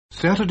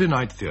Saturday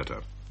Night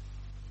Theatre.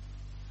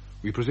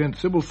 We present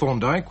Sybil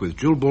Thorndike with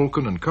Jill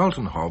Balkan and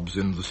Carlton Hobbs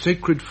in The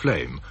Sacred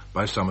Flame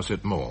by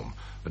Somerset Maugham,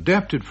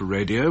 adapted for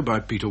radio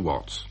by Peter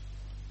Watts.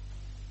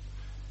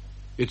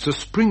 It's a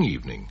spring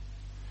evening.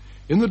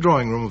 In the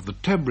drawing room of the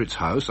Tabrets'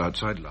 house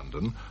outside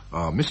London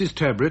are Mrs.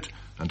 Tabret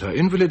and her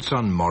invalid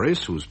son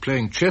Maurice, who's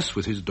playing chess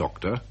with his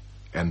doctor,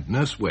 and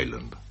Nurse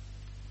Wayland.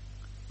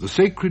 The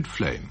Sacred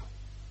Flame.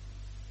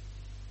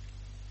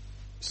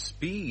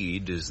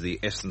 Speed is the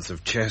essence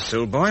of chess,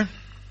 old boy.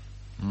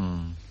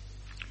 Don't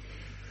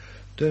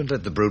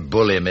let the brute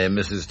bully me,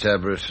 Mrs.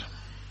 Tabret.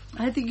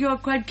 I think you're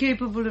quite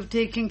capable of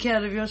taking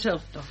care of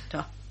yourself,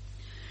 Doctor.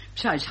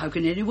 Besides, how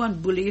can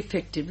anyone bully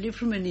effectively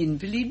from an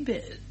invalid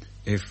bed?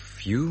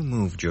 If you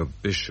moved your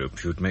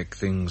bishop, you'd make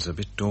things a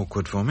bit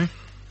awkward for me.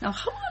 Now,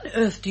 how on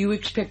earth do you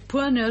expect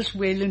poor Nurse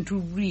Wayland to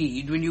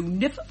read when you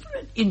never for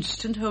an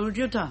instant hold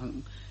your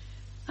tongue?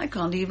 I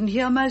can't even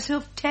hear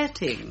myself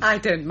tatting. I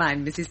don't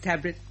mind, Mrs.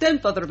 Tabret.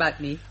 Don't bother about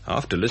me.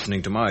 After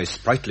listening to my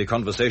sprightly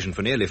conversation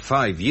for nearly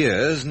 5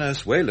 years,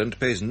 Nurse Wayland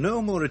pays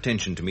no more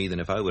attention to me than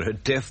if I were a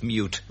deaf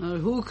mute. Well,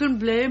 who can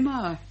blame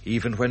her?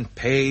 Even when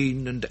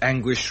pain and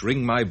anguish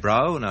wring my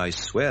brow and I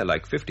swear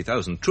like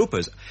 50,000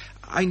 troopers,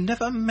 I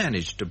never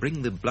managed to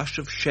bring the blush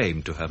of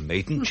shame to her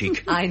maiden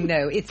cheek. I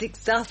know, it's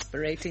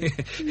exasperating.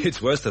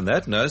 It's worse than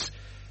that, Nurse.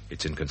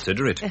 It's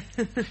inconsiderate.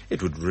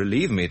 It would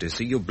relieve me to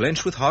see you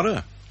blench with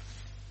horror.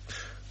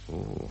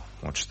 Oh,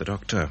 watch the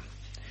doctor.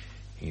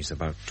 He's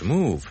about to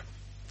move.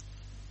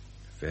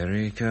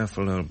 Very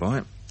careful, old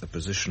boy. The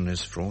position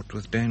is fraught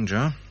with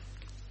danger.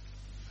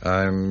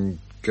 I'm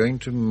going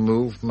to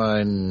move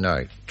my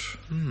knight.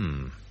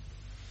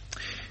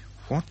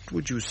 What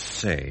would you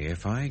say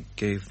if I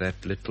gave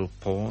that little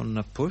pawn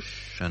a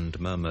push and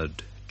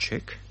murmured,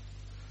 check?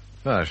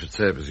 Well, I should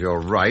say it was your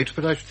right,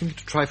 but I should think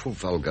it a trifle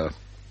vulgar.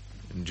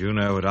 Do you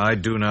know what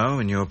I'd do now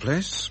in your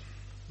place?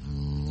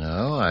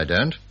 No, I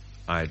don't.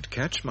 I'd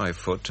catch my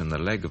foot in the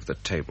leg of the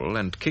table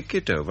and kick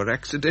it over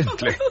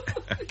accidentally.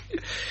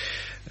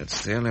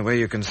 That's the only way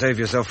you can save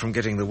yourself from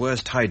getting the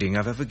worst hiding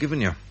I've ever given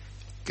you.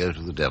 Go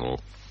to the devil.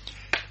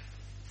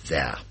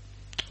 There.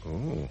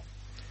 Oh,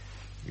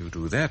 you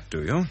do that,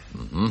 do you?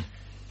 Mm-hmm.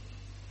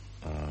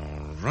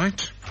 All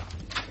right.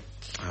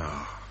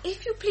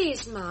 If you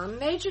please, ma'am,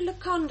 Major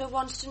Laconda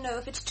wants to know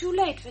if it's too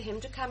late for him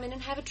to come in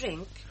and have a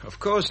drink. Of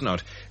course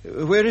not.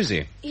 Where is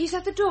he? He's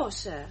at the door,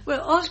 sir.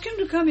 Well, ask him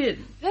to come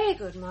in. Very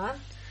good, ma'am.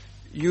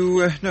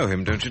 You know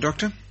him, don't you,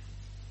 Doctor?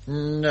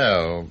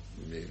 No.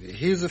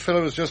 He's the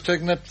fellow who's just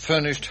taken that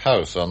furnished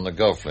house on the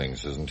golf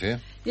links, isn't he?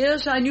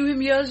 Yes, I knew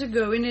him years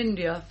ago in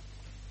India.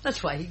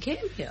 That's why he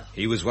came here.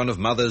 He was one of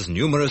Mother's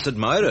numerous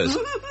admirers.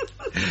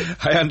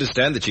 I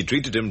understand that she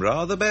treated him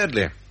rather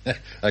badly.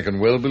 I can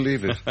well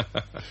believe it.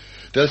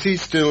 Does he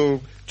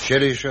still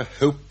cherish a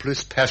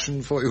hopeless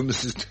passion for you,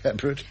 Mrs.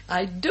 Tabret?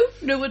 I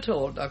don't know at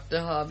all,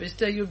 Dr.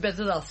 Harvester. You'd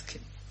better ask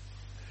him.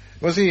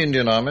 Was he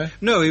Indian Army?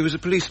 No, he was a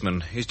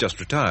policeman. He's just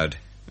retired.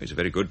 He's a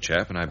very good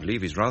chap, and I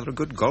believe he's rather a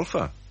good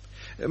golfer.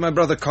 My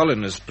brother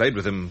Colin has played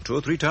with him 2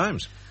 or 3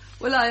 times.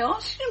 Well, I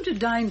asked him to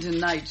dine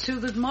tonight so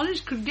that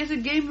Maurice could get a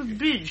game of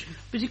bridge,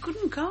 but he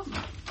couldn't come.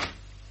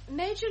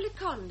 Major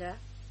Laconda.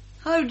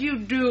 How do you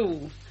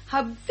do?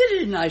 How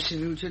very nice of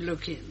you to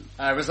look in.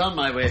 I was on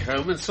my way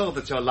home and saw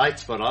that your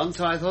lights were on,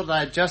 so I thought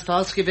I'd just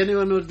ask if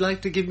anyone would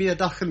like to give me a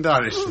duck and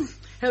Doris.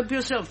 Help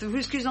yourself. The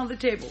whiskey's on the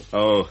table.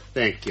 Oh,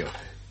 thank you.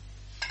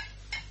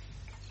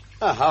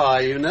 How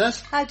are you, nurse?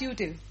 How do you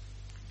do?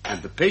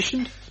 And the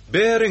patient?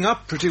 Bearing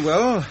up pretty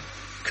well,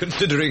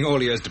 considering all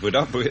he has to put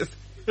up with.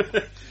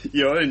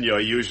 You're in your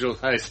usual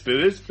high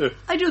spirits.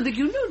 I don't think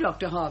you know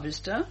Dr.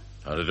 Harvester.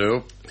 How do you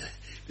do?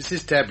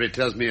 Mrs. Tabret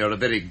tells me you're a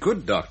very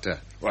good doctor.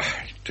 Well,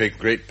 I take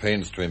great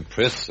pains to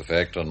impress the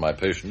fact on my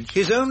patients.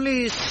 His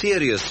only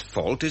serious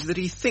fault is that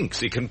he thinks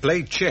he can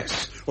play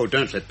chess. Oh,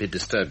 don't let me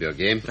disturb your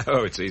game.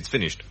 Oh, it's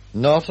finished.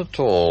 Not at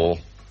all.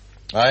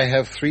 I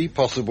have 3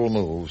 possible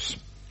moves.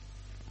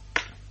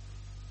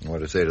 What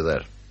do you say to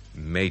that?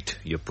 Mate,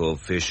 you poor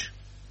fish.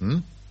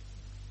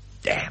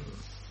 Damn.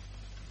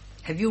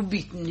 Have you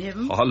beaten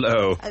him?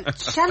 Hollow.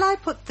 Shall I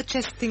put the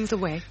chess things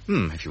away?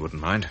 If you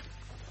wouldn't mind.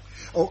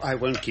 Oh, I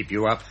won't keep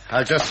you up.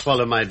 I'll just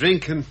swallow my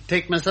drink and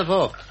take myself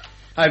off.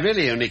 I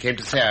really only came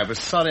to say I was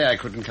sorry I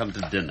couldn't come to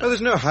dinner. Oh, there's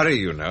no hurry,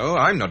 you know.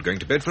 I'm not going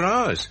to bed for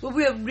hours. Well,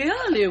 we're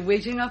really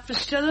waiting up for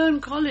Stella and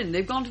Colin.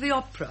 They've gone to the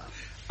opera.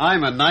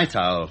 I'm a night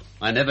owl.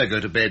 I never go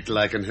to bed till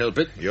I can help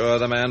it. You're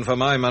the man for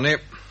my money.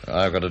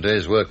 I've got a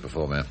day's work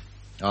before me.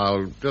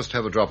 I'll just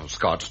have a drop of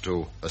scotch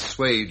to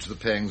assuage the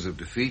pangs of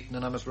defeat, and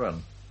then I must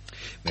run.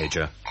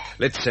 Major,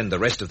 let's send the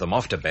rest of them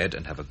off to bed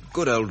and have a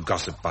good old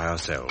gossip by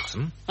ourselves,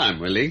 I'm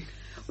willing.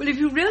 Well, if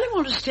you really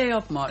want to stay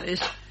up,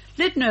 Maurice,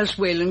 let Nurse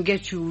Wayland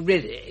get you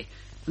ready.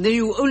 And then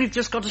you only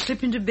just got to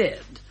slip into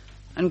bed.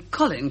 And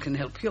Colin can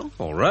help you.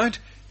 All right.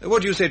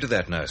 What do you say to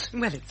that, Nurse?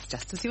 Well, it's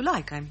just as you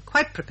like. I'm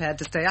quite prepared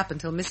to stay up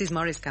until Mrs.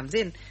 Morris comes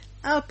in.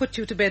 I'll put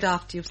you to bed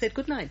after you've said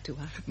goodnight to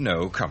her.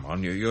 No, come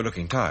on. You're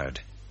looking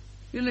tired.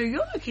 You know,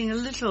 you're looking a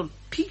little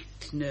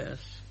peaked,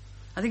 Nurse.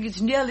 I think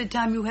it's nearly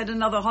time you had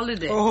another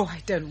holiday. Oh,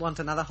 I don't want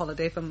another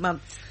holiday for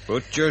months.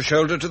 Put your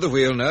shoulder to the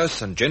wheel,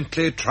 nurse, and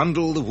gently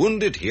trundle the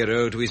wounded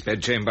hero to his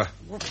bedchamber.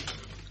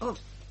 Oh,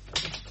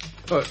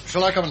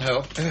 shall I come and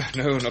help?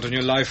 No, not on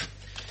your life.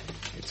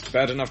 It's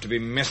bad enough to be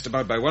messed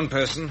about by one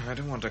person. I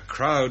don't want a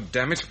crowd,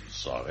 damn it.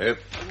 Sorry.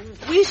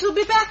 We shall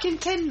be back in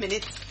 10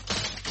 minutes.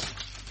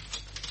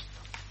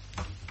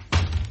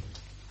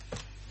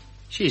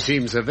 She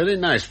seems a very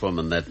nice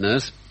woman, that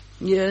nurse.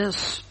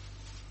 Yes.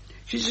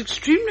 She's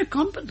extremely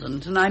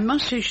competent, and I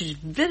must say she's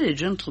very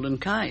gentle and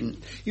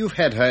kind. You've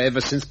had her ever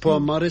since poor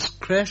Maurice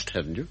crashed,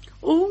 haven't you?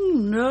 Oh,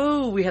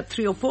 no. We had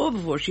 3 or 4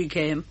 before she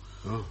came.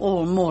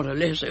 All more or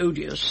less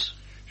odious.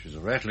 She's a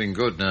rattling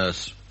good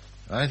nurse.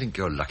 I think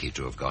you're lucky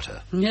to have got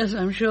her. Yes,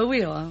 I'm sure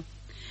we are.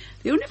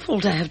 The only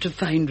fault I have to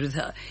find with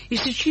her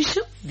is that she's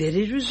so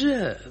very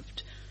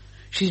reserved.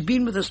 She's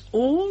been with us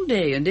all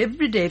day and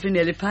every day for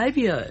nearly 5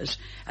 years,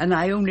 and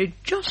I only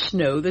just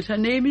know that her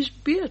name is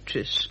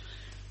Beatrice.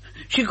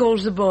 She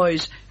calls the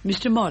boys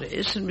Mr.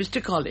 Morris and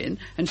Mr. Colin,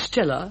 and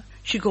Stella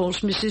she calls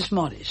Mrs.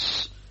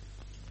 Morris.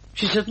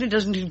 She certainly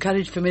doesn't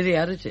encourage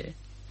familiarity.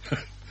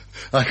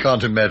 I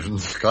can't imagine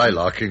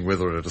skylarking with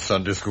her at a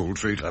Sunday school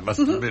treat, I must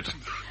admit.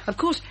 Of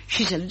course,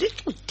 she's a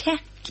little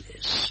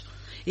tactless.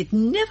 It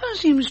never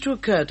seems to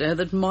occur to her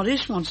that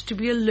Morris wants to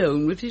be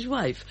alone with his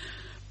wife.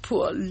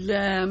 Poor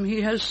lamb,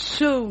 he has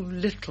so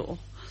little.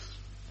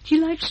 He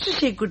likes to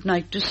say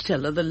good-night to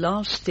Stella the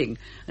last thing,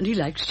 and he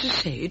likes to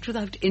say it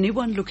without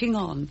anyone looking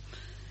on.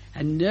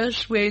 And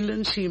Nurse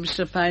Wayland seems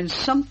to find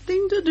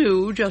something to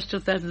do just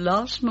at that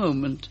last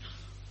moment.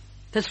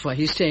 That's why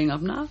he's staying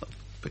up now.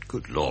 But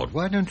good Lord,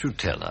 why don't you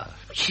tell her?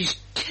 She's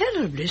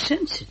terribly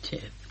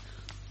sensitive.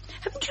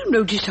 Haven't you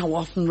noticed how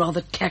often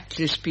rather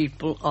tactless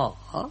people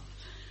are?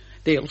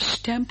 They'll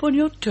stamp on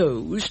your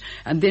toes,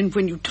 and then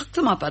when you tuck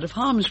them up out of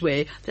harm's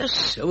way, they're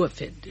so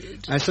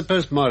offended. I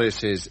suppose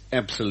Maurice is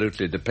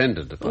absolutely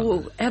dependent upon her.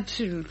 Oh,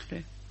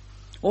 absolutely.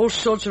 All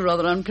sorts of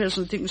rather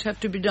unpleasant things have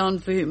to be done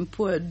for him,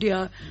 poor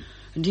dear,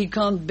 and he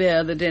can't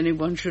bear that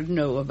anyone should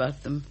know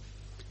about them,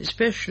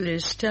 especially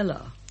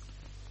Stella.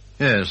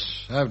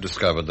 Yes, I've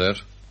discovered that.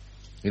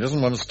 He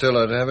doesn't want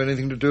Stella to have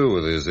anything to do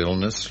with his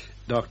illness.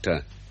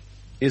 Doctor,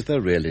 is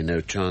there really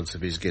no chance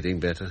of his getting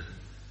better?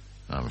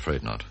 I'm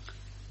afraid not.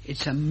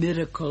 It's a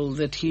miracle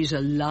that he's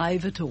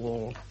alive at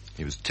all.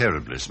 He was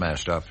terribly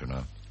smashed up, you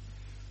know.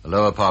 The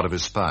lower part of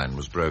his spine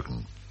was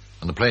broken,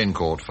 and the plane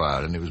caught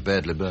fire, and he was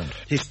badly burnt.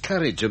 His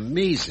courage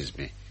amazes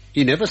me.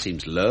 He never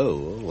seems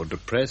low or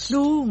depressed.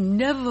 No,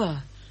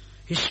 never.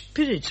 His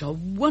spirits are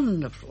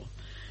wonderful.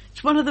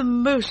 It's one of the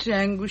most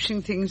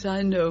anguishing things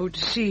I know to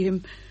see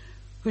him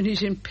when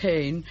he's in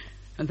pain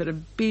and there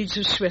are beads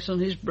of sweat on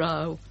his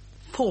brow,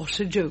 force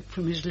a joke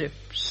from his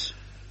lips.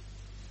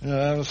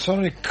 I'm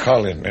sorry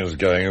Colin is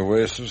going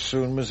away so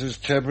soon, Mrs.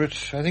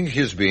 Tabret. I think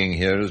his being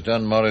here has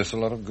done Maurice a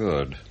lot of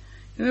good.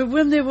 You know,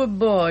 when they were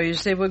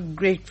boys, they were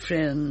great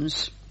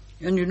friends.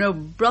 And, you know,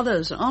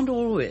 brothers aren't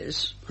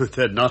always.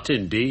 They're not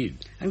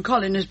indeed. And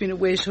Colin has been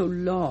away so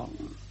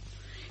long.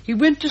 He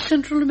went to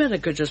Central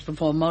America just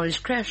before Maurice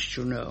crashed,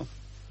 you know.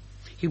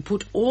 He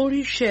put all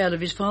his share of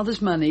his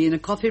father's money in a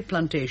coffee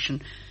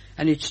plantation,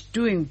 and it's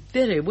doing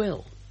very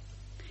well.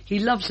 He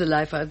loves the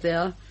life out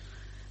there,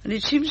 and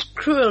it seems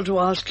cruel to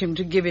ask him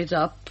to give it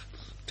up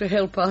to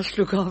help us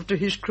look after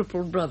his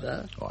crippled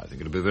brother. Oh, I think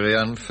it would be very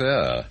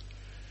unfair.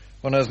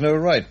 One has no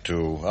right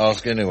to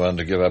ask anyone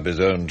to give up his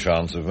own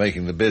chance of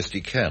making the best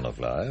he can of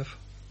life.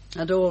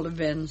 At all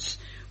events,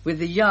 with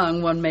the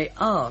young one may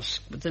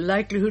ask, but the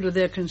likelihood of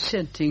their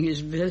consenting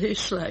is very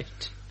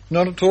slight.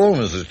 Not at all,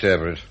 Mrs.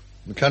 Tabret.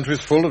 The country's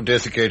full of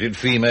desiccated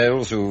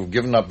females who've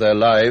given up their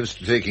lives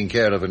to taking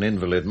care of an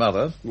invalid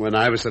mother. When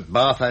I was at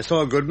Bath, I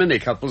saw a good many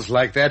couples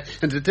like that,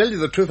 and to tell you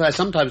the truth, I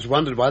sometimes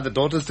wondered why the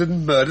daughters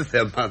didn't murder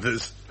their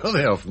mothers. Well,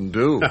 they often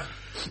do.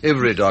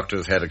 Every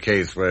doctor's had a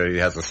case where he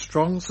has a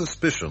strong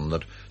suspicion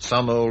that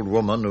some old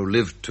woman who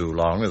lived too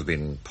long has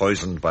been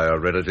poisoned by her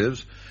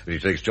relatives, and he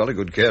takes jolly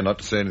good care not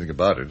to say anything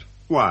about it.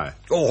 Why?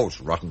 Oh,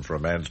 it's rotten for a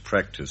man's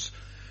practice.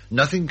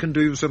 Nothing can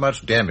do you so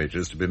much damage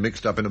as to be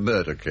mixed up in a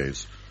murder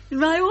case.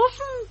 I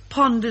often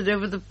pondered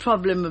over the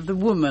problem of the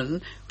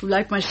woman who,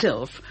 like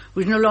myself,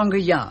 was no longer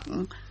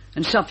young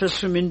and suffers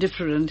from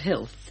indifferent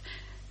health.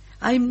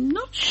 I'm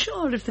not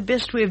sure if the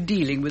best way of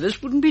dealing with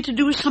us wouldn't be to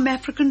do as some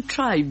African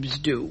tribes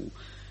do.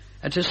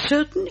 At a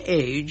certain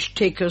age,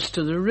 take us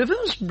to the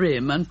river's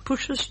brim and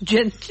push us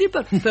gently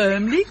but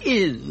firmly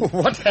in.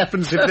 What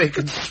happens if they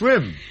can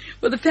swim?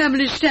 Well, the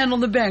families stand on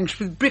the banks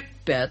with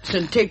brickbats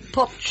and take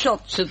pot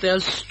shots at their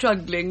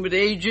struggling but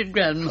aged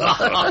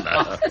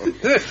grandmother.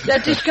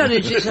 That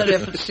discourages her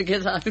efforts to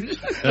get out. Here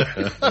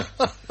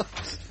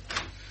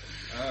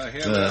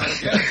we are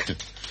again.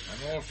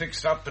 I'm all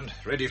fixed up and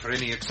ready for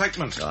any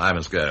excitement. I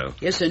must go.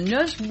 Yes, and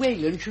Nurse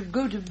Wayland should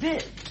go to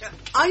bed.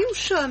 Are you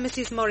sure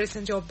Mrs. Morris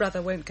and your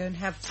brother won't go and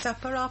have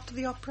supper after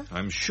the opera?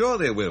 I'm sure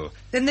they will.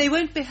 Then they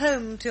won't be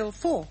home till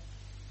 4.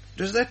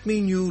 Does that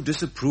mean you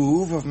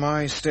disapprove of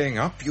my staying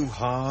up, you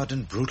hard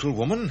and brutal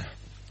woman?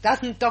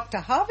 Doesn't Dr.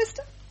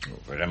 Harvester? Oh,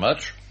 very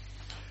much.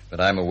 But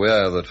I'm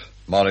aware that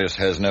Maurice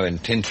has no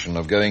intention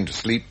of going to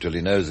sleep till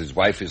he knows his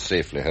wife is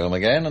safely home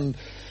again, and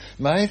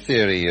my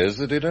theory is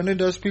that it only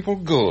does people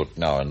good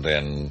now and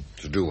then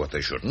to do what they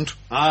shouldn't.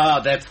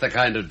 Ah, that's the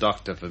kind of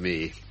doctor for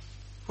me.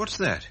 What's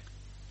that?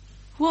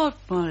 What,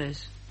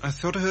 Maurice? I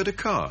thought I heard a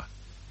car.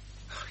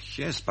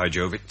 Yes, by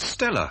Jove, it's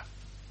Stella.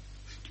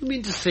 You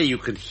mean to say you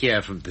can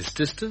hear from this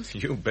distance?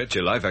 You bet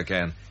your life I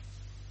can.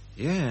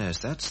 Yes,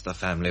 that's the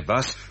family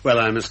bus. Well,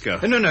 I must go.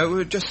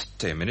 No, just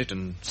stay a minute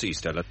and see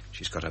Stella.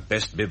 She's got her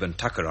best bib and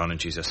tucker on,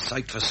 and she's a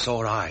sight for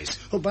sore eyes.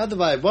 Oh, by the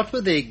way, what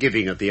were they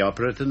giving at the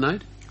opera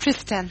tonight?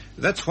 Tristan.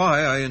 That's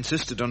why I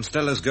insisted on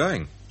Stella's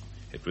going.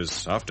 It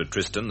was after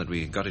Tristan that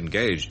we got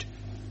engaged.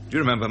 Do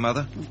you remember,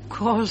 Mother? Of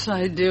course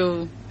I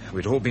do.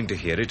 We'd all been to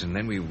hear it, and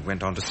then we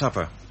went on to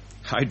supper.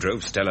 I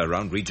drove Stella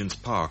round Regent's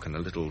Park in a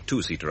little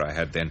two-seater I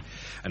had then,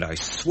 and I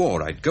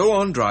swore I'd go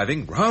on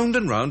driving round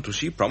and round till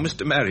she promised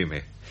to marry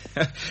me.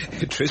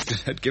 Tristan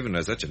had given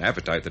her such an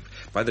appetite that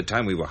by the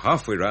time we were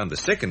halfway round the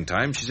second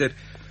time, she said,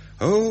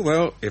 "Oh,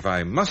 well, if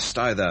I must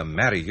either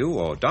marry you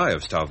or die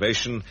of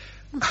starvation,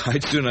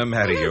 I'd sooner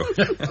marry you."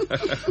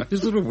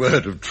 Is there a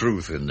word of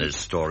truth in this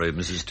story,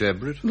 Mrs.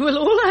 Tabret? Well,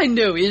 all I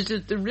know is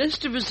that the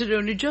rest of us had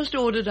only just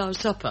ordered our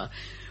supper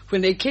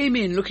when they came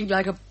in looking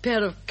like a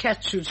pair of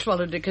cats who'd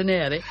swallowed a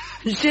canary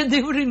and said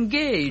they were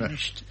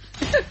engaged.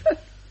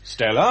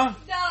 Stella?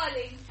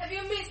 Darling, have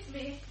you missed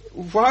me?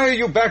 Why are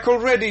you back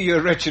already, you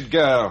wretched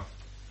girl?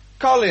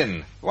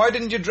 Colin, why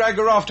didn't you drag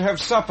her off to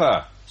have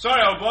supper?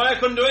 Sorry, old boy, I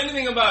couldn't do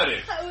anything about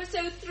it. I was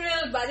so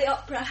thrilled by the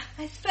opera.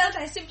 I felt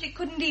I simply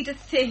couldn't eat a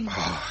thing.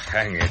 Oh,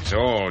 hang it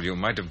all. You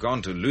might have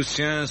gone to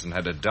Lucien's and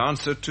had a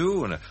dance or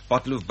two and a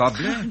bottle of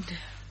bubbly.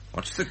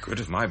 What's the good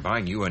of my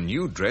buying you a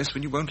new dress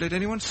when you won't let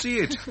anyone see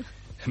it?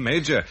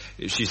 Major,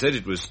 she said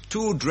it was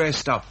too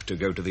dressed up to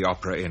go to the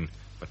opera in.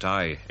 But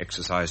I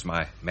exercised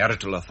my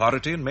marital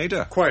authority and made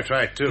her. Quite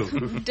right,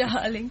 too.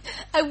 Darling,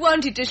 I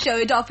wanted to show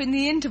it off in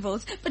the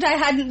intervals, but I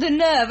hadn't the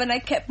nerve and I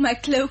kept my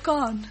cloak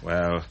on.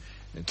 Well,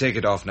 take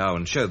it off now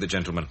and show the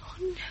gentlemen. Oh,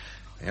 no.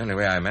 The only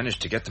way I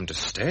managed to get them to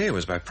stay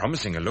was by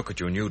promising a look at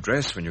your new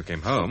dress when you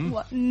came home.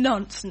 What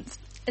nonsense.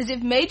 As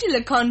if Major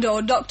Leconte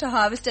or Dr.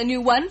 Harvester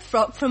knew one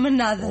frock from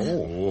another.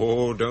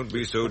 Oh, don't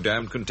be so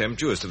damned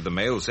contemptuous of the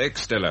male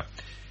sex, Stella.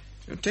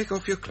 Take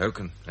off your cloak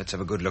and let's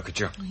have a good look at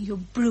you. You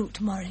brute,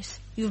 Maurice.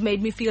 You've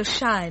made me feel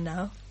shy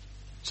now.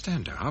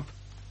 Stand up.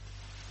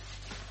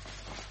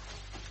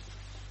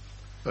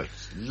 Oh,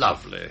 it's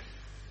lovely.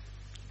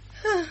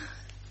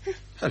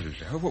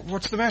 Hello,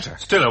 what's the matter?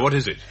 Stella, what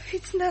is it?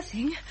 It's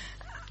nothing.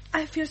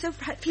 I feel so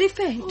frightfully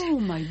faint. Oh,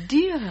 my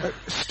dear.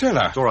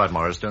 Stella. It's all right,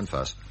 Maurice, don't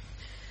fuss.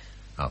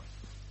 Now,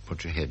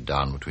 put your head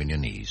down between your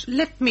knees.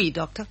 Let me,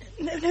 Doctor.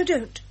 No,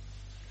 don't.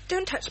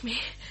 Don't touch me.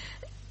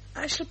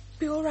 I shall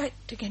be all right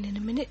again in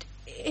a minute.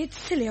 It's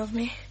silly of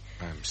me.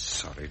 I'm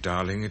sorry,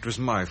 darling. It was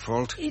my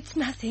fault. It's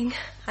nothing.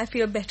 I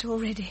feel better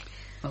already.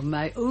 Well,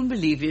 my own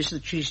belief is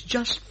that she's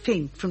just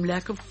faint from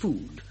lack of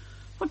food.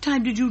 What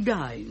time did you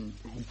dine?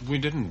 We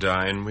didn't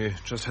dine. We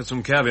just had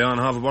some caviar and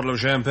half a bottle of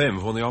champagne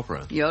before the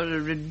opera. You're a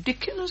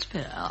ridiculous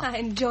pair. I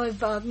enjoy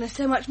Wagner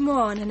so much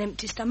more on an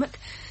empty stomach.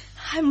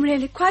 I'm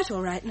really quite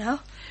all right now.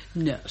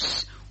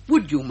 Nurse,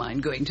 would you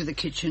mind going to the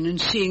kitchen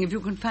and seeing if you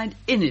can find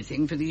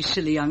anything for these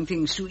silly young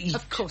things to eat?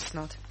 Of course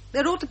not.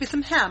 There ought to be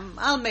some ham.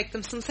 I'll make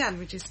them some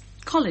sandwiches.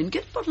 Colin,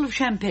 get a bottle of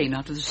champagne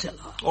out of the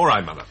cellar. All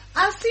right, Mother.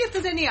 I'll see if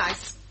there's any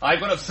ice. I've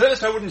got a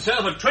thirst I wouldn't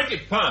sell for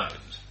 £20.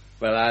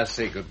 Well, I'll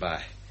say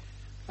goodbye.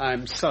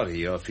 I'm sorry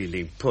you're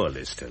feeling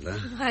poorly, Stella.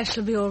 I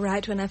shall be all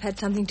right when I've had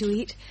something to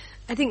eat.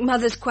 I think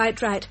Mother's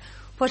quite right.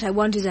 What I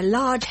want is a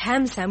large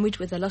ham sandwich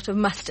with a lot of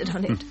mustard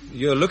on it.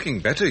 You're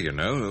looking better, you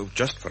know.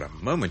 Just for a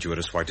moment you were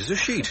as white as a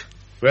sheet.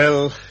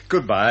 Well,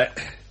 goodbye.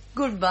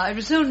 Goodbye. It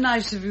was so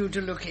nice of you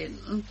to look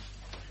in.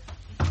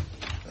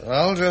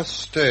 I'll just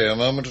stay a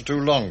moment or two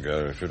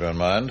longer, if you don't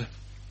mind.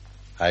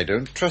 I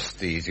don't trust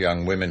these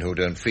young women who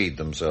don't feed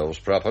themselves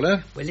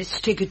properly. Well, let's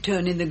take a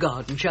turn in the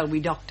garden, shall we,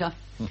 Doctor?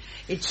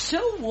 It's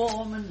so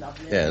warm and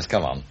lovely. Yes,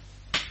 come on.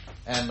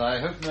 And I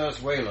hope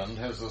Nurse Wayland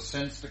has the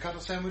sense to cut a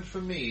sandwich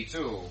for me,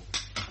 too.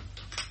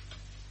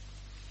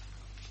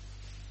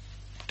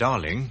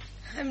 Darling.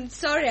 I'm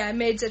sorry I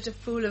made such a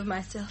fool of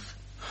myself.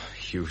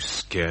 You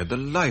scared the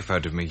life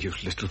out of me, you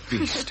little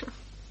beast.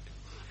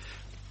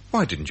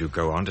 Why didn't you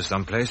go on to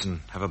some place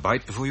and have a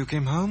bite before you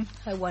came home?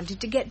 I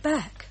wanted to get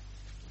back.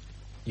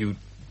 You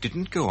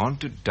didn't go on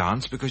to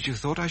dance because you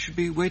thought I should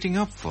be waiting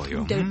up for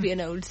you? Don't be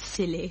an old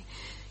silly.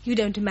 You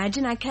don't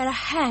imagine I care a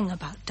hang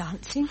about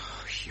dancing?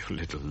 Oh, you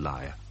little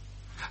liar.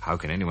 How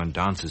can anyone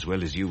dance as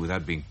well as you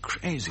without being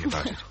crazy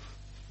about it?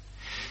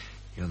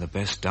 You're the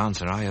best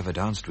dancer I ever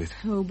danced with.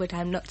 Oh, but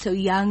I'm not so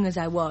young as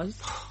I was.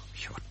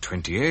 You're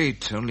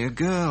 28, only a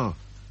girl.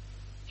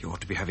 You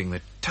ought to be having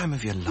the time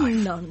of your life.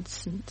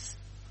 Nonsense.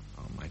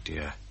 Oh, my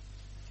dear.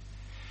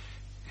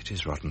 It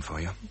is rotten for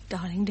you.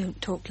 Darling,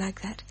 don't talk like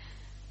that.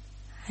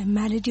 I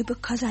married you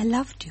because I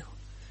loved you.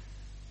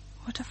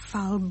 What a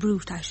foul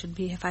brute I should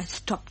be if I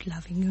stopped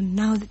loving you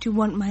now that you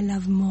want my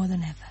love more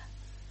than ever.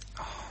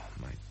 Oh,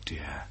 my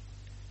dear.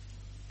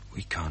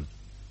 We can't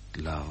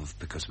love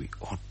because we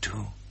ought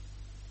to.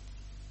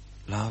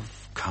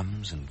 Love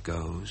comes and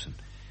goes, and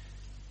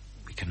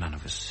we can none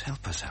of us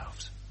help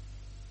ourselves.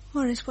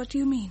 Maurice, what do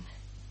you mean?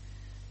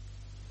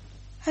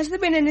 Has there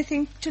been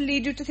anything to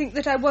lead you to think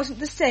that I wasn't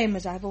the same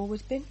as I've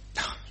always been?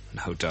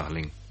 No,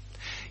 darling.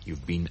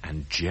 You've been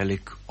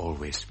angelic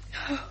always.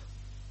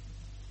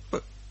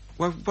 But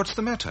what's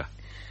the matter?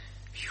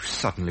 You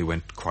suddenly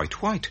went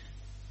quite white.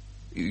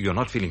 You're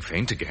not feeling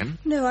faint again?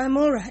 No, I'm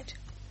all right.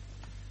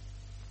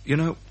 You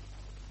know,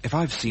 if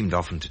I've seemed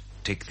often to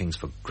take things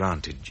for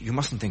granted, you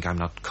mustn't think I'm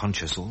not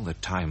conscious all the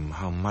time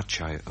how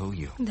much I owe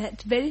you.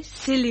 That's very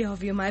silly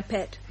of you, my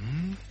pet.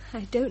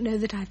 I don't know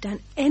that I've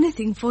done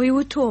anything for you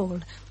at all,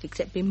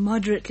 except be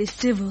moderately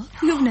civil.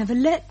 You've never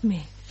let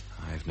me.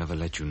 I've never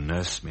let you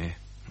nurse me.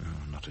 No,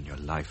 not in your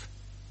life.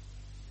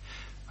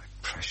 My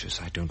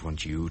precious, I don't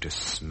want you to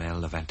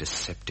smell of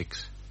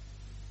antiseptics.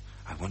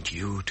 I want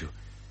you to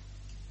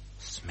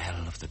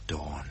smell of the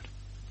dawn.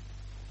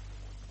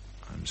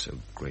 I'm so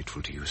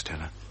grateful to you,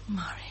 Stella.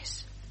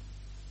 Maurice.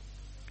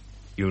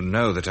 You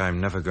know that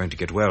I'm never going to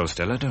get well,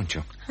 Stella, don't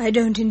you? I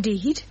don't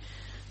indeed.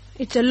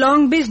 It's a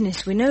long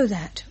business, we know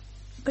that.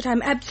 But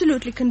I'm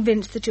absolutely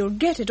convinced that you'll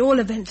get, at all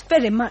events,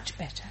 very much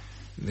better.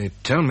 They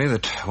tell me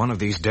that one of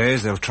these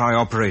days they'll try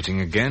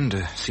operating again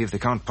to see if they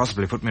can't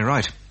possibly put me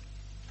right.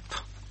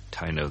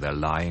 But I know they're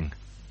lying.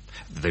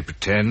 They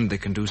pretend they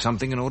can do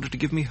something in order to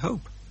give me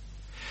hope.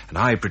 And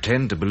I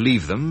pretend to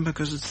believe them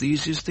because it's the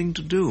easiest thing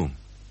to do.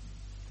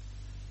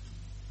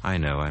 I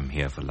know I'm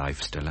here for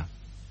life, Stella.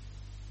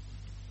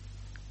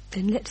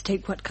 Then let's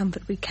take what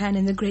comfort we can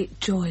in the great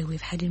joy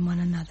we've had in one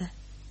another.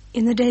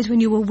 In the days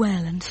when you were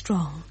well and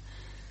strong.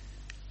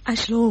 I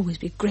shall always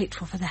be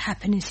grateful for the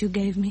happiness you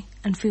gave me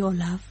and for your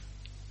love.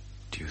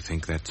 Do you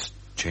think that's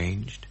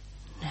changed?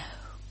 No.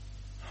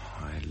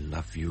 I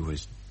love you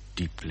as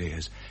deeply,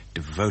 as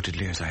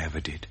devotedly as I ever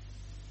did.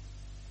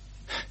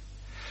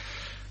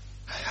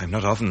 I'm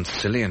not often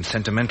silly and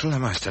sentimental,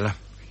 am I, Stella?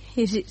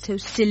 Is it so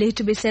silly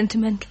to be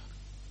sentimental?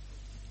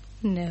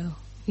 No,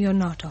 you're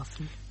not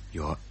often.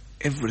 You're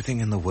everything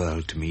in the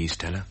world to me,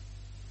 Stella.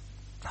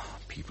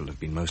 People have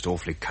been most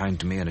awfully kind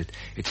to me, and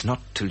it's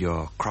not till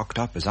you're crocked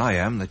up as I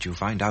am that you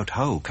find out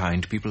how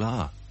kind people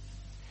are.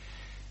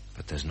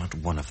 But there's not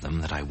one of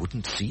them that I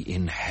wouldn't see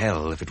in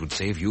hell if it would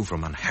save you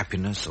from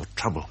unhappiness or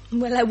trouble.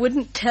 Well, I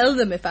wouldn't tell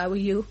them if I were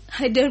you.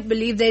 I don't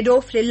believe they'd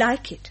awfully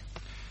like it.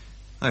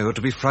 I ought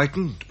to be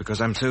frightened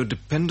because I'm so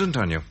dependent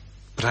on you.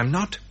 But I'm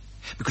not,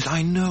 because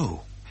I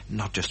know,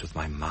 not just with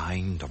my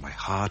mind or my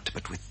heart,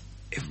 but with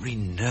every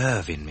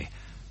nerve in me,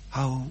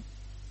 how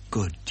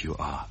good you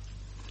are.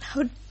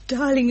 How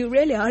darling, you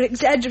really are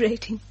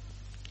exaggerating.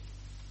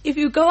 If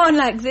you go on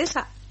like this,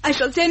 I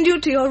shall send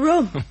you to your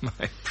room.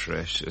 My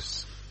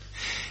precious.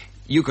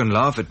 You can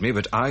laugh at me,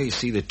 but I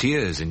see the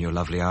tears in your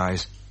lovely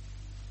eyes.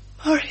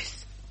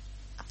 Maurice,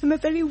 I'm a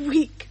very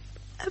weak,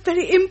 a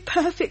very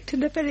imperfect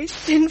and a very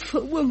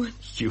sinful woman.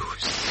 You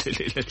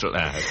silly little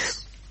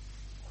ass.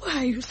 Why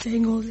are you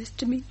saying all this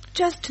to me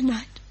just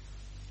tonight?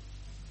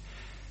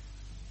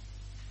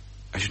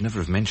 I should never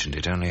have mentioned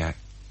it, only I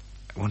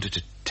wanted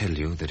to tell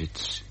you that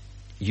it's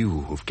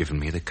you who've given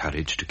me the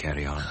courage to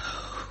carry on.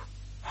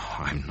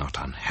 I'm not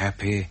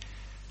unhappy.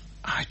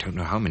 I don't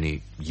know how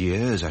many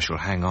years I shall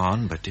hang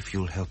on, but if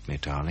you'll help me,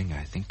 darling,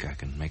 I think I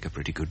can make a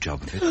pretty good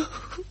job of it.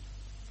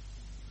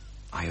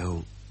 I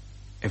owe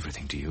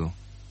everything to you.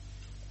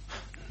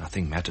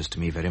 Nothing matters to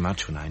me very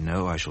much when I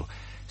know I shall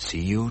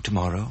see you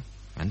tomorrow,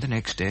 and the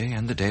next day,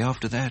 and the day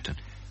after that, and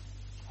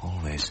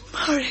always.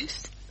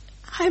 Maurice,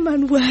 I'm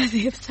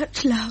unworthy of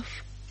such love.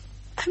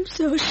 I'm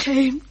so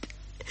ashamed.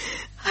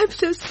 I'm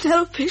so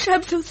selfish.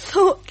 I'm so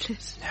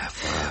thoughtless.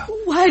 Never.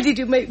 Why did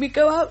you make me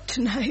go out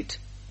tonight?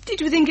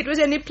 Did you think it was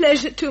any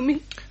pleasure to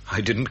me?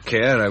 I didn't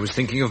care. I was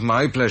thinking of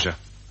my pleasure.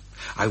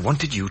 I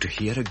wanted you to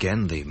hear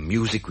again the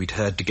music we'd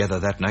heard together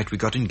that night we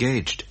got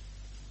engaged.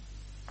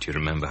 Do you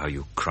remember how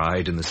you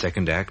cried in the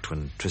second act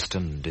when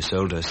Tristan and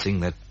Isolde sing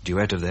that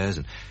duet of theirs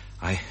and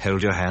I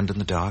held your hand in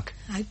the dark?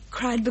 I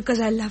cried because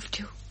I loved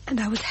you,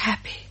 and I was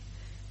happy.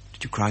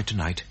 Did you cry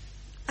tonight?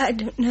 I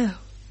don't know.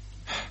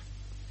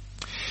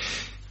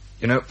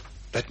 You know,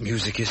 that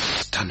music is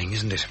stunning,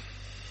 isn't it?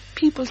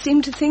 People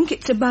seem to think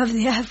it's above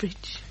the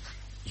average.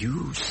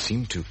 You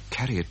seemed to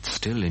carry it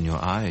still in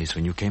your eyes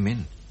when you came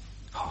in.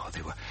 Oh,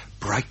 they were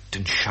bright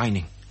and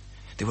shining.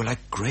 They were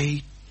like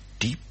grey,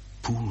 deep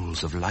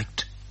pools of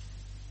light.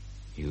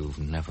 You've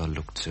never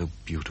looked so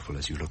beautiful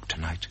as you look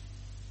tonight.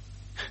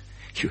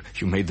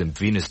 You made the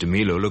Venus de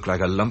Milo look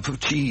like a lump of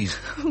cheese.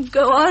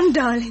 Go on,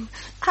 darling.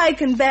 I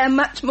can bear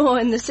much more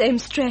in the same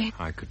strain.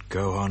 I could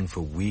go on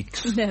for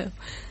weeks. No,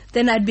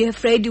 then I'd be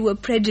afraid you were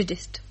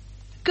prejudiced.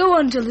 Go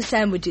on till the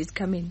sandwiches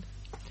come in.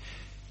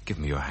 Give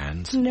me your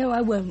hands. No,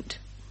 I won't.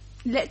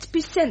 Let's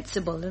be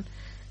sensible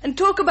and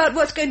talk about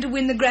what's going to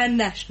win the Grand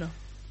National.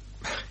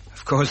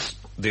 Of course,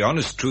 the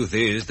honest truth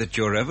is that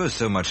you're ever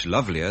so much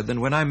lovelier than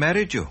when I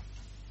married you.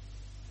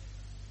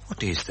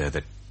 What is there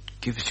that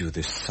gives you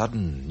this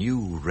sudden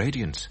new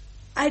radiance?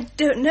 I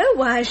don't know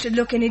why I should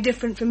look any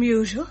different from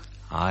usual.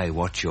 I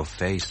watch your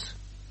face.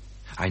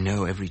 I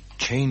know every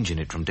change in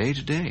it from day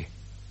to day.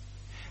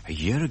 A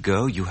year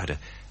ago, you had a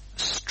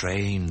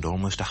strained,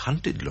 almost a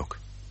hunted look.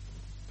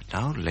 But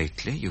now,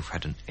 lately, you've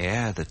had an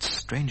air that's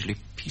strangely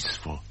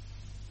peaceful.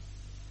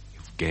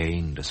 You've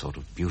gained a sort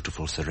of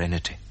beautiful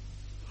serenity.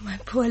 My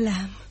poor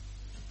lamb.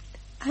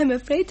 I'm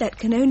afraid that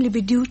can only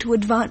be due to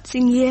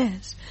advancing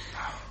years.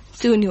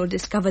 Soon you'll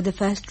discover the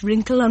first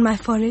wrinkle on my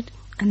forehead,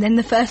 and then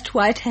the first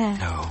white hair.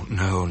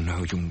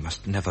 No, you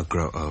must never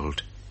grow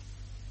old.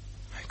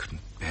 I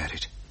couldn't bear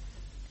it.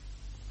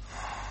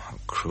 How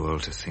cruel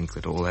to think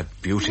that all that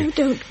beauty... No,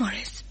 don't,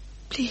 Maurice.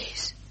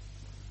 Please.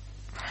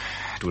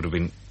 It would have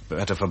been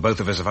better for both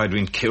of us if I'd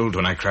been killed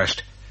when I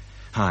crashed.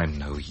 I'm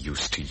no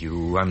use to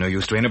you. I'm no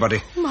use to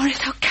anybody. Maurice,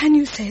 how can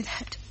you say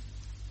that?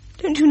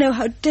 Don't you know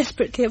how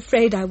desperately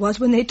afraid I was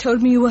when they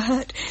told me you were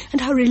hurt,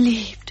 and how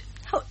relieved,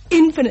 how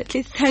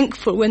infinitely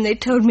thankful when they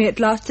told me at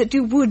last that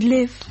you would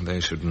live? They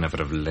should never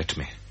have let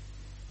me.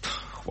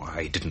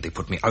 Why didn't they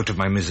put me out of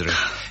my misery?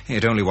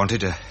 It only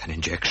wanted an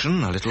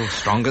injection, a little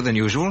stronger than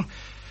usual.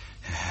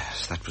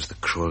 Yes, that was the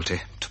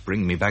cruelty, to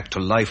bring me back to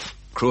life.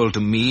 Cruel to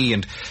me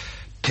and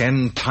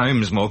 10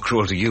 times more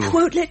cruel to you. I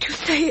won't let you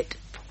say it.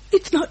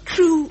 It's not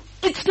true.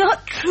 It's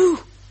not true.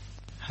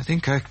 I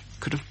think I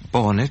could have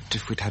borne it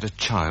if we'd had a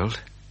child.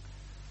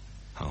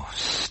 Oh,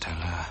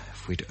 Stella,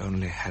 if we'd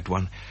only had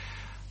one,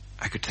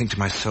 I could think to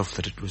myself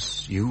that it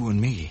was you and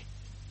me.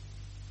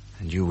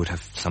 And you would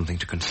have something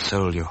to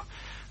console you.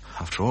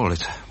 After all,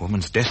 it's a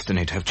woman's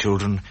destiny to have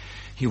children.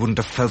 You wouldn't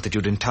have felt that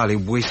you'd entirely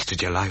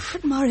wasted your life.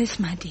 But, Maurice,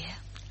 my dear,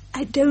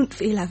 I don't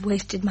feel I've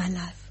wasted my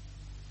life.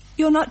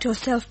 You're not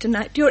yourself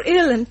tonight. You're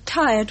ill and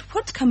tired.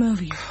 What's come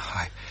over you?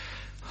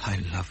 I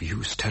love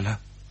you, Stella.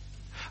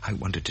 I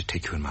wanted to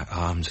take you in my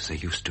arms as I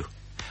used to.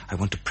 I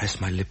want to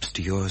press my lips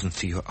to yours and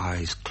see your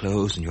eyes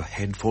close and your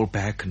head fall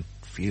back and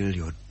feel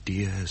your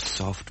dear,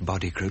 soft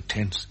body grow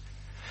tense.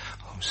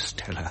 Oh,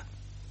 Stella.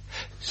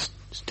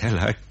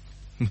 Stella,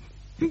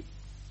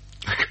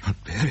 I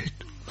can't bear it.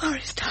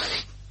 Maurice,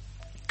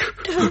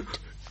 darling.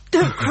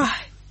 Don't cry.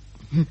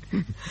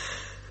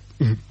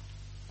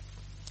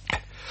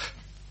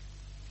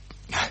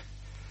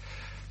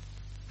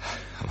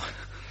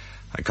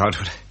 I can't.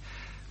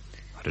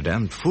 What a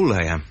damned fool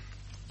I am.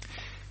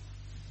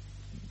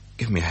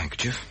 Give me a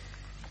handkerchief.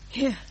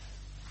 Here.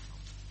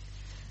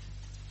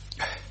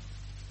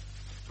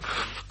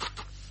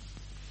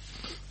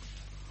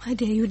 My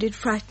dear, you did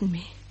frighten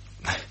me.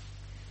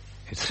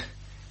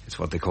 It's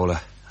what they call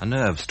a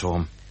nerve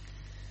storm.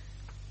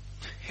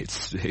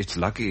 It's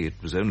lucky it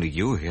was only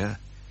you here.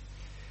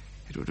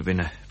 It would have been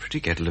a pretty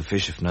kettle of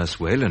fish if Nurse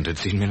Wayland had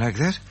seen me like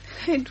that.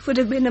 It would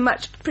have been a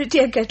much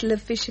prettier kettle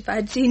of fish if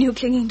I'd seen you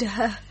clinging to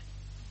her.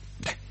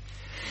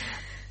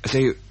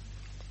 Say,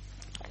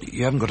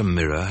 you haven't got a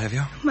mirror, have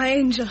you? My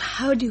angel,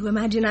 how do you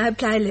imagine I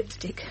apply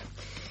lipstick?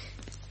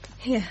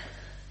 Here.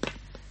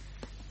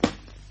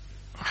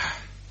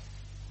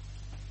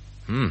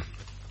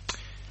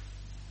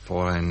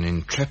 For an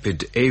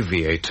intrepid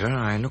aviator,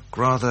 I look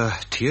rather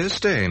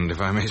tear-stained,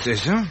 if I may say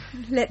so.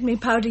 Let me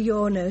powder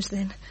your nose,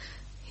 then.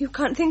 You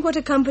can't think what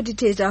a comfort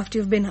it is after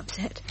you've been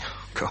upset.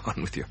 Go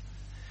on with you.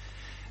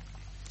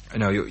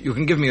 Now, you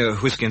can give me a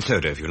whiskey and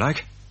soda if you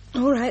like.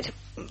 All right,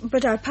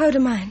 but I'll powder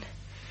mine.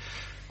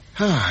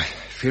 I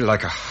feel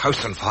like a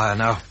house on fire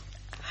now.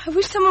 I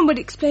wish someone would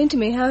explain to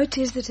me how it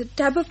is that a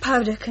dab of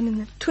powder can in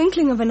the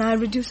twinkling of an eye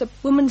reduce a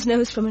woman's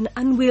nose from an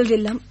unwieldy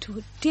lump to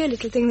a dear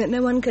little thing that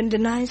no one can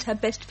deny is her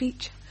best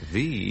feature.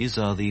 These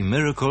are the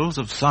miracles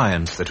of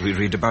science that we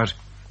read about.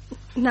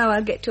 Now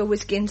I'll get your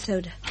whiskey and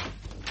soda.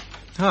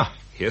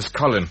 Here's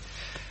Colin.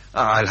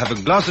 I'll have a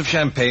glass of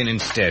champagne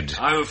instead.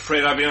 I'm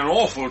afraid I've been an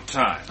awful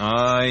time.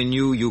 I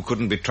knew you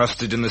couldn't be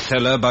trusted in the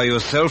cellar by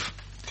yourself.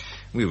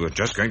 We were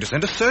just going to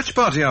send a search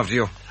party after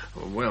you.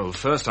 Well,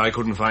 first I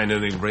couldn't find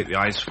anything to break the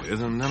ice with,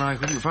 and then I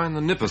couldn't find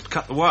the nippers to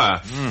cut the wire.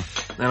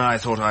 Then I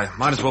thought I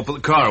might as well put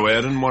the car away.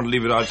 I didn't want to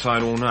leave it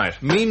outside all night.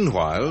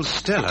 Meanwhile,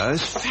 Stella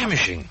is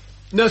famishing.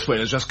 Nurse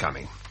Wayland's just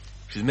coming.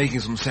 She's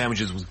making some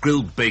sandwiches with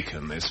grilled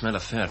bacon. They smell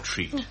a fair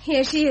treat.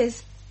 Here she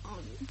is.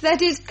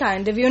 That is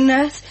kind of you,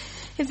 Nurse.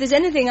 If there's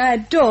anything I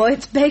adore,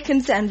 it's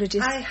bacon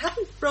sandwiches. I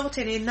haven't brought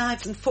any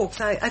knives and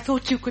forks. I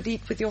thought you could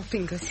eat with your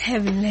fingers.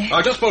 Heavenly.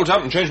 I just bolt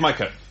up and change my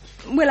coat.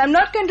 Well, I'm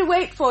not going to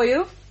wait for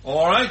you.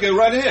 All right, go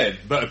right ahead.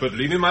 But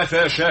leave me my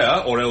fair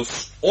share, or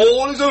else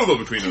all is over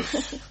between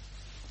us.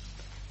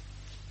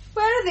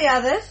 Where are the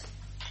others?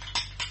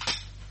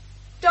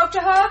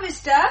 Dr.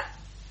 Harvester,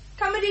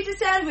 come and eat a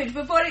sandwich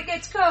before it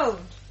gets cold.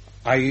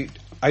 I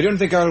don't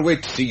think I'll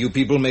wait to see you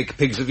people make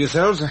pigs of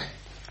yourselves.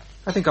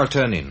 I think I'll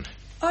turn in.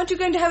 Aren't you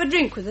going to have a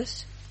drink with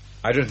us?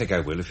 I don't think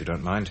I will, if you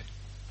don't mind.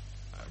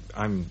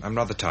 I'm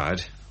rather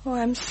tired. Oh,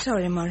 I'm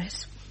sorry,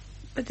 Maurice.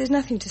 But there's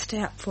nothing to stay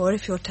up for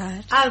if you're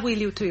tired. I'll wheel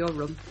you to your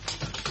room.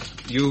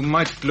 You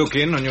might look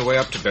in on your way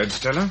up to bed,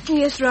 Stella.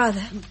 Yes,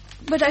 rather.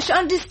 But I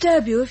shan't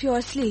disturb you if you're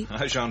asleep.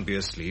 I shan't be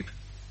asleep.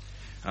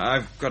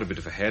 I've got a bit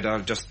of a head.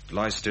 I'll just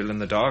lie still in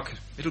the dark.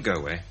 It'll go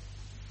away.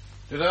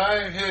 Did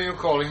I hear you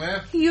calling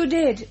there? You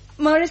did.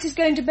 Maurice is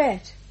going to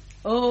bed.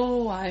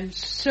 Oh, I'm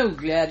so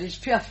glad it's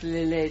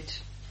fearfully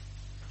late.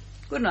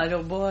 Good night,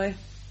 old boy.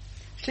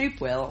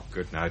 Sleep well.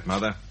 Good night,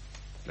 Mother.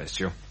 Bless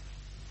you.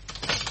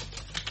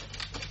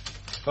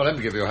 Well, let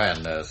me give you a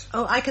hand, nurse.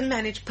 Oh, I can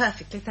manage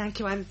perfectly, thank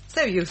you. I'm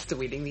so used to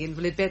wheeling the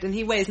invalid bed, and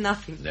he weighs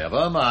nothing.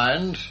 Never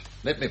mind.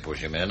 Let me push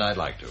him in. I'd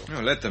like to.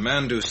 Oh, let the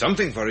man do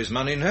something for his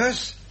money,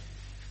 nurse.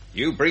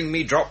 You bring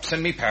me drops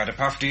and me powder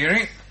puff,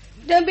 dearie.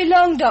 Don't be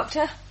long,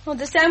 Doctor, or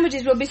the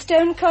sandwiches will be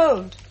stone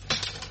cold.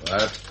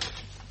 Right.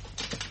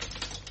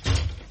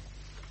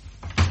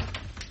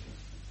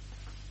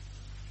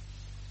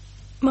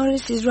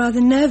 Maurice is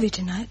rather nervy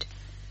tonight.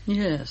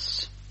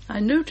 Yes, I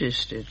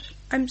noticed it.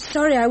 I'm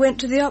sorry I went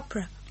to the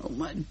opera. Oh,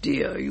 my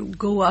dear, you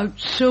go out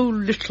so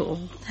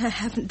little. I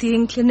haven't the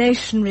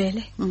inclination,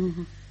 really.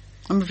 Mm-hmm.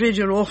 I'm afraid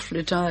you're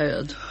awfully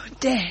tired. Oh,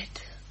 Dad.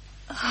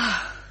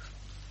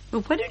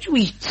 Well, why don't you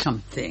eat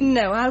something?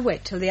 No, I'll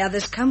wait till the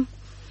others come.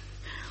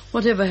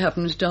 Whatever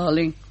happens,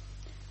 darling,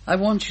 I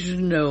want you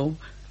to know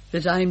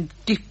that I'm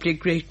deeply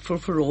grateful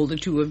for all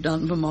that you have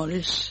done for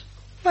Maurice.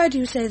 Why do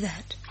you say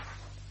that?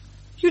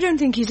 You don't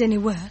think he's any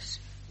worse?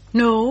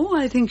 No,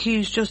 I think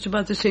he's just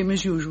about the same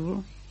as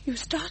usual. You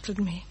startled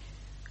me.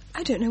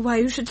 I don't know why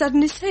you should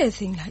suddenly say a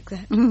thing like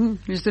that.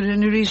 Mm-hmm. Is there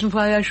any reason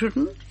why I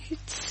shouldn't? It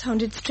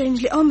sounded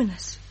strangely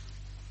ominous.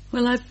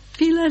 Well, I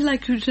feel I'd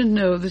like you to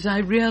know that I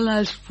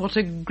realize what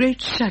a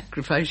great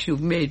sacrifice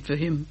you've made for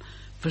him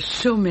for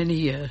so many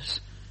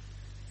years.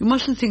 You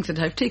mustn't think that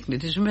I've taken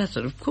it as a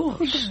matter of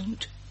course. Oh,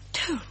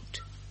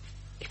 don't.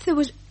 If there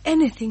was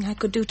anything I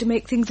could do to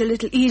make things a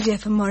little easier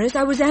for Maurice,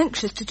 I was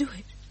anxious to do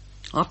it.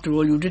 After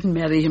all, you didn't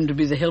marry him to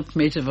be the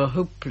helpmate of a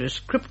hopeless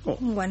cripple.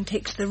 One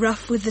takes the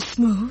rough with the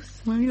smooth.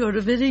 Well, you're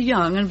a very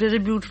young and very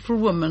beautiful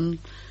woman.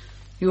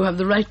 You have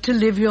the right to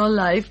live your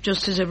life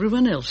just as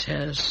everyone else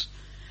has.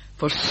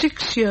 For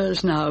 6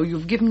 years now,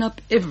 you've given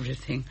up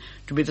everything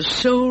to be the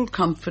sole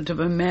comfort of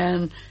a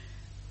man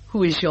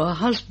who is your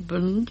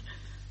husband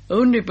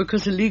only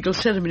because a legal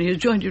ceremony has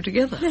joined you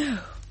together.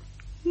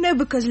 No,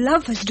 because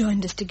love has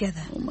joined us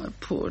together. Oh, my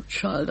poor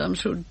child, I'm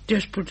so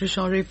desperately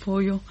sorry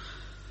for you.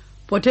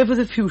 Whatever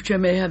the future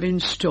may have in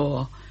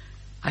store,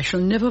 I shall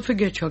never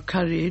forget your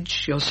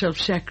courage, your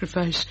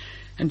self-sacrifice,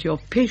 and your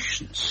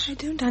patience. I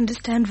don't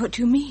understand what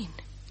you mean.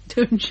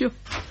 Don't you?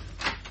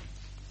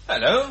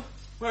 Hello.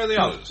 Where are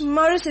the others?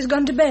 Maurice has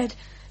gone to bed.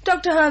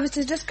 Dr. Harvest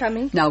is just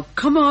coming. Now,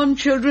 come on,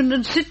 children,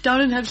 and sit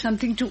down and have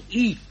something to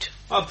eat.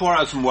 I'll pour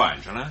out some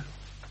wine, shall I?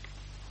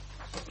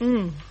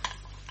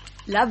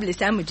 Lovely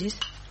sandwiches.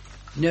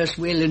 Nurse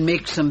Whalen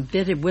makes them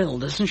very well,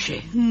 doesn't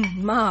she?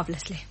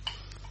 Marvellously.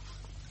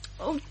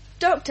 Oh,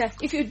 Doctor,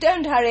 if you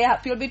don't hurry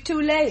up, you'll be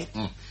too late.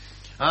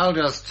 I'll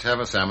just have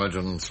a sandwich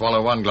and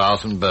swallow one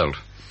glass and bolt.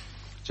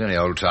 It's any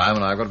old time,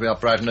 and I've got to be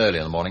up bright and early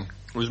in the morning.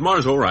 Was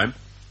Maurice all right?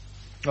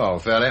 Oh,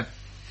 fairly.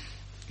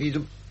 He's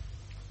a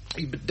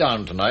bit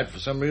down tonight for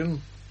some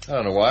reason. I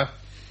don't know why.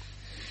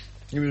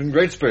 He was in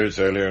great spirits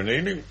earlier in the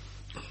evening.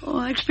 Oh,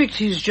 I expect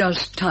he's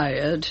just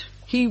tired.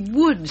 He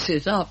would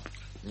sit up.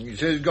 He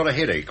says he's got a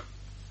headache.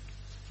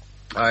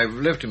 I've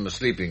left him a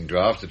sleeping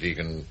draught that he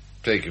can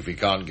take if he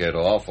can't get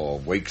off or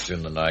wakes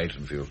in the night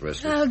and feels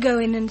restless. I'll go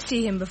in and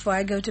see him before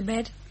I go to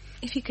bed.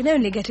 If he can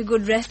only get a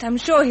good rest, I'm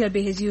sure he'll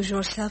be his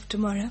usual self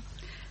tomorrow.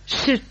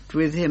 Sit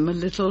with him a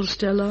little,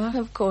 Stella.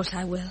 Of course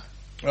I will.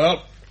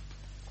 Well,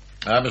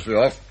 I must be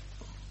off.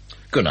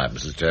 Good night,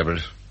 Mrs.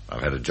 Tabret.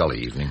 I've had a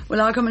jolly evening.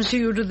 Well, I'll come and see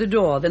you to the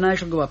door, then I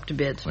shall go up to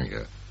bed. Thank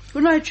you.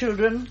 Good night,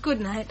 children.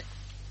 Good night.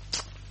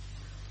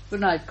 Good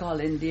night,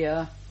 Colin,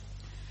 dear.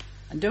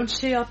 And don't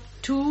stay up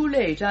too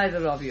late,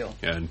 either of you.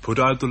 And put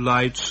out the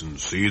lights and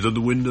see that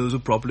the windows are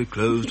properly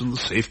closed and the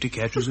safety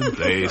catches in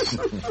place.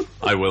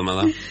 I will,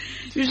 Mother.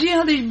 You see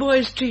how these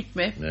boys treat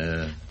me?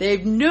 Yeah.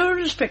 They've no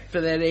respect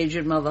for their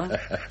aged mother.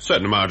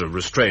 Certain amount of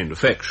restrained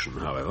affection,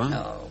 however.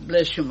 Oh,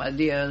 bless you, my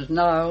dears,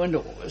 now and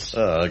always.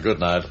 Good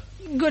night.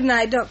 Good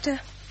night, Doctor.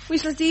 We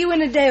shall see you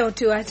in a day or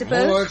two, I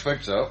suppose. Oh, I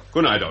expect so.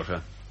 Good night,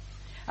 Doctor.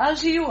 I'll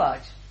see you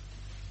out.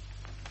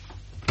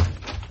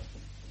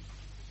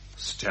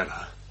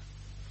 Stella.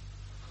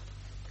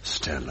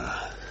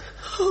 Stella.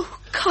 Oh,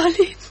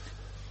 Colin.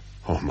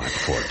 Oh, my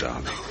poor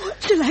darling.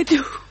 What shall I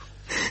do?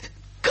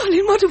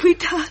 Colin, what have we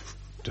done?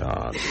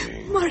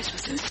 Darling. Maurice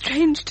was so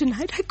strange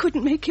tonight, I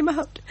couldn't make him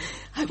out.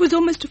 I was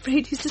almost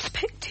afraid he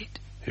suspected.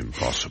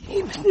 Impossible.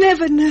 He must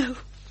never know.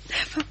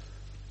 Never.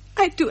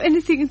 I'd do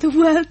anything in the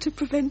world to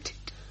prevent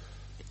it.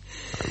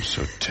 I'm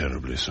so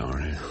terribly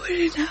sorry.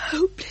 We're in a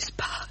hopeless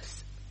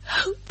pass.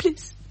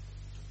 Hopeless.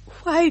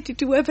 Why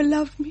did you ever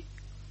love me?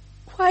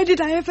 Why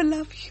did I ever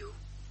love you?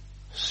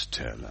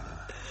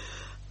 Stella.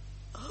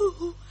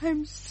 Oh,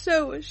 I'm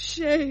so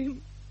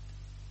ashamed.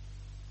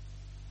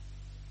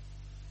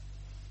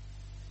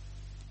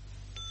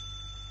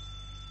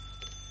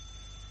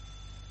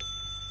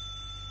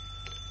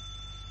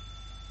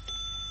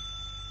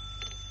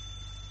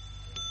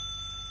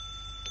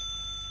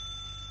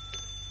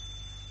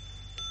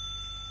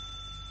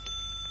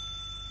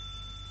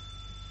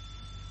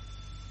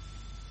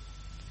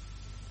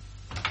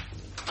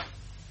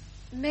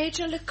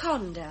 Major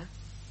Laconda.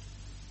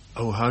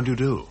 Oh, how do you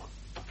do?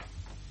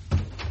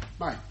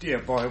 My dear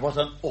boy, what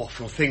an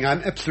awful thing.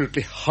 I'm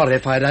absolutely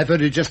horrified. I've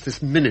only just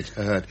this minute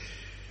heard.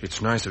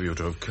 It's nice of you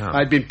to have come.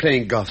 I'd been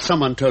playing golf.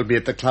 Someone told me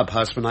at the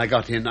clubhouse when I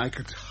got in. I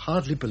could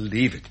hardly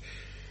believe it.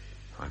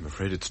 I'm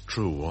afraid it's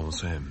true all the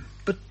same.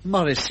 But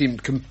Maurice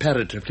seemed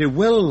comparatively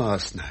well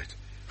last night.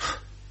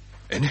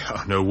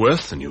 Anyhow, no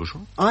worse than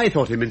usual. I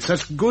thought him in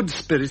such good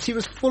spirits. He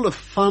was full of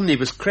fun. He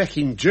was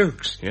cracking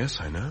jokes.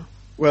 Yes, I know.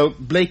 Well,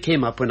 Blake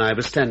came up when I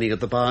was standing at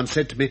the bar and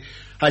said to me,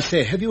 I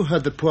say, have you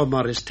heard that poor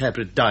Maurice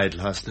Tabret died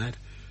last night?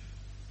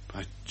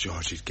 By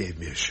George, it gave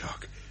me a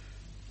shock.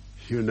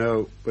 You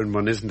know, when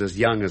one isn't as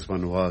young as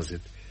one was,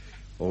 it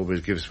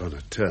always gives one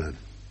a turn.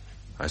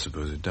 I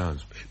suppose it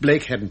does.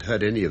 Blake hadn't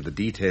heard any of the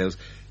details.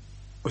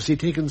 Was he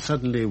taken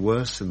suddenly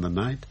worse in the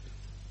night?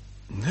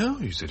 No,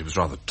 he said he was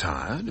rather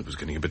tired. It was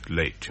getting a bit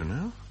late, you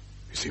know.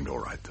 He seemed all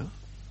right, though.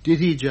 Did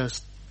he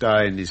just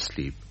die in his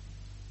sleep?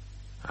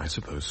 I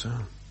suppose so.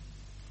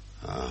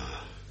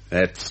 Ah,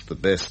 that's the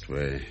best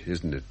way,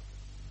 isn't it?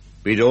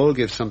 We'd all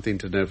give something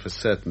to know for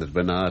certain that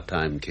when our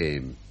time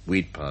came,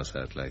 we'd pass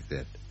out like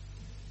that.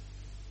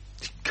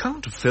 He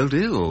can't have felt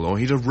ill, or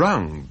he'd have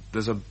rung.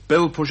 There's a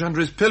bell push under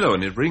his pillow,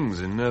 and it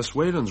rings in Nurse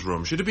Whalen's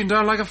room. She'd have been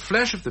down like a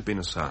flash if there'd been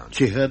a sound.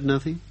 She heard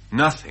nothing?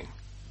 Nothing.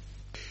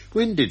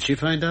 When did she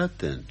find out,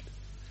 then?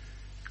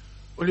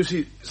 Well, you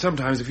see,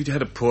 sometimes if he'd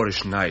had a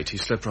poorish night, he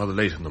slept rather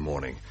late in the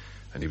morning,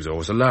 and he was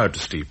always allowed to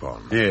sleep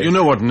on. Yes. You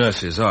know what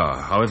nurses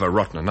are. However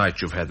rotten a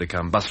night you've had, they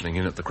come bustling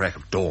in at the crack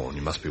of dawn.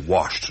 You must be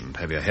washed and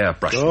have your hair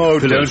brushed. Oh,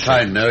 don't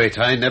I know it.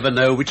 I never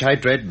know which I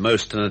dread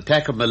most, an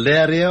attack of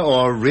malaria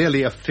or a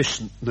really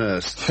efficient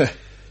nurse.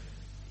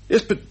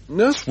 Yes, but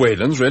Nurse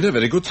Whalen's really a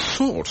very good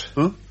sort.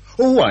 Huh?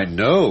 Oh, I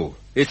know.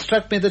 It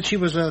struck me that she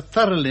was a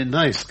thoroughly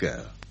nice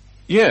girl.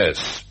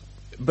 Yes,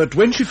 but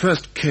when she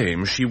first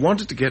came, she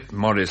wanted to get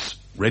Maurice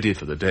ready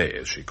for the day,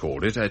 as she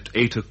called it, at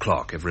 8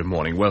 o'clock every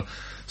morning. Well,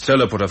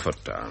 Stella put her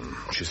foot down.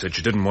 She said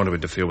she didn't want to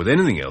interfere with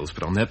anything else,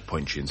 but on that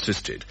point she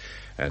insisted,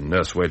 and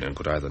Nurse Whalen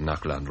could either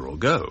knuckle under or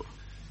go.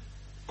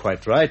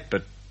 Quite right,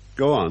 but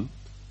go on.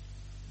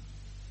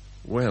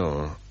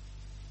 Well,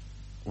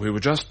 we were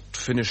just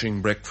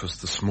finishing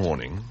breakfast this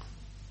morning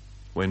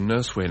when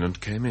Nurse Whalen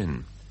came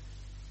in.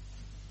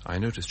 I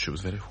noticed she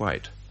was very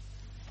white.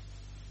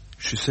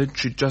 She said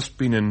she'd just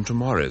been in to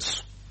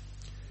Maurice.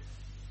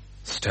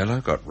 Stella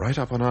got right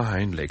up on her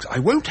hind legs. I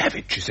won't have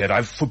it, she said.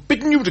 I've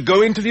forbidden you to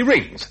go into the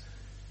rings.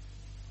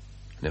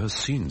 I've never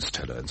seen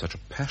Stella in such a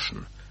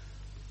passion.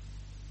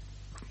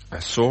 I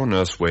saw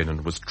Nurse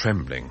Whalen was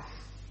trembling.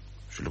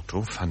 She looked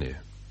all funny,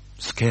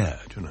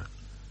 scared, you know.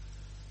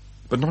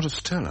 But not of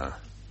Stella.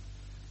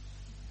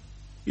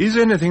 Is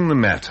anything the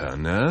matter,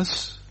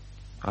 Nurse?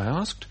 I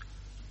asked.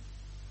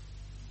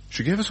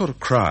 She gave a sort of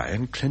cry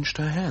and clenched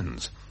her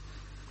hands.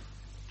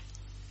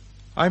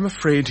 I'm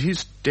afraid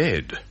he's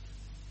dead,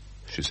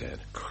 she said.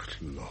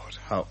 Good Lord,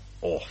 how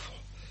awful.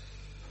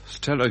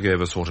 Stella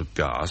gave a sort of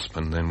gasp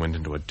and then went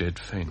into a dead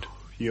faint.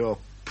 Your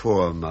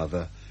poor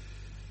mother.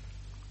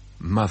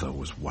 Mother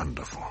was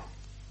wonderful.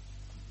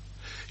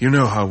 You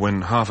know how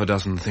when half a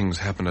dozen things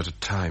happen at a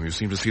time, you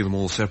seem to see them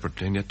all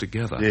separately and yet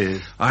together.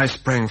 Yes. I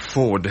sprang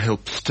forward to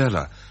help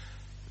Stella,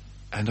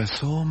 and I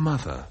saw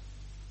Mother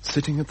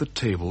sitting at the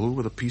table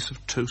with a piece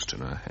of toast in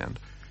her hand.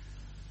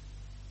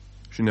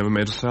 She never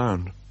made a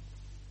sound.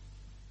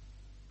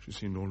 She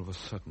seemed all of a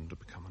sudden to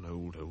become an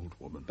old, old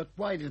woman. But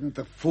why didn't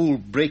the fool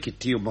break it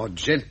to you more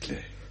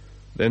gently?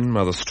 Then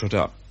Mother stood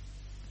up.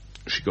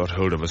 She got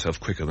hold of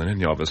herself quicker than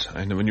any of us.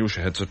 I never knew she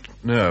had such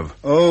nerve.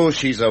 Oh,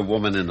 she's a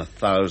woman in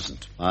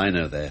 1,000. I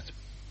know that.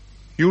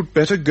 You'd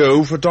better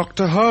go for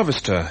Dr.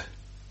 Harvester,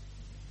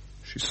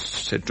 she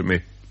said to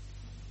me.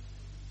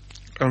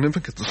 I'll never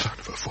get the sound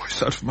of her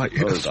voice out of my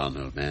ears. Hold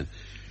on, old man.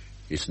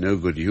 It's no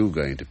good you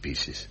going to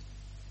pieces.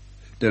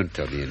 Don't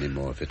tell me any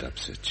more if it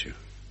upsets you.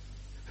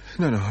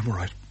 No, I'm all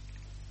right.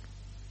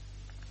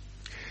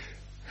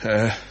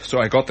 So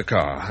I got the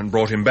car and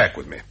brought him back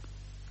with me.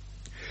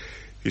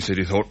 He said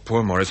he thought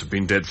poor Maurice had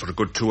been dead for a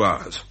good 2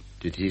 hours.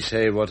 Did he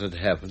say what had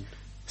happened?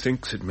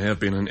 Thinks it may have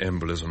been an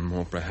embolism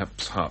or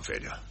perhaps heart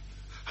failure.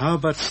 How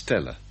about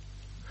Stella?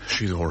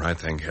 She's all right,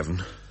 thank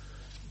heaven.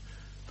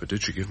 But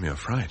did she give me a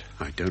fright?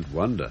 I don't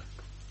wonder.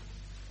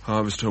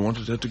 Harvester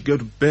wanted her to go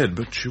to bed,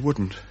 but she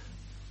wouldn't.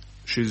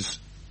 She's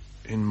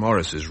in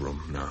Maurice's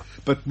room now.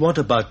 But what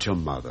about your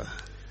mother?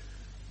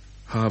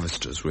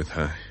 Harvester's with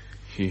her.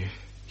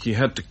 He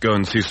had to go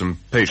and see some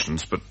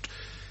patients, but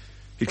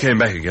he came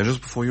back again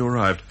just before you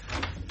arrived.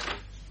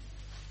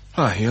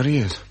 Here he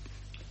is.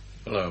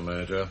 Hello,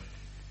 Major.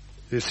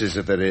 This is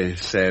a very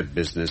sad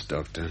business,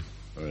 Doctor.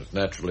 Well, it's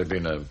naturally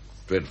been a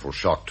dreadful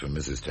shock to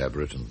Mrs.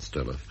 Tabret and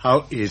Stella.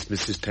 How is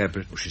Mrs.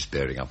 Tabret? Oh, she's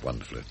bearing up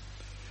wonderfully.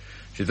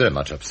 She's very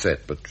much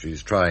upset, but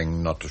she's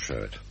trying not to show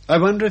it. I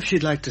wonder if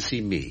she'd like to see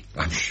me.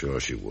 I'm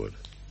sure she would.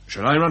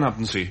 Shall I run up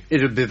and see?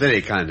 It would be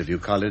very kind of you,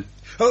 Colin.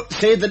 Oh,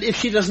 say that if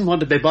she doesn't want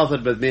to be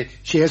bothered with me,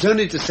 she has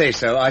only to say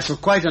so. I shall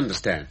quite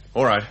understand.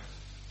 All right.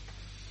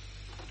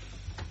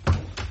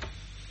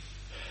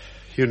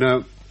 You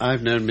know,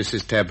 I've known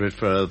Mrs. Tabret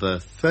for over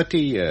 30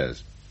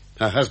 years.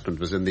 Her husband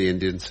was in the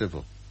Indian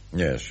Civil.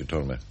 Yes, she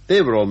told me.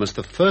 They were almost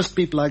the first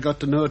people I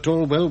got to know at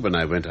all well when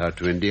I went out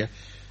to India.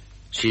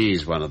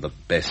 She's one of the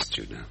best,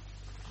 you know.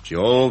 She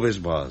always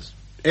was.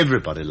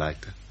 Everybody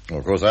liked her. Well,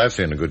 of course, I've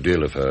seen a good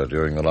deal of her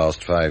during the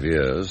last 5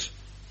 years.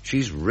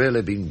 She's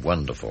really been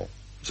wonderful.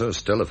 So has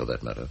Stella, for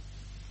that matter.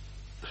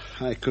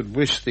 I could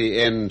wish the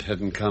end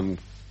hadn't come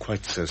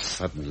quite so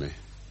suddenly.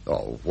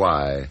 Oh,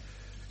 why?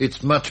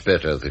 It's much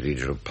better that he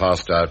should have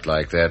passed out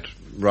like that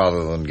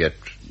rather than get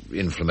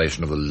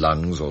inflammation of the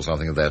lungs or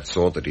something of that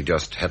sort that he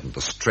just hadn't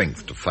the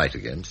strength to fight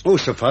against. Oh,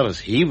 so far as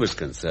he was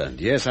concerned,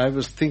 yes, I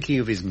was thinking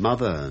of his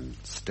mother and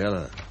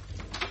Stella.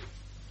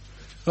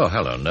 Oh,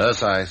 hello,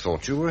 nurse. I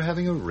thought you were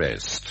having a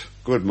rest.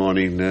 Good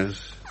morning,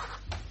 nurse.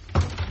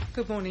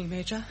 Good morning,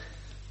 Major.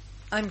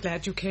 I'm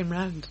glad you came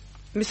round.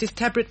 Mrs.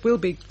 Tabret will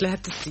be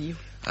glad to see you.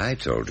 I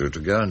told you to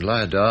go and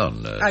lie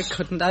down, nurse. I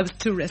couldn't. I was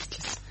too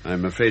restless.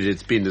 I'm afraid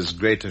it's been as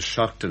great a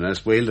shock to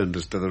Nurse Wayland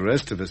as to the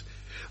rest of us.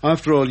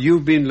 After all,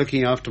 you've been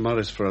looking after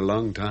Maurice for a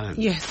long time.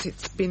 Yes,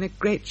 it's been a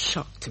great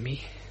shock to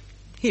me.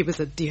 He was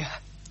a dear.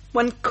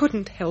 One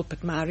couldn't help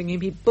admiring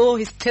him. He bore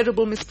his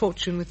terrible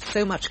misfortune with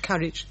so much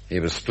courage. He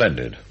was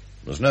splendid.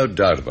 There's no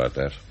doubt about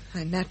that.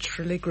 I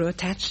naturally grew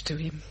attached to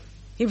him.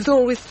 He was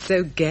always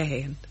so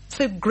gay and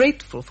so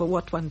grateful for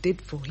what one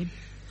did for him.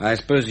 I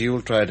suppose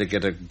you'll try to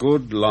get a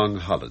good long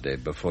holiday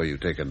before you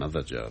take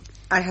another job.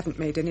 I haven't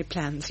made any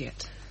plans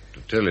yet.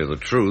 To tell you the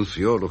truth,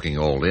 you're looking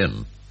all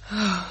in.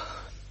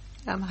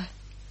 Am I?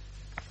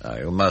 Now,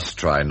 you must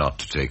try not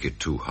to take it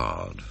too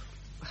hard.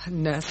 A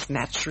nurse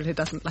naturally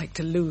doesn't like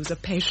to lose a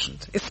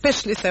patient,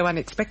 especially so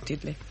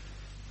unexpectedly.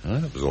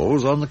 It was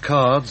always on the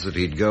cards that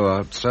he'd go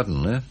out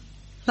suddenly.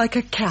 Like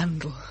a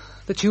candle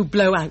that you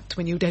blow out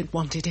when you don't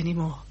want it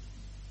anymore.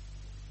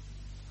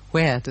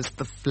 Where does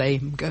the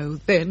flame go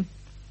then?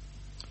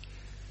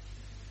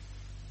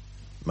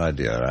 My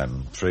dear,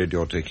 I'm afraid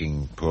you're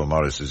taking poor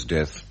Maurice's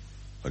death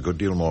a good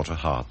deal more to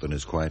heart than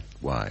is quite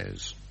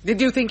wise.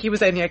 Did you think he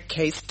was only a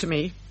case to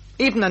me?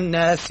 Even a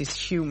nurse is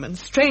human.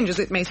 Strange as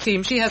it may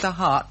seem, she has a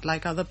heart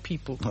like other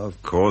people.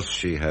 Of course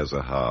she has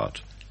a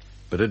heart.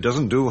 But it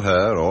doesn't do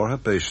her or her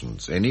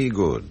patients any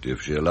good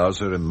if she allows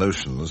her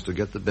emotions to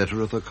get the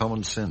better of her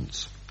common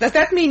sense. Does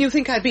that mean you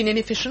think I've been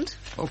inefficient?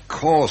 Of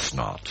course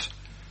not.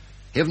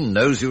 Heaven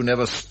knows you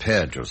never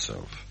spared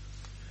yourself.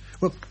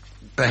 Well,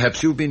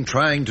 perhaps you've been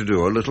trying to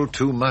do a little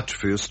too much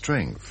for your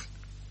strength.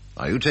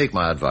 Now, you take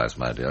my advice,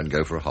 my dear, and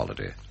go for a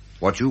holiday.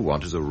 What you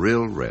want is a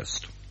real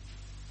rest.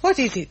 What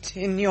is it,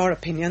 in your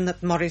opinion,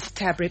 that Maurice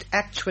Tabret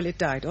actually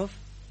died of?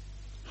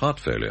 Heart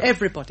failure.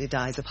 Everybody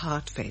dies of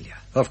heart failure.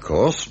 Of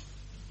course.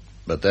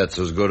 But that's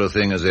as good a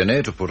thing as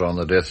any to put on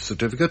the death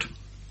certificate.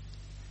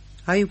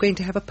 Are you going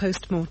to have a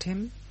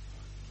post-mortem?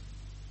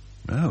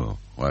 No.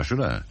 Why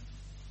should I?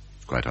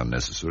 It's quite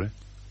unnecessary.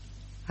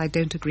 I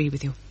don't agree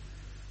with you.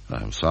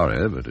 I'm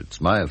sorry, but it's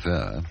my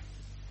affair.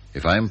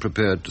 If I'm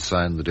prepared to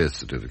sign the death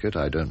certificate,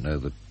 I don't know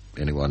that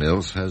anyone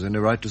else has any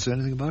right to say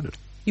anything about it.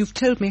 You've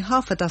told me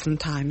half a dozen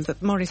times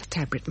that Maurice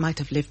Tabret might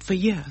have lived for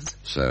years.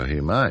 So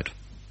he might.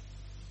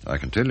 I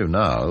can tell you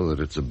now that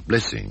it's a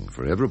blessing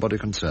for everybody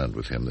concerned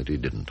with him that he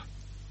didn't.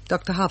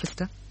 Dr.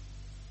 Harvester,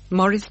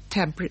 Maurice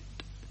Tabret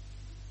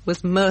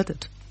was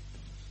murdered.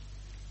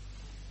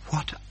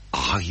 What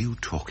are you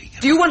talking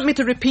about? Do you want me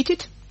to repeat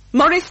it?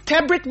 Maurice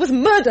Tabret was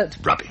murdered.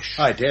 Rubbish.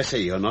 I dare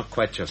say you're not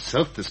quite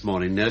yourself this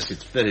morning, nurse.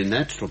 It's very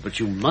natural, but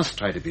you must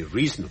try to be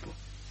reasonable.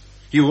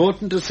 You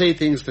oughtn't to say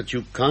things that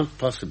you can't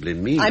possibly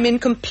mean. I'm in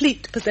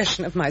complete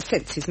possession of my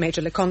senses,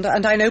 Major Leconda,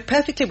 and I know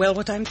perfectly well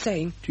what I'm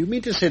saying. Do you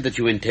mean to say that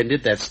you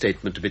intended that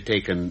statement to be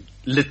taken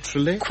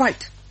literally?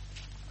 Quite.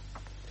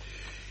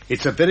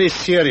 It's a very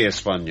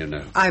serious one, you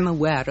know. I'm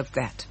aware of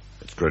that.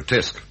 It's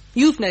grotesque.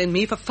 You've known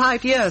me for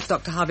 5 years,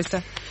 Dr.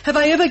 Harvester. Have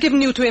I ever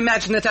given you to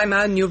imagine that I'm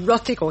a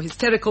neurotic or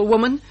hysterical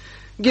woman,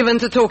 given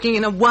to talking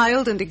in a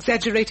wild and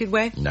exaggerated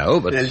way?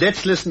 No, but... Now,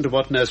 let's listen to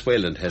what Nurse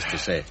Wayland has to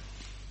say.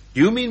 Do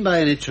you mean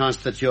by any chance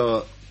that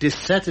you're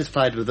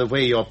dissatisfied with the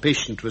way your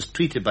patient was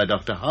treated by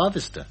Dr.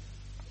 Harvester?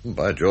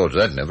 By George,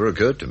 that never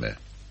occurred to me.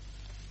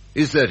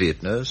 Is that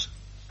it, nurse?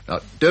 Now,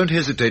 don't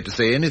hesitate to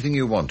say anything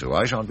you want to.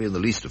 I shan't be in the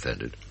least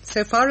offended.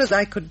 So far as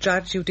I could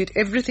judge, you did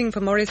everything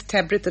for Maurice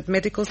Tabret that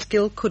medical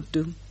skill could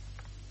do.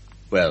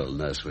 Well,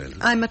 Nurse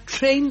Wayland. I'm a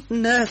trained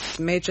nurse,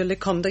 Major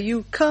Leconda.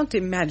 You can't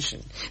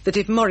imagine that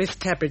if Maurice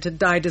Tabret had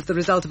died as the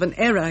result of an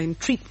error in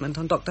treatment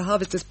on Dr.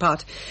 Harvester's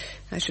part,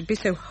 I should be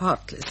so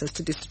heartless as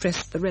to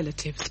distress the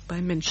relatives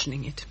by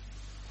mentioning it.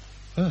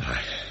 Well,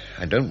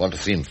 I don't want to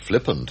seem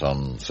flippant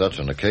on such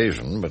an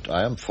occasion, but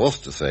I am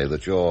forced to say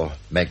that your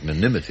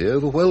magnanimity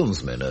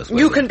overwhelms me, Nurse Wayland.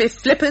 You can be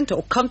flippant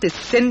or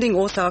condescending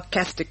or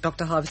sarcastic,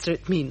 Dr. Harvester.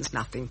 It means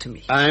nothing to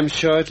me. I'm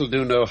sure it'll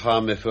do no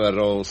harm if we're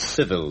all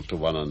civil to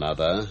one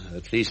another,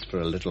 at least for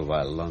a little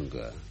while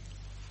longer.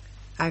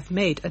 I've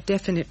made a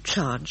definite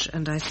charge,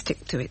 and I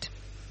stick to it.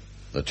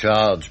 The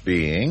charge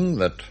being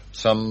that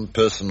some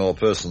person or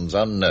persons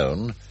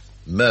unknown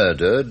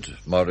murdered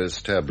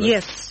Maurice Tabret.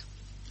 Yes.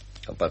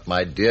 But,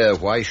 my dear,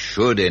 why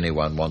should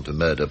anyone want to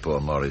murder poor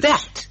Maurice?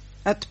 That,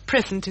 at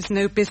present, is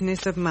no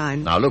business of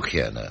mine. Now, look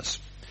here, nurse.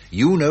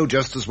 You know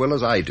just as well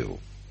as I do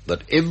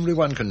that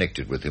everyone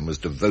connected with him was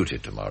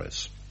devoted to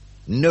Maurice.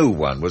 No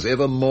one was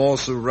ever more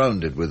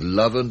surrounded with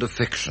love and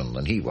affection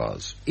than he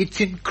was. It's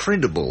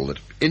incredible that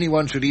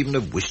anyone should even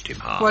have wished him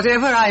harm.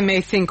 Whatever I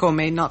may think or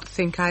may not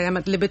think, I am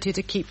at liberty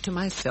to keep to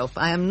myself.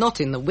 I am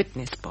not in the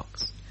witness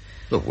box.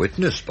 The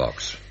witness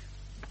box?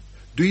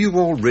 Do you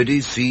already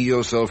see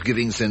yourself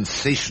giving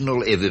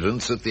sensational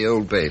evidence at the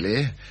Old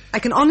Bailey? I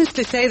can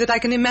honestly say that I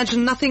can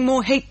imagine nothing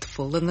more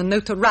hateful than the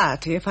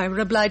notoriety if I were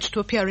obliged to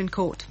appear in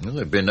court. Well,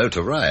 there'd be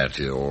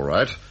notoriety, all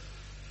right.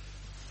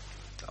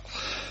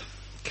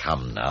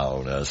 Come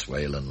now, Nurse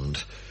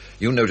Wayland.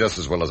 You know just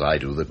as well as I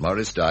do that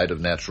Maurice died of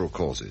natural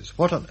causes.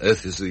 What on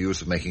earth is the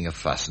use of making a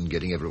fuss and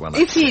getting everyone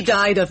upset? If he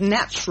died of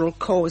natural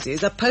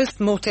causes, a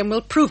post-mortem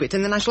will prove it,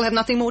 and then I shall have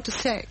nothing more to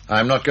say.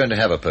 I'm not going to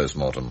have a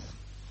post-mortem.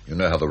 You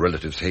know how the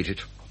relatives hate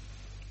it.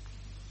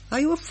 Are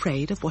you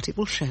afraid of what it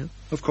will show?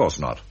 Of course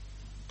not.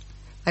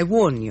 I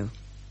warn you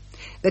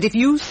that if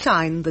you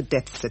sign the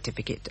death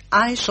certificate,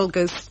 I shall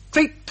go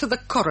straight to the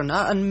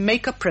coroner and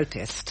make a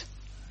protest.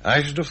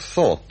 I should have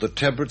thought the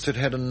Tabrets had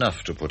had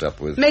enough to put up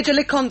with. Major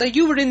Leconda,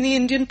 you were in the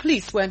Indian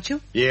police, weren't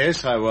you?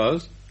 Yes, I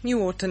was.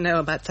 You ought to know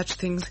about such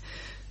things.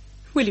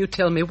 Will you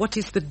tell me what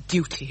is the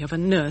duty of a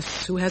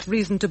nurse who has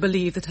reason to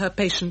believe that her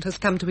patient has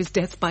come to his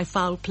death by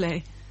foul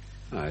play?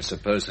 I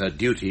suppose her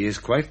duty is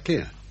quite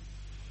clear.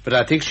 But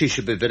I think she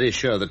should be very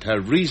sure that her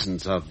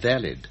reasons are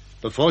valid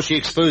before she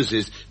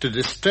exposes to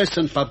distress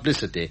and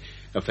publicity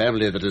a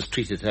family that has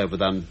treated her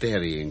with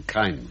unvarying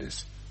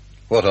kindness.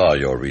 What are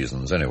your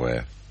reasons,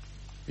 anyway?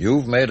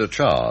 You've made a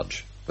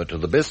charge, but to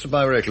the best of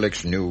my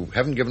recollection, you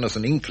haven't given us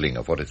an inkling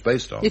of what it's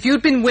based on. If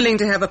you'd been willing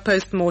to have a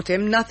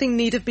post-mortem, nothing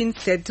need have been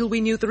said till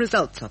we knew the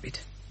results of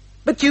it.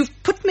 But you've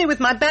put me with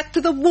my back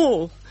to the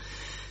wall.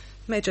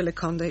 Major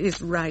Leconda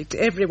is right.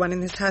 Everyone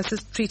in this house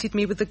has treated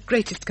me with the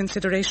greatest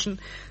consideration.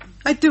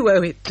 I do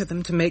owe it to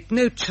them to make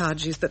no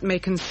charges that may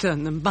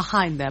concern them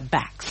behind their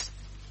backs.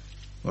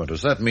 Well,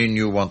 does that mean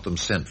you want them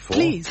sent for?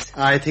 Please.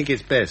 I think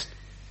it's best.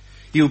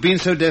 You've been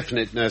so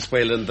definite, Nurse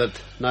Wayland,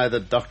 that neither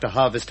Dr.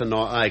 Harvester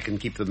nor I can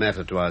keep the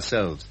matter to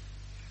ourselves.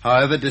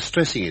 However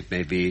distressing it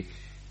may be,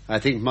 I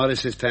think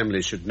Maurice's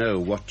family should know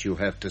what you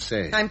have to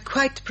say. I'm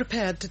quite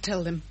prepared to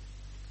tell them.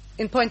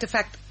 In point of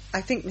fact,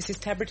 I think Mrs.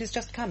 Tabret is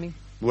just coming.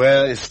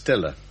 Where is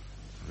Stella?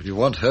 Would you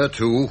want her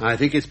too? I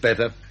think it's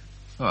better.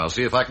 Well, I'll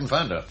see if I can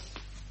find her.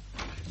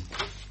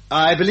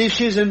 I believe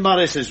she's in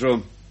Maurice's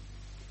room.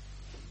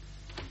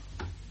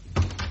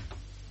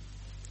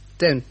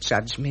 Don't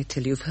judge me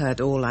till you've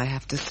heard all I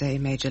have to say,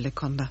 Major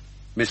Leconda.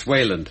 Miss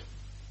Wayland,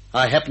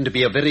 I happen to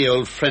be a very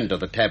old friend of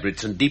the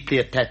Tabrets and deeply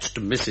attached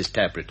to Mrs.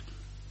 Tabret.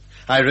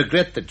 I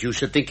regret that you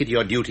should think it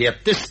your duty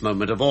at this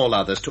moment of all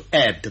others to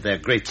add to their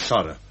great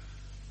sorrow.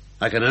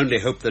 I can only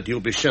hope that you'll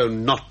be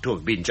shown not to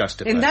have been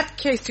justified. In that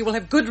case, you will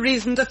have good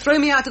reason to throw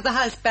me out of the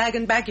house, bag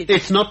and baggage.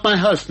 It's not my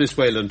house, Miss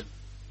Wayland,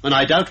 and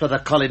I doubt whether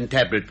Colin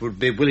Tabret would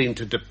be willing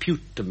to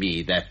depute to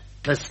me that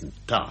pleasant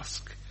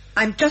task.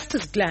 I'm just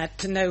as glad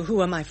to know who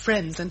are my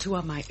friends and who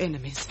are my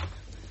enemies.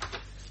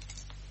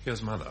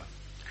 Here's Mother.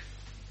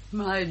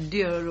 My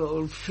dear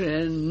old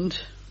friend.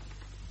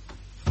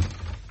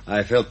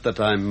 I felt that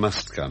I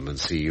must come and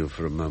see you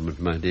for a moment,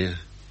 my dear.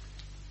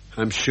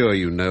 I'm sure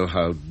you know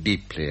how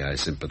deeply I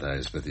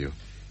sympathize with you.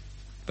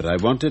 But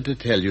I wanted to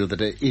tell you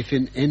that if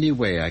in any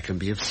way I can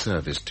be of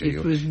service to you...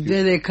 It was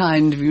very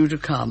kind of you to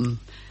come,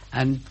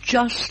 and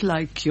just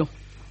like you.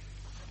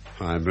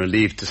 I'm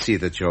relieved to see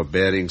that you're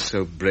bearing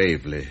so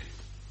bravely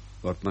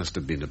what must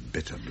have been a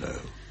bitter blow.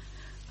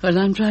 Well,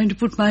 I'm trying to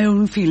put my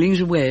own feelings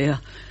away,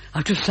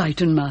 out of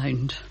sight and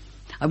mind.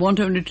 I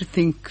want only to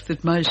think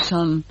that my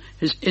son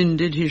has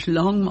ended his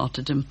long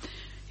martyrdom.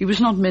 He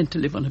was not meant to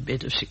live on a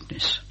bed of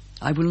sickness.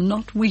 I will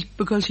not weep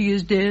because he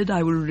is dead.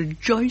 I will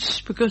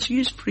rejoice because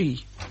he is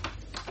free.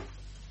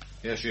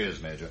 Here she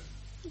is, Major.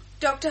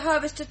 Dr.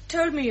 Harvester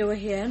told me you were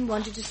here and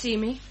wanted to see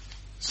me.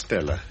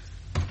 Stella,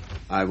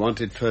 I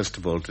wanted first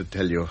of all to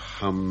tell you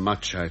how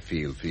much I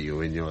feel for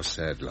you in your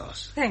sad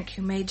loss. Thank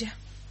you, Major.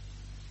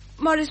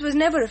 Maurice was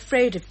never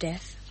afraid of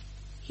death.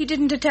 He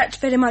didn't attach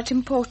very much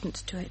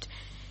importance to it.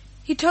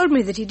 He told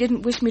me that he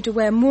didn't wish me to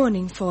wear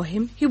mourning for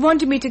him. He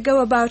wanted me to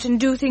go about and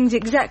do things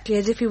exactly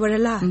as if he were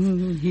alive.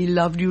 He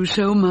loved you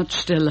so much,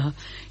 Stella.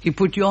 He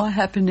put your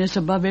happiness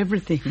above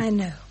everything. I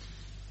know.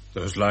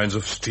 Those lines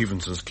of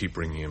Stevenson's keep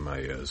ringing in my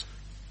ears.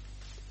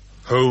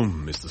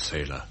 Home is the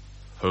sailor,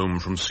 home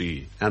from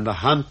sea. And the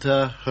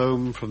hunter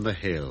home from the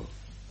hill.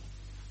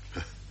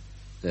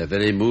 They're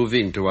very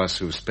moving to us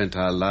who've spent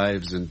our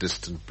lives in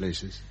distant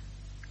places.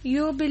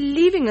 You'll be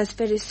leaving us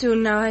very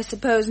soon now, I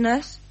suppose,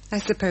 Nurse? I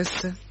suppose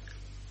so.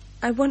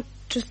 I want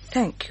to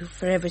thank you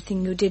for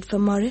everything you did for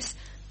Maurice,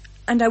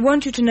 and I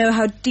want you to know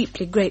how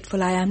deeply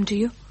grateful I am to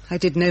you. I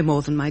did no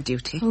more than my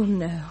duty. Oh,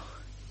 no.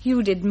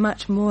 You did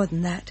much more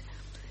than that.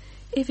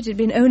 If it had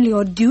been only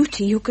your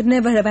duty, you could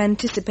never have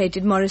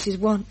anticipated Maurice's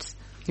wants.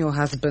 Your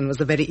husband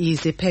was a very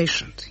easy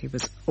patient. He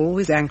was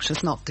always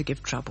anxious not to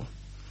give trouble.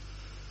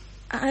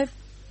 I've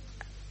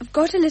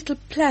got a little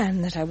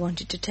plan that I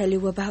wanted to tell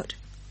you about.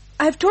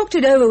 I've talked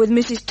it over with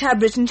Mrs.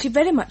 Tabret, and she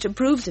very much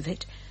approves of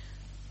it.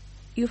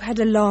 You've had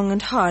a long and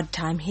hard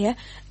time here,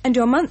 and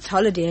your month's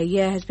holiday a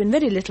year has been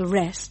very little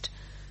rest.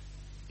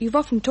 You've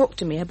often talked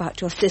to me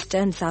about your sister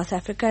in South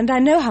Africa, and I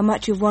know how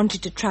much you've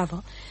wanted to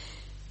travel.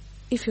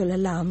 If you'll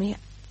allow me,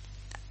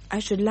 I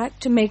should like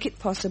to make it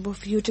possible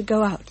for you to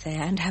go out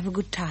there and have a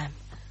good time.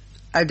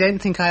 I don't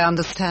think I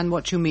understand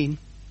what you mean.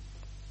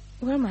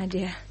 Well, my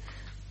dear,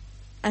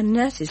 a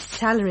nurse's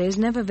salary is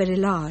never very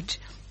large.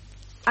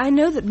 I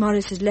know that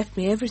Maurice has left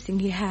me everything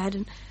he had,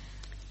 and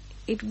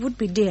it would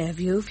be dear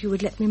of you if you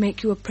would let me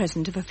make you a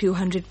present of a few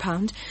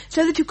 £100,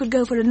 so that you could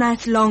go for a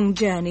nice long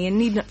journey and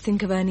need not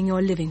think of earning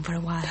your living for a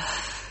while.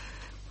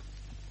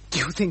 Do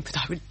you think that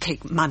I would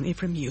take money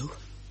from you?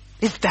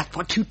 Is that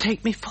what you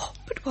take me for?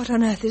 But what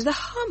on earth is the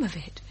harm of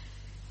it?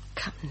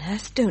 Come,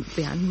 nurse, don't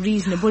be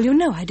unreasonable. You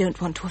know I don't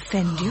want to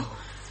offend you.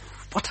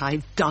 What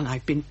I've done,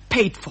 I've been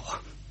paid for.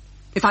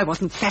 If I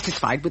wasn't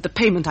satisfied with the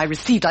payment I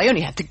received, I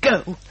only had to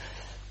go.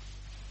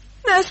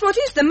 Nurse, what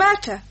is the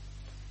matter?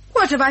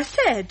 What have I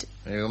said?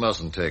 You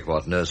mustn't take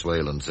what Nurse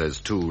Wayland says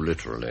too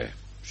literally.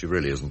 She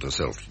really isn't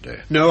herself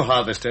today. No,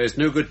 Harvester, it's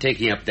no good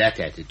taking up that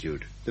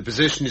attitude. The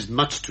position is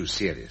much too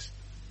serious.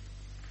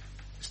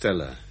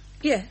 Stella.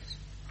 Yes?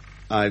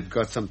 I've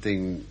got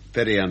something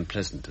very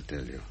unpleasant to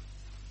tell you.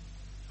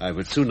 I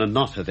would sooner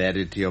not have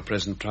added to your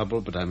present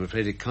trouble, but I'm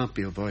afraid it can't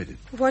be avoided.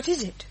 What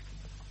is it?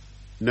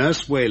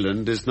 Nurse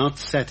Wayland is not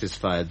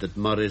satisfied that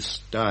Maurice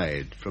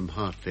died from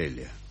heart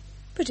failure.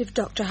 But if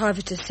Dr.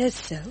 Harvester says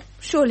so,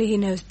 surely he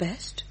knows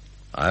best.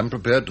 I'm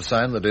prepared to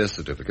sign the death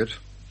certificate.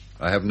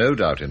 I have no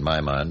doubt in my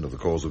mind of the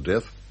cause of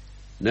death.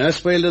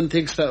 Nurse Wayland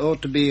thinks there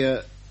ought to be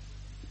a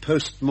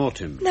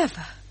post-mortem.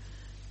 Never.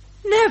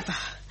 Never.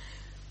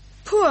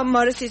 Poor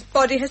Maurice's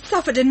body has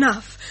suffered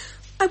enough.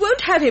 I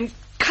won't have him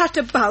cut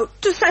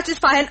about to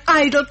satisfy an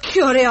idle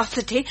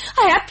curiosity.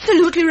 I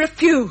absolutely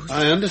refuse.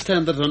 I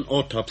understand that an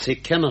autopsy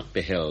cannot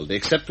be held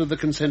except with the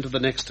consent of the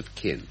next of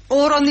kin.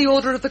 Or on the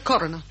order of the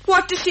coroner.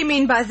 What does she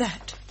mean by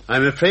that?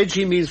 I'm afraid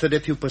she means that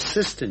if you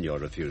persist in your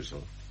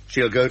refusal,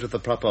 she'll go to the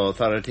proper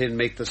authority and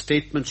make the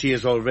statement she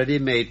has already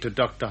made to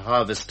Dr.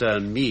 Harvester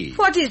and me.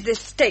 What is this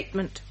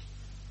statement?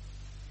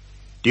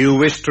 Do you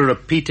wish to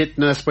repeat it,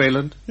 Nurse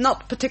Wayland?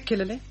 Not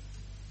particularly.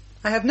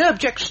 I have no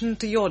objection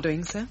to your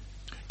doing so.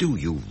 Do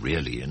you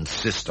really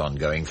insist on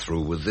going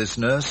through with this,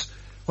 nurse?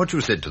 What you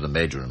said to the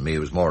Major and me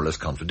was more or less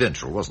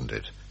confidential, wasn't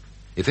it?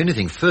 If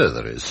anything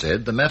further is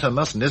said, the matter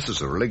must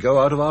necessarily go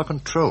out of our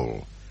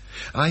control.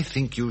 I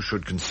think you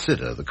should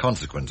consider the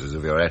consequences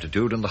of your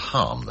attitude and the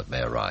harm that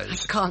may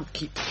arise. I can't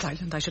keep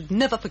silent. I should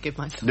never forgive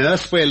myself.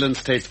 Nurse Wayland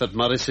states that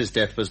Maurice's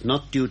death was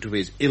not due to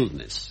his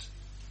illness,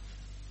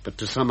 but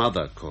to some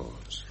other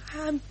cause.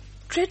 I'm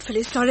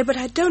dreadfully sorry, but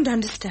I don't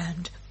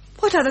understand.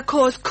 What other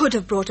cause could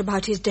have brought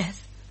about his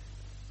death?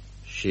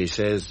 She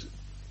says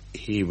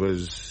he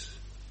was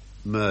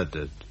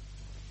murdered.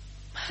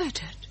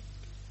 Murdered?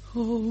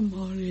 Oh,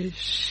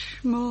 Maurice,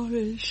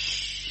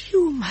 Maurice.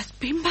 You must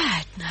be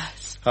mad,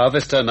 nurse.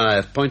 Harvester and I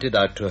have pointed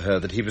out to her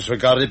that he was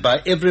regarded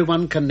by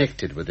everyone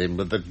connected with him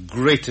with the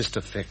greatest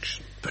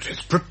affection. But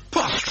it's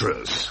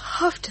preposterous.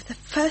 After the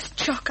first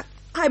shock,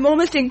 I'm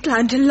almost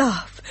inclined to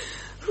laugh.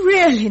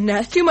 Really,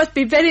 nurse, you must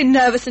be very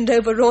nervous and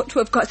overwrought to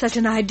have got such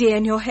an idea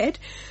in your head.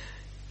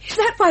 Is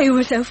that why you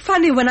were so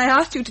funny when I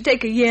asked you to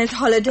take a year's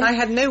holiday? I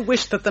had no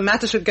wish that the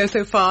matter should go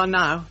so far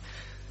now.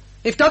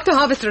 If Dr.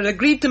 Harvester had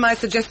agreed to my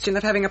suggestion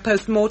of having a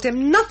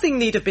post-mortem, nothing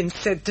need have been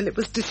said till it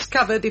was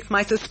discovered if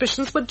my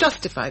suspicions were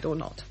justified or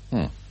not.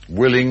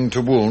 Willing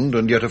to wound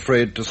and yet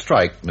afraid to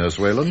strike, Nurse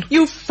Wayland?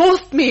 You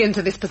forced me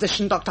into this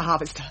position, Dr.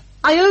 Harvester.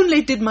 I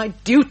only did my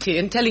duty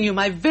in telling you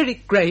my very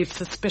grave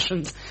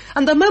suspicions,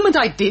 and the moment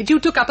I did,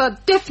 you took up a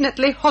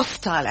definitely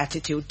hostile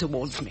attitude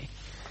towards me.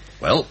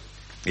 Well,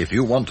 if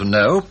you want to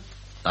know,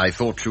 I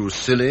thought you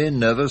silly,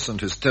 nervous, and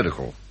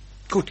hysterical.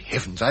 Good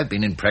heavens, I've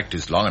been in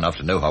practice long enough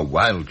to know how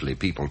wildly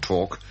people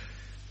talk.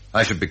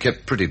 I should be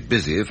kept pretty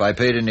busy if I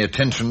paid any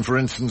attention, for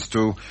instance,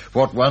 to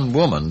what one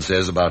woman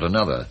says about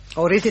another.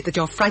 Or is it that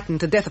you're frightened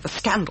to death of a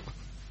scandal?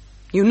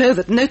 You know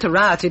that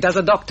notoriety does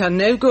a doctor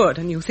no good,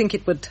 and you think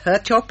it would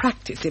hurt your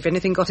practice if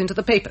anything got into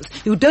the papers.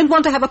 You don't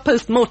want to have a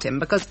post-mortem,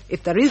 because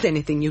if there is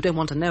anything, you don't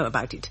want to know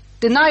about it.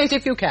 Deny it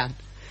if you can.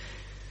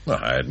 Well,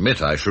 I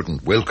admit I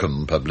shouldn't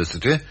welcome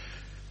publicity,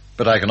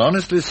 but I can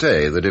honestly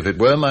say that if it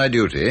were my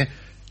duty,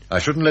 I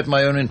shouldn't let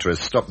my own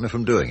interests stop me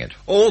from doing it.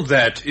 All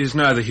that is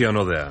neither here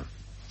nor there.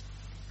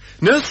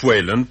 Nurse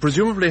Wayland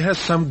presumably has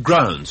some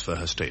grounds for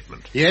her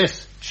statement.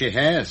 Yes, she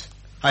has.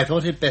 I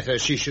thought it better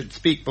she should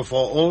speak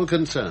before all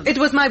concerned. It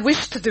was my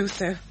wish to do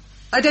so.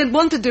 I don't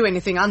want to do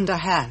anything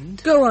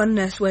underhand. Go on,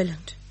 Nurse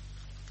Wayland.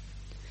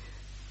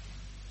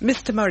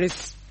 Mr.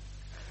 Maurice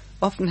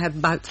often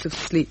had bouts of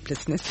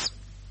sleeplessness.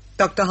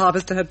 Dr.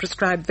 Harvester had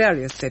prescribed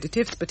various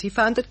sedatives, but he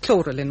found that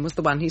chlorelin was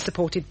the one he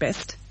supported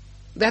best.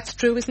 That's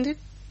true, isn't it?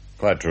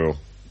 Quite true.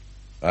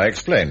 I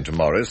explained to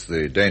Maurice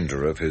the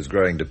danger of his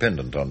growing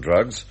dependent on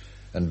drugs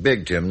and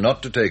begged him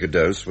not to take a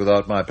dose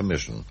without my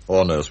permission,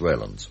 or Nurse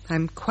Wayland's.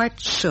 I'm quite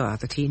sure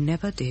that he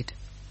never did.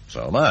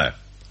 So am I.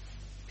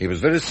 He was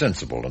very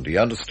sensible, and he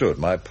understood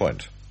my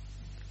point.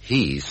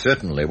 He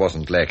certainly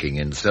wasn't lacking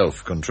in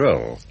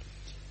self-control.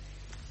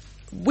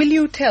 Will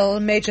you tell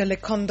Major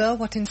Leconda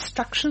what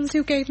instructions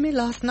you gave me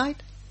last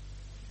night?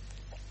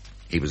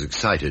 He was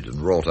excited and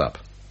wrought up.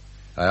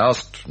 I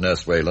asked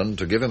Nurse Wayland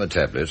to give him a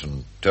tablet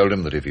and told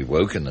him that if he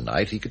woke in the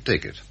night, he could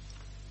take it.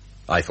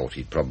 I thought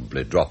he'd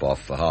probably drop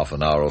off for half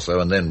an hour or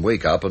so and then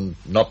wake up and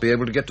not be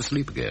able to get to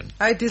sleep again.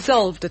 I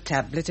dissolved a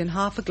tablet in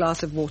half a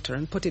glass of water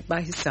and put it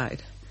by his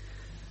side.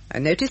 I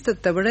noticed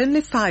that there were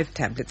only 5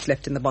 tablets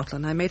left in the bottle,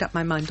 and I made up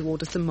my mind to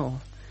order some more.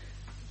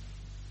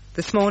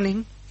 This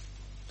morning,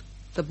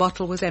 the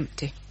bottle was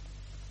empty.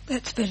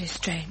 That's very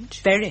strange.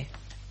 Very.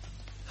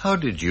 How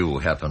did you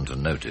happen to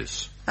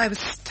notice? I was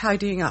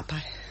tidying up.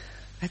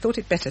 I thought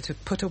it better to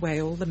put away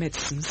all the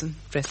medicines and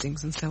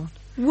dressings and so on.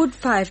 Would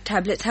 5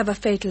 tablets have a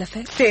fatal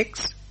effect?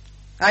 6.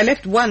 I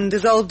left 1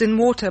 dissolved in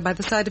water by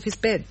the side of his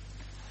bed.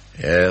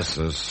 Yes,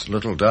 there's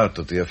little doubt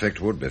that the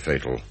effect would be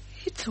fatal.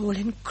 It's all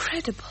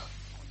incredible.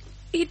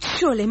 It's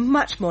surely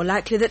much more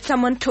likely that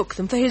someone took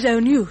them for his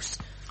own use.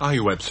 Are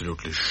you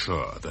absolutely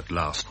sure that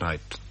last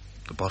night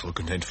the bottle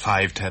contained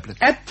 5 tablets?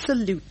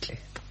 Absolutely.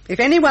 If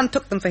anyone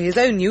took them for his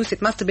own use,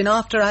 it must have been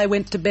after I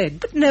went to bed.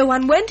 But no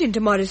one went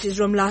into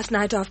Maurice's room last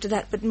night after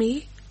that but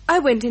me. I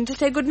went in to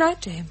say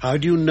good-night to him. How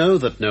do you know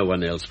that no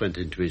one else went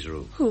into his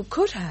room? Who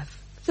could have?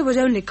 There was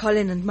only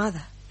Colin and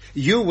Mother.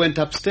 You went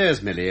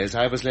upstairs, Millie, as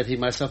I was letting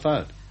myself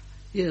out.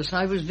 Yes,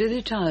 I was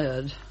very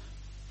tired.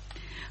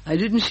 I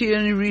didn't see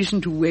any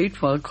reason to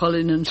wait while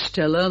Colin and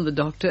Stella and the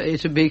doctor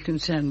ate a bacon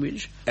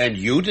sandwich. And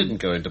you didn't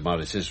go into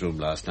Maurice's room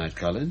last night,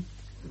 Colin?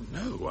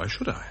 No, why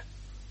should I?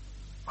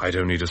 I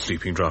don't need a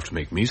sleeping draught to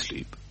make me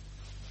sleep.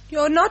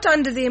 You're not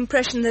under the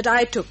impression that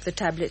I took the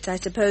tablets, I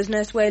suppose,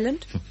 Nurse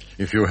Wayland?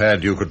 If you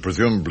had, you could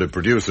presumably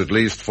produce at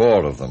least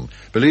 4 of them.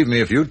 Believe me,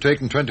 if you'd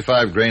taken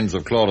 25 grains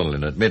of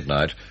chlorelin at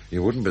midnight,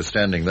 you wouldn't be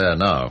standing there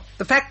now.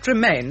 The fact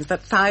remains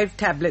that 5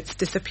 tablets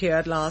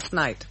disappeared last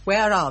night.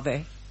 Where are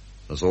they?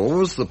 There's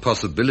always the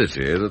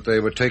possibility that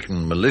they were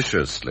taken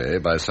maliciously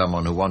by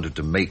someone who wanted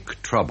to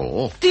make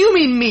trouble. Do you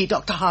mean me,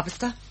 Dr.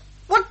 Harvester?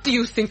 What do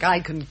you think I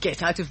can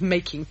get out of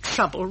making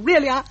trouble?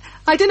 Really,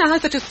 I don't know how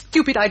such a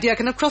stupid idea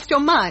can have crossed your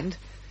mind.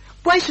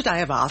 Why should I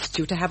have asked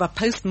you to have a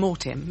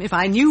post-mortem if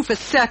I knew for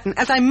certain,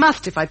 as I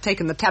must if I'd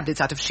taken the tablets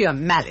out of sheer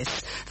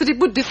malice, that it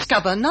would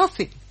discover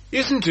nothing?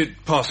 Isn't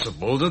it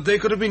possible that they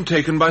could have been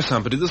taken by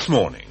somebody this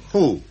morning?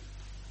 Who?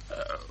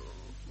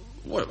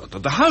 Well,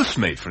 the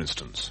housemaid, for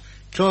instance.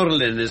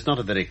 Chlorelin is not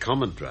a very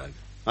common drug.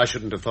 I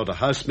shouldn't have thought a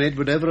housemaid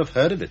would ever have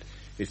heard of it.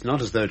 It's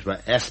not as though it were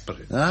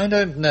aspirin. I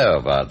don't know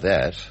about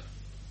that.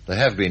 There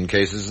have been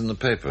cases in the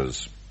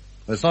papers.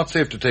 It's not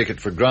safe to take it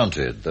for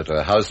granted that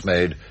a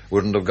housemaid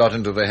wouldn't have got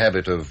into the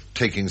habit of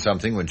taking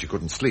something when she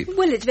couldn't sleep.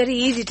 Well, it's very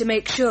easy to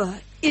make sure.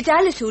 It's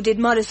Alice who did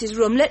Maurice's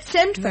room. Let's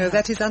send for her. No,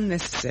 that is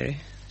unnecessary.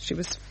 She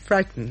was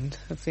frightened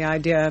at the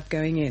idea of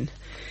going in.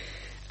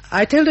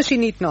 I told her she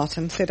need not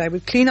and said I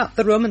would clean up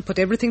the room and put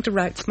everything to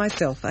rights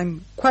myself.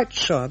 I'm quite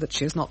sure that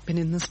she has not been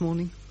in this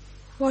morning.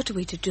 What are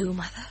we to do,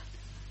 Mother?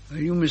 Well,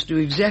 you must do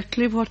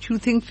exactly what you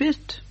think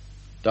fit.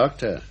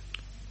 Doctor,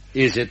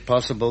 is it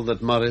possible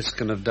that Maurice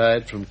can have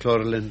died from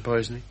chlorelin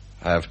poisoning?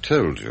 I've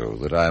told you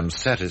that I am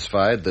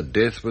satisfied that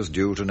death was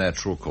due to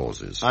natural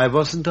causes. I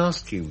wasn't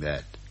asking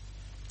that.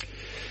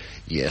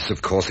 Yes,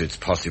 of course it's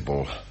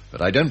possible,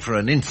 but I don't for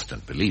an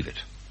instant believe it.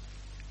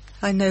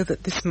 I know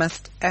that this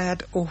must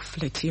add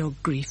awfully to your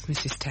grief,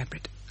 Mrs.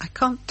 Tabret. I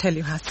can't tell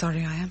you how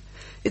sorry I am.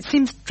 It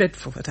seems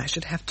dreadful that I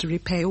should have to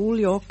repay all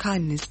your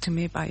kindness to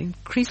me by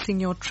increasing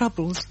your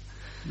troubles.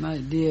 My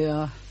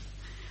dear,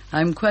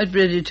 I'm quite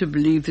ready to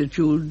believe that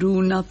you'll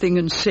do nothing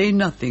and say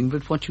nothing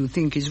but what you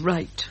think is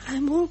right.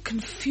 I'm all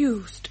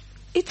confused.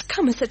 It's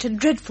come as such a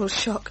dreadful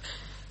shock.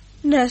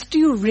 Nurse, do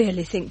you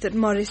really think that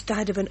Maurice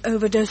died of an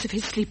overdose of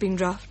his sleeping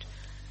draught?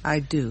 I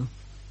do.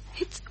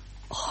 It's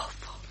awful.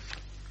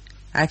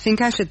 I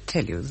think I should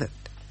tell you that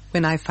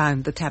when I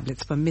found the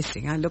tablets were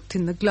missing, I looked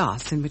in the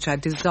glass in which I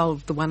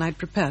dissolved the one I'd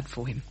prepared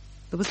for him.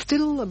 There was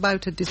still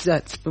about a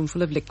dessert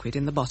spoonful of liquid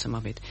in the bottom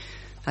of it.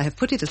 I have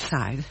put it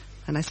aside,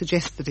 and I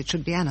suggest that it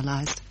should be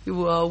analysed.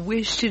 You are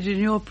wasted in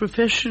your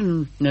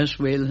profession, Nurse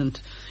Wayland.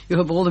 You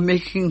have all the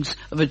makings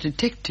of a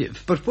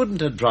detective. But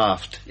wouldn't a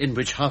draught in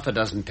which 6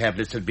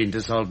 tablets had been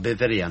dissolved be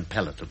very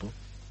unpalatable?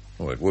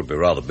 Oh, it would be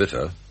rather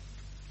bitter.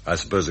 I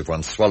suppose if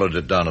one swallowed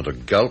it down at a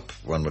gulp,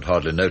 one would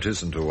hardly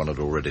notice until one had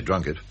already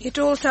drunk it. It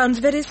all sounds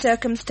very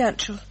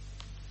circumstantial.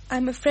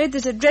 I'm afraid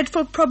there's a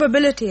dreadful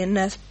probability in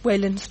Nurse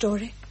Wayland's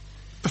story.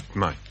 But,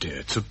 my dear,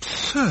 it's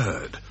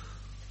absurd.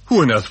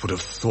 Who on earth would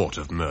have thought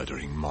of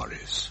murdering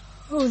Maurice?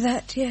 Oh,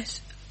 that,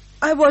 yes.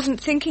 I wasn't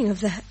thinking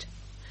of that.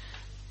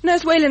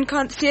 Nurse Wayland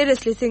can't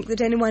seriously think that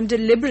anyone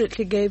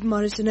deliberately gave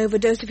Maurice an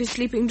overdose of his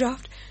sleeping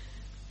draught.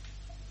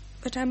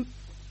 But I'm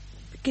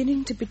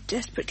beginning to be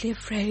desperately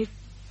afraid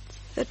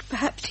that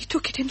perhaps he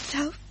took it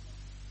himself.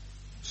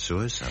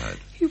 Suicide?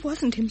 He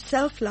wasn't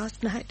himself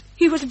last night.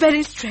 He was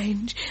very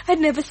strange. I'd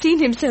never seen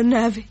him so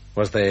nervy.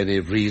 Was there any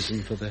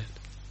reason for that?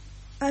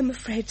 I'm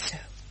afraid so.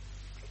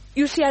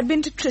 You see, I'd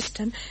been to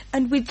Tristan,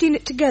 and we'd seen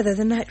it together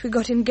the night we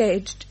got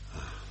engaged.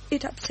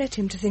 It upset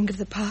him to think of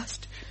the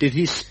past. Did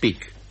he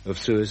speak of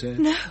suicide?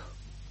 No.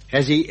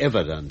 Has he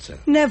ever done so?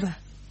 Never.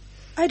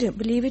 I don't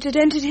believe it had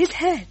entered his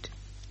head.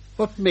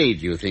 What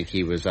made you think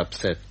he was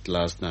upset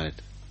last night?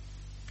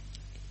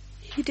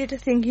 He did a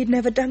thing he'd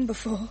never done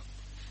before.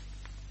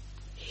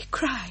 He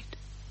cried.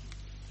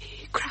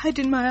 He cried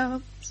in my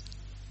arms.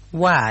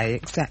 Why,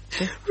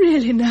 exactly?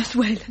 Really, Nurse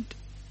Wayland,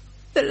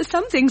 there are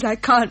some things I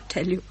can't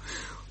tell you.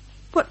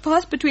 What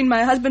passed between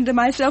my husband and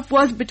myself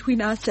was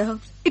between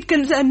ourselves. It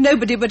concerned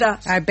nobody but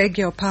us. I beg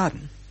your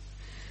pardon.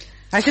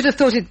 I should have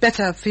thought it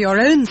better for your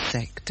own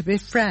sake to be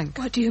frank.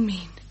 What do you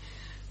mean?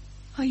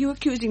 Are you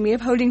accusing me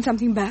of holding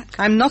something back?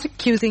 I'm not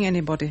accusing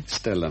anybody.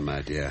 Stella,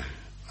 my dear,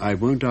 I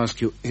won't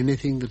ask you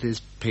anything that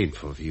is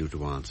painful for you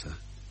to answer.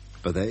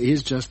 But there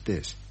is just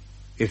this.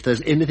 If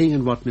there's anything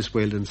in what Miss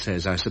Wayland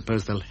says, I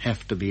suppose there'll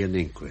have to be an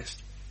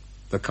inquest.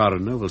 The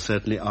coroner will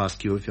certainly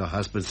ask you if your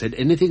husband said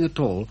anything at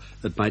all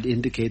that might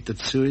indicate that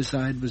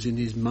suicide was in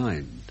his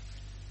mind.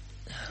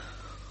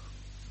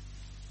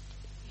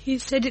 He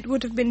said it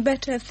would have been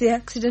better if the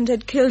accident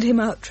had killed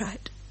him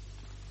outright.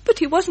 But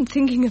he wasn't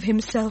thinking of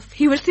himself.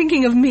 He was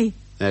thinking of me.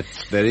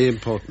 That's very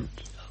important.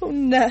 Oh,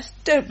 Nurse,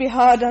 don't be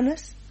hard on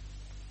us.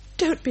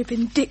 Don't be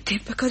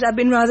vindictive because I've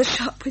been rather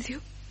sharp with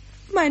you.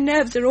 My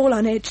nerves are all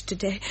on edge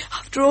today.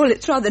 After all,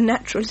 it's rather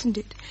natural, isn't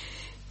it?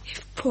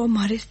 If poor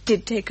Maurice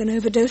did take an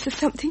overdose of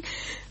something,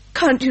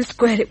 can't you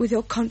square it with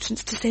your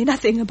conscience to say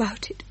nothing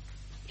about it?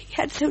 He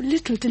had so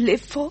little to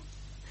live for.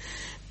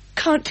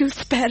 Can't you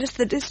spare us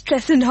the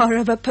distress and horror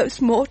of a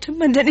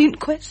post-mortem and an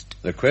inquest?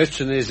 The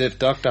question is if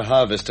Dr.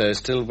 Harvester is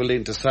still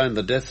willing to sign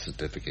the death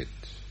certificate.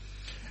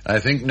 I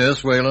think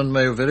Nurse Wayland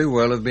may very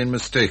well have been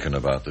mistaken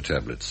about the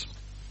tablets.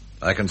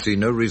 I can see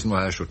no reason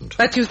why I shouldn't.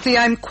 But you see,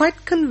 I'm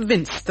quite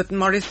convinced that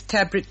Maurice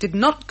Tabret did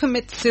not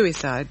commit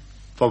suicide.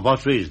 For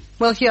what reason?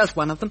 Well, here's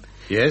one of them.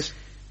 Yes?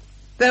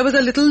 There was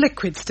a little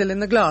liquid still in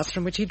the glass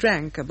from which he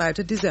drank, about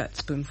a dessert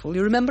spoonful.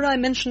 You remember I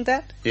mentioned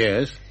that?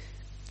 Yes.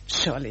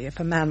 Surely, if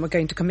a man were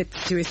going to commit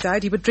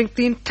suicide, he would drink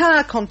the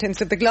entire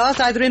contents of the glass,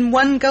 either in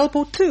one gulp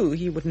or two.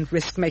 He wouldn't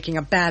risk making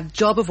a bad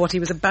job of what he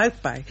was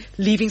about by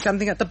leaving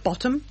something at the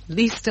bottom,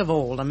 least of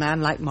all a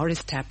man like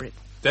Maurice Tabret.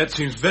 That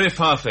seems very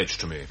far-fetched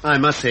to me. I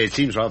must say it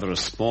seems rather a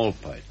small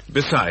point.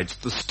 Besides,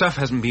 the stuff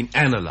hasn't been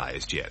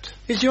analysed yet.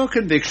 Is your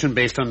conviction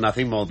based on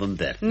nothing more than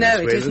that? No, Miss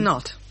it is Wayland?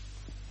 not.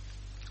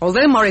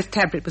 Although Maurice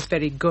Tabret was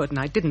very good, and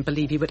I didn't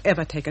believe he would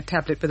ever take a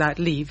tablet without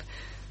leave,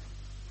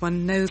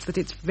 one knows that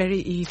it's very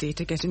easy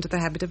to get into the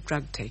habit of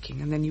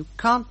drug-taking, and then you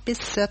can't be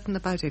certain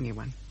about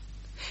anyone.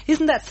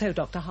 Isn't that so,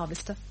 Dr.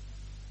 Harvester?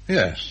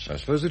 Yes, I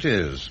suppose it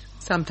is.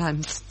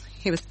 Sometimes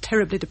he was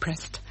terribly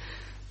depressed.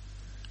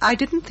 I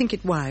didn't think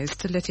it wise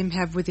to let him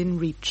have within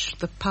reach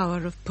the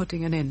power of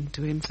putting an end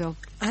to himself.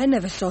 I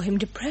never saw him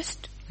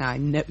depressed. I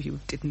know you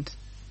didn't.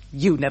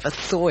 You never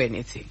saw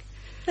anything.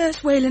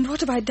 Nurse Wayland,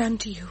 what have I done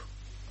to you?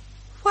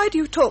 Why do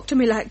you talk to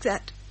me like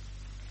that?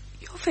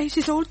 Your face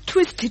is all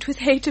twisted with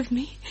hate of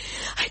me.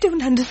 I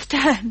don't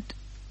understand.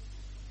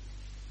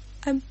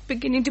 I'm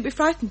beginning to be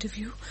frightened of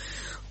you.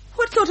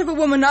 What sort of a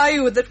woman are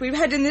you that we've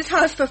had in this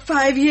house for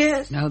 5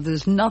 years? Now,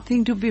 there's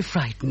nothing to be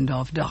frightened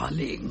of,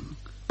 darling.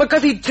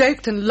 Because he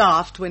joked and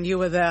laughed when you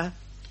were there.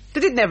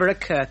 Did it never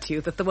occur to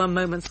you that there were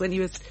moments when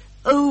he was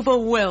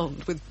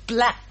overwhelmed with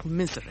black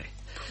misery?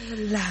 Poor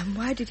lamb,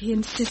 why did he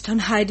insist on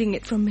hiding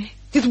it from me?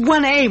 His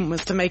one aim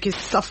was to make his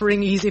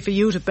suffering easy for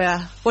you to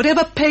bear.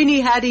 Whatever pain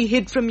he had, he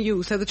hid from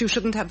you so that you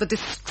shouldn't have the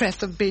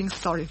distress of being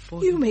sorry for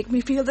him. You make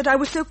me feel that I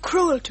was so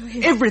cruel to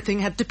him. Everything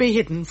had to be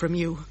hidden from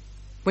you.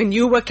 When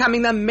you were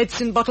coming, the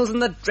medicine bottles and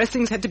the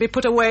dressings had to be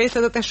put away so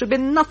that there should be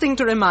nothing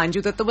to remind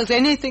you that there was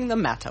anything the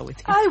matter with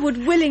him. I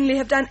would willingly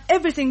have done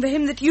everything for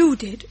him that you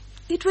did.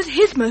 It was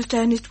his most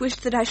earnest wish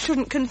that I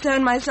shouldn't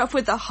concern myself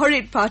with the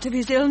horrid part of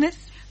his illness.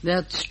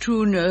 That's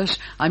true, Nurse.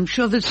 I'm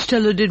sure that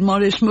Stella did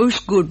Maurice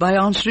most good by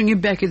answering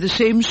him back in the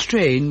same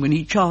strain when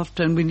he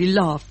chaffed and when he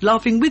laughed,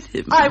 laughing with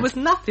him. I was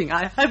nothing.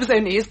 I was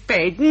only his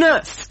paid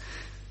nurse.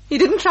 He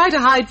didn't try to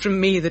hide from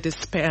me the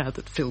despair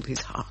that filled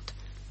his heart.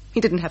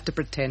 He didn't have to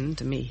pretend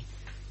to me.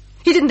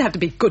 He didn't have to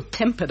be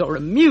good-tempered or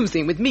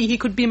amusing with me. He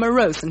could be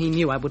morose, and he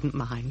knew I wouldn't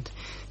mind.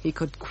 He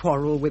could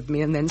quarrel with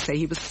me and then say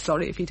he was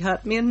sorry if he'd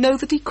hurt me and know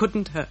that he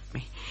couldn't hurt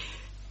me.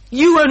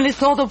 You only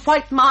saw the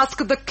white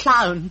mask of the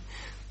clown.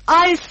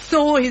 I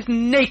saw his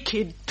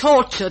naked,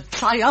 tortured,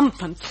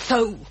 triumphant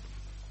soul.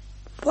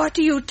 What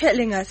are you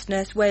telling us,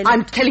 Nurse Wayland?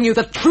 I'm telling you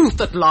the truth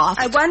at last.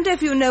 I wonder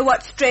if you know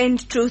what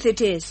strange truth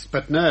it is.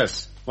 But,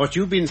 Nurse, what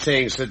you've been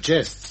saying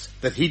suggests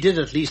that he did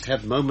at least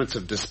have moments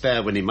of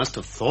despair when he must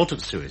have thought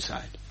of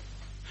suicide.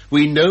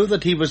 We know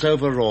that he was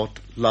overwrought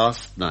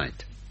last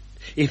night.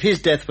 If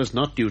his death was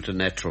not due to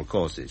natural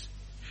causes,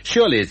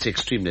 surely it's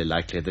extremely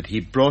likely that he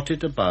brought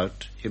it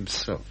about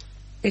himself.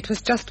 It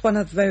was just one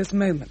of those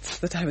moments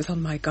that I was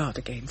on my guard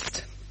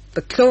against.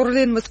 The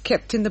chlorine was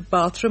kept in the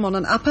bathroom on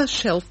an upper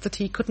shelf that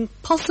he couldn't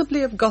possibly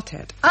have got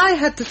at. I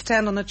had to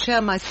stand on a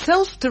chair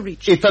myself to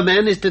reach it. If a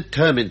man is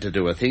determined to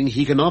do a thing,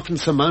 he can often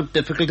surmount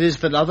difficulties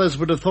that others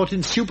would have thought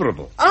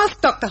insuperable.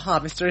 Ask Dr.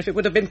 Harvester if it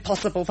would have been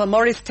possible for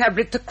Maurice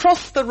Tabret to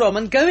cross the room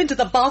and go into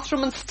the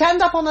bathroom and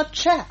stand up on a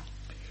chair.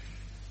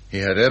 He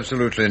had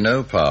absolutely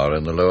no power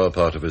in the lower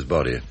part of his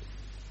body.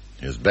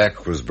 His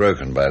back was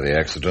broken by the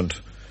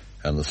accident,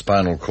 and the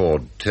spinal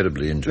cord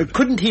terribly injured.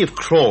 Couldn't he have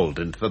crawled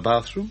into the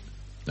bathroom?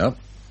 No,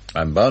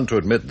 I'm bound to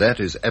admit that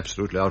is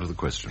absolutely out of the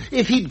question.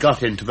 If he'd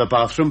got into the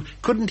bathroom,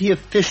 couldn't he have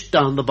fished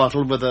down the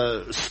bottle with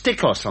a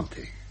stick or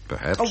something?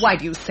 Perhaps. Oh, why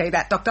do you say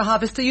that, Dr.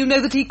 Harvester? You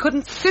know that he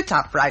couldn't sit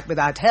upright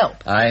without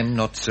help. I'm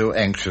not so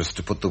anxious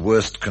to put the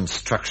worst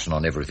construction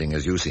on everything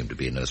as you seem to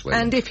be, Nurse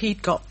Wayland. And if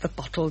he'd got the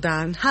bottle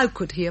down, how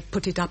could he have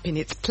put it up in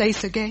its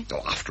place again?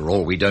 Oh, after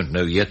all, we don't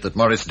know yet that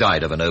Maurice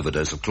died of an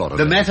overdose of chloroform.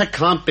 The matter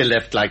can't be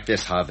left like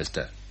this,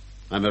 Harvester.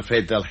 I'm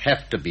afraid there'll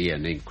have to be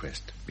an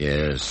inquest.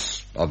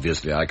 Yes,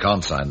 obviously I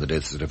can't sign the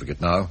death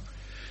certificate now.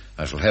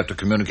 I shall have to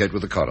communicate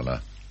with the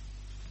coroner.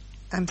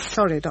 I'm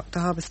sorry, Dr.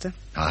 Harvester.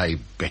 I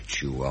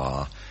bet you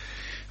are.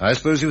 I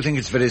suppose you think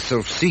it's very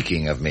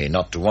self-seeking of me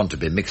not to want to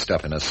be mixed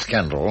up in a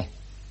scandal.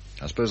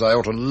 I suppose I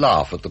ought to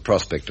laugh at the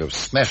prospect of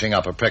smashing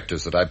up a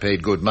practice that I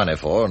paid good money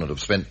for and have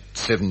spent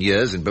 7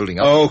 years in building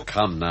up. Oh,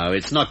 come now,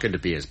 it's not going to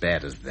be as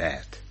bad as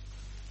that.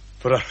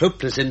 For a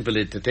hopeless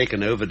invalid to take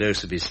an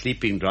overdose of his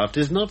sleeping draught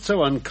is not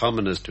so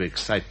uncommon as to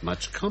excite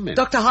much comment.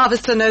 Dr.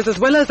 Harvester knows as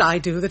well as I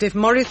do that if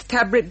Maurice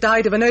Tabret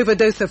died of an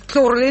overdose of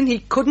chlorine, he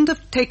couldn't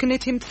have taken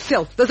it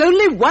himself. There's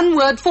only one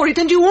word for it,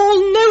 and you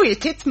all know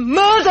it. It's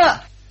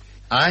murder!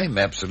 I'm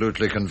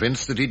absolutely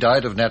convinced that he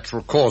died of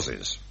natural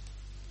causes.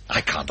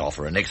 I can't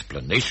offer an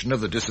explanation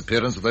of the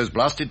disappearance of those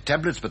blasted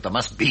tablets, but there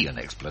must be an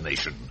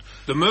explanation.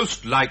 The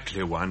most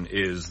likely one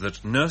is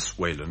that Nurse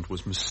Wayland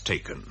was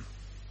mistaken.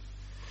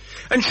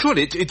 And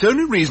surely it's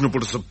only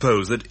reasonable to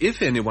suppose that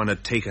if anyone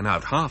had taken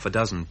out half a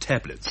dozen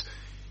tablets,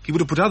 he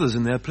would have put others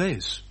in their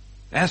place.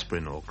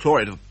 Aspirin or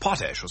chloride of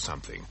potash or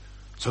something,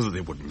 so that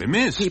they wouldn't be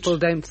missed. People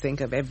don't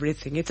think of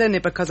everything. It's only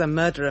because a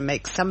murderer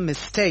makes some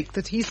mistake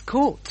that he's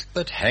caught.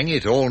 But hang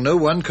it all, no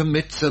one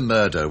commits a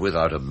murder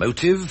without a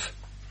motive.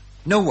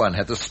 No one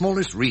had the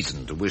smallest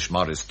reason to wish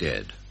Maurice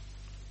dead.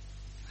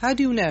 How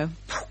do you know?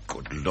 Oh,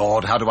 good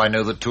Lord, how do I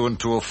know that 2 and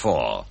 2 are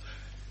 4?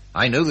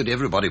 I know that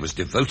everybody was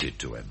devoted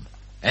to him.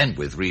 And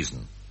with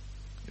reason.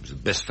 He was the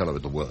best fellow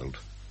in the world.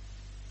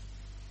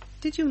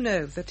 Did you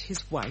know that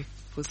his wife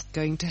was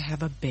going to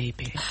have a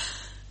baby?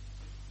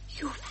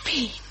 You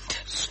fiend.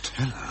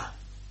 Stella.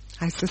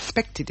 I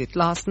suspected it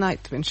last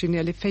night when she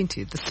nearly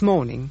fainted. This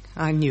morning,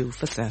 I knew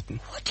for certain.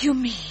 What do you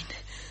mean?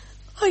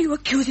 Are you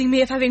accusing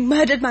me of having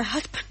murdered my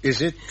husband?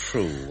 Is it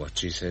true what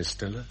she says,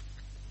 Stella?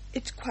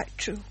 It's quite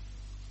true.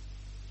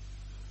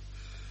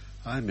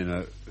 I'm in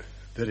a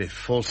very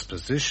false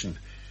position.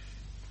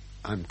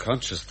 I'm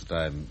conscious that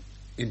I'm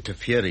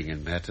interfering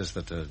in matters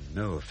that are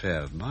no affair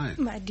of mine.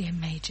 My dear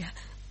Major,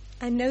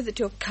 I know that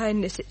you're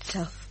kindness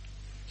itself.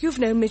 You've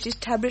known Mrs.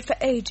 Tabret for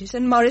ages,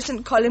 and Maurice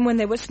and Colin when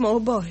they were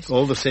small boys.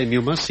 All the same,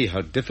 you must see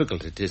how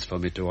difficult it is for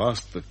me to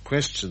ask the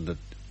question that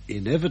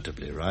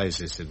inevitably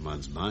rises in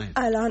one's mind.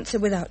 I'll answer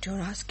without your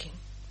asking.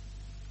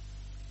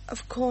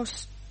 Of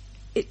course,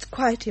 it's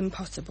quite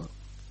impossible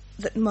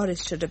that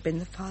Maurice should have been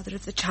the father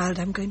of the child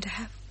I'm going to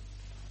have.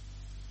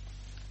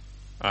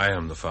 I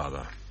am the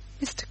father.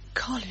 Mr.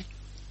 Colin,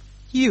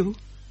 you?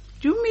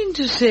 Do you mean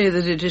to say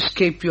that it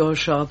escaped your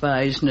sharp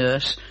eyes,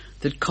 nurse,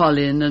 that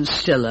Colin and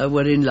Stella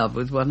were in love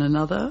with one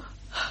another?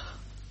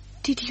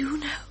 Did you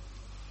know?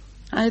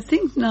 I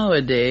think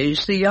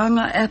nowadays the young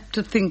are apt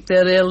to think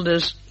their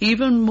elders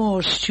even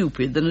more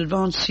stupid than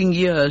advancing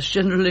years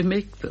generally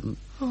make them.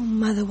 Oh,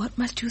 Mother, what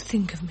must you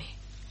think of me?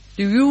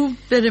 Do you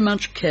very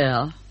much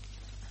care?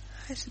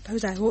 I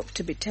suppose I ought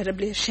to be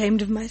terribly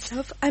ashamed of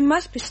myself. I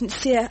must be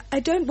sincere.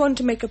 I don't want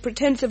to make a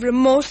pretense of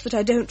remorse that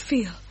I don't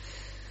feel.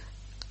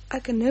 I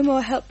can no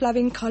more help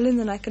loving Colin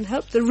than I can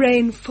help the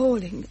rain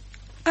falling.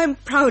 I'm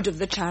proud of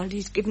the child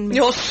he's given me.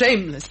 You're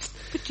shameless.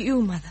 But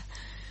you, Mother,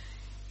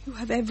 you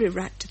have every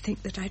right to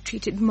think that I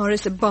treated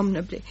Maurice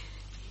abominably.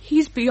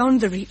 He's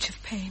beyond the reach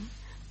of pain.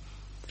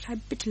 But I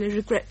bitterly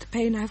regret the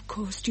pain I've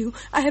caused you.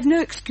 I have no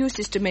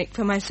excuses to make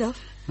for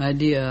myself. My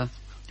dear,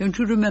 don't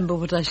you remember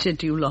what I said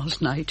to you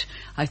last night?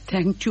 I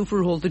thanked you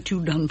for all that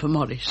you'd done for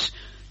Maurice.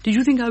 Did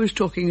you think I was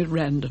talking at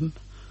random?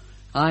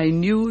 I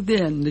knew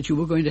then that you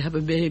were going to have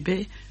a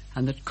baby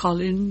and that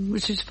Colin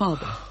was his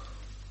father.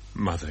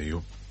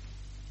 Mother,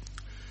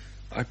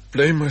 I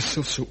blame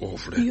myself so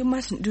awfully. You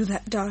mustn't do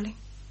that, darling.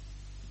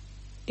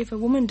 If a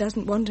woman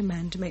doesn't want a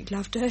man to make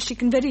love to her, she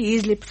can very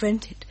easily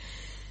prevent it.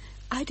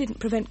 I didn't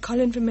prevent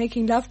Colin from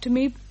making love to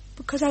me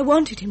because I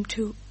wanted him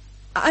to.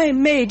 I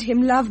made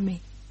him love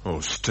me. Oh,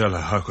 Stella,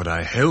 how could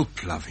I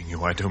help loving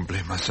you? I don't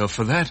blame myself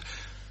for that.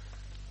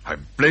 I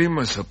blame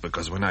myself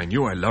because when I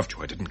knew I loved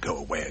you, I didn't go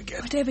away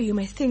again. Whatever you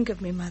may think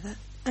of me, Mother,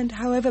 and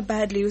however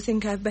badly you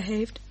think I've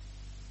behaved,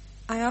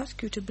 I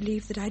ask you to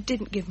believe that I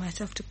didn't give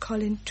myself to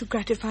Colin to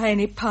gratify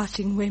any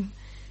passing whim.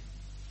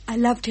 I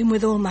loved him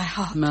with all my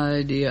heart.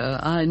 My dear,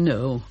 I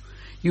know.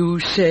 You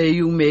say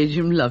you made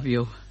him love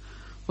you.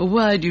 Well,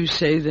 why do you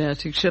say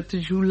that, except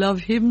that you love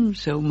him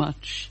so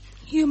much?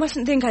 You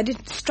mustn't think I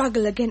didn't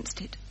struggle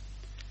against it.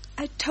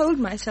 I told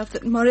myself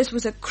that Maurice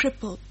was a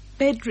cripple,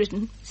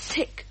 bedridden,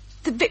 sick,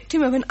 the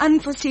victim of an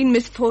unforeseen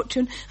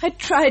misfortune. I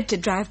tried to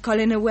drive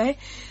Colin away.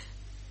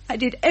 I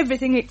did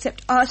everything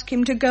except ask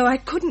him to go. I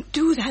couldn't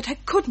do that. I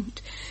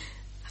couldn't.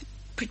 I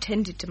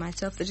pretended to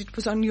myself that it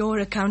was on your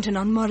account and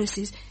on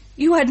Maurice's.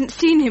 You hadn't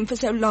seen him for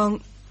so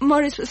long.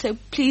 Maurice was so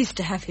pleased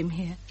to have him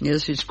here.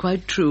 Yes, it's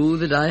quite true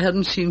that I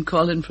hadn't seen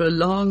Colin for a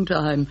long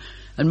time,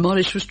 and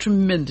Maurice was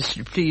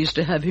tremendously pleased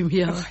to have him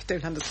here. Oh, I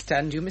don't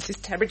understand you,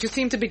 Mrs. Tabret. You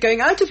seem to be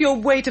going out of your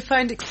way to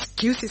find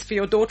excuses for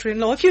your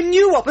daughter-in-law. If you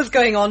knew what was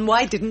going on,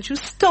 why didn't you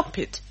stop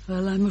it?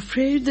 Well, I'm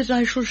afraid that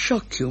I shall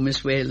shock you,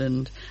 Miss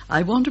Wayland.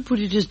 I want to put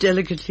it as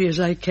delicately as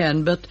I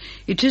can, but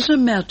it is a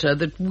matter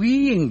that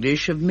we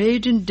English have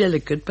made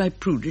indelicate by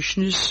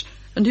prudishness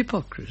and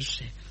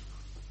hypocrisy.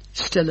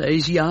 Stella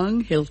is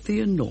young,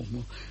 healthy, and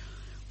normal.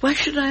 Why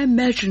should I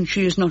imagine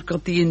she has not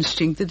got the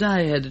instinct that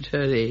I had at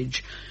her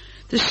age?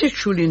 The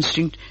sexual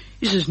instinct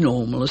is as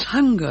normal as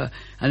hunger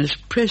and as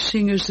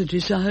pressing as the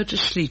desire to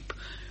sleep.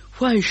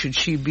 Why should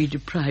she be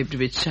deprived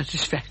of its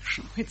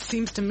satisfaction? It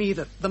seems to me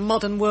that the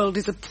modern world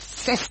is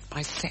obsessed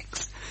by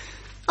sex.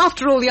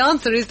 After all, the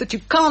answer is that you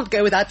can't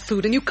go without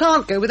food and you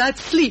can't go without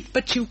sleep,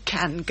 but you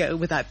can go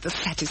without the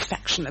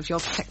satisfaction of your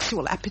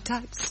sexual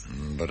appetites.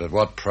 But at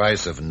what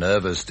price of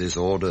nervous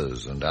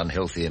disorders and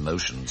unhealthy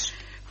emotions?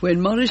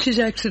 When Maurice's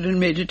accident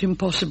made it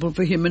impossible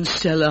for him and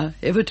Stella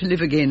ever to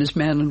live again as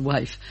man and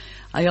wife,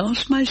 I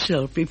asked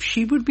myself if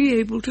she would be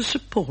able to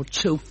support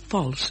so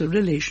false a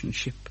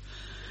relationship.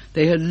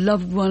 They had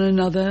loved one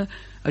another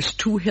as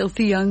two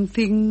healthy young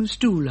things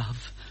do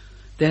love.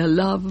 Their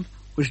love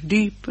was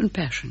deep and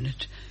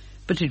passionate,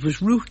 but it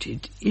was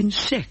rooted in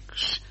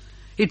sex.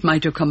 It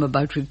might have come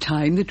about with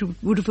time that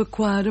it would have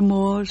acquired a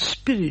more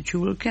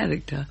spiritual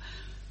character,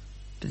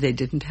 but they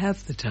didn't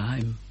have the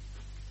time.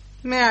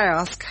 May I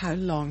ask how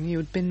long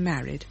you'd been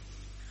married?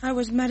 I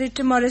was married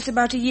to Maurice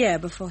about a year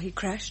before he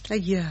crashed. A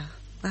year.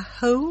 A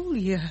whole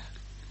year.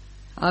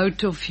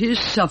 Out of his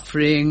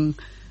suffering,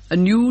 a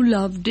new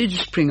love did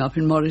spring up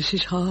in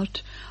Maurice's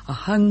heart, a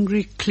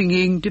hungry,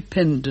 clinging,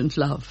 dependent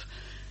love.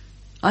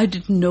 I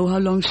didn't know how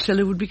long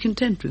Stella would be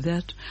content with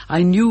that.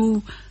 I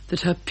knew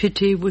that her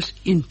pity was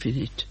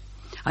infinite.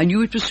 I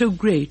knew it was so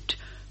great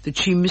that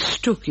she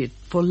mistook it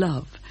for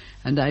love,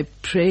 and I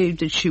prayed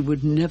that she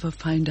would never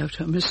find out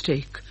her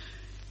mistake.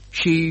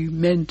 She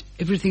meant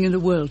everything in the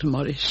world to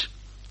Maurice.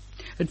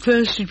 At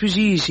first it was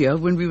easier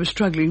when we were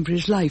struggling for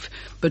his life,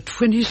 but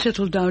when he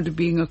settled down to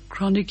being a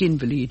chronic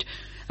invalid,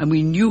 and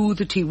we knew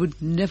that he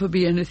would never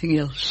be anything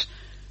else,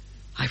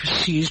 I was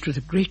seized with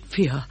a great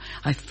fear.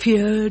 I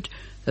feared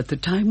that the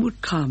time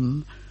would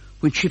come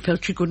when she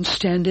felt she couldn't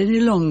stand any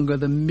longer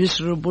the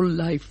miserable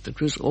life that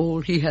was all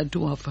he had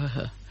to offer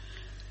her.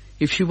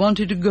 If she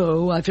wanted to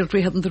go, I felt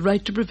we hadn't the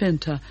right to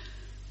prevent her,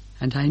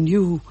 and I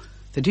knew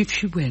that if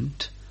she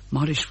went,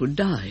 Maurice would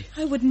die.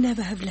 I would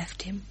never have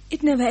left him.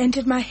 It never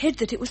entered my head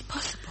that it was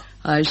possible.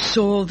 I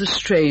saw the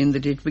strain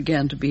that it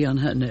began to be on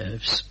her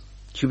nerves.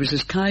 She was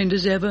as kind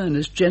as ever and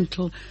as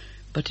gentle,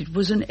 but it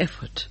was an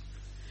effort.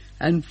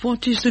 And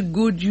what is the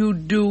good you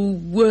do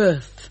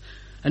worth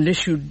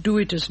unless you do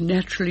it as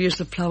naturally as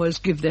the flowers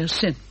give their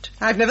scent?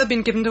 I've never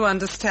been given to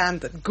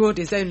understand that good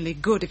is only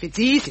good if it's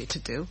easy to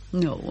do.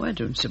 No, I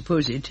don't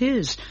suppose it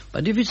is.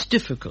 But if it's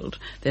difficult,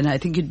 then I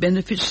think it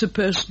benefits the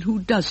person who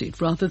does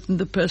it rather than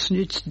the person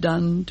it's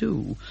done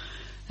to.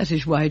 That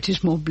is why it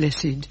is more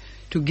blessed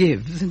to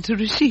give than to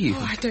receive.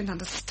 Oh, I don't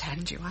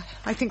understand you.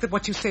 I think that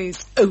what you say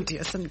is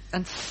odious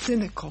and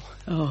cynical.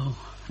 Oh,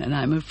 and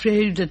I'm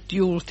afraid that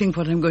you'll think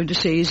what I'm going to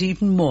say is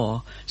even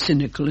more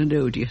cynical and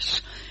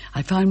odious.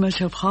 I find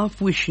myself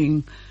half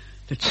wishing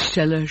that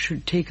Stella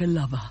should take a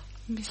lover.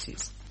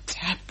 Mrs.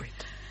 Tabret.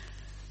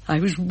 I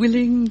was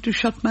willing to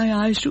shut my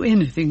eyes to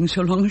anything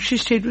so long as she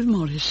stayed with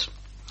Maurice.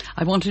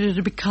 I wanted her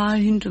to be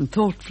kind and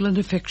thoughtful and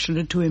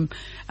affectionate to him,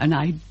 and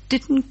I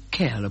didn't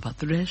care about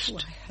the rest. Oh,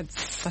 I had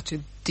such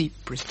a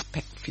deep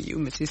respect for you,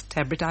 Mrs.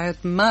 Tabret. I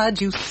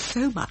admired you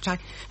so much.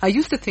 I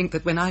used to think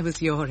that when I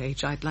was your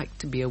age, I'd like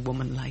to be a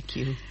woman like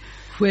you.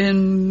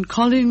 When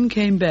Colin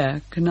came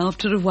back, and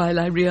after a while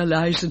I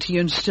realized that he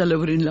and Stella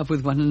were in love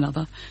with one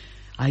another,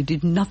 I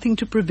did nothing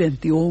to prevent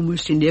the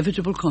almost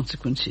inevitable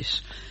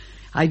consequences.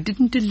 I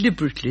didn't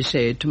deliberately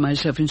say it to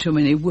myself in so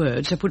many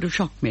words. That would have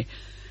shocked me.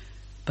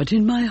 But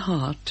in my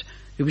heart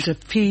there was a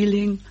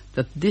feeling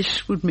that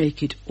this would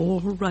make it all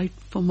right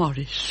for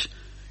Maurice.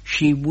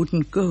 She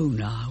wouldn't go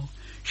now.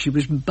 She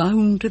was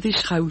bound to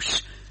this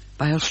house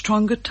by a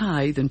stronger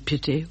tie than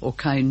pity or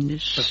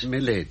kindness. But,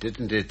 Millie,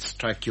 didn't it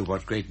strike you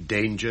what great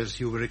dangers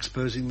you were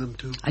exposing them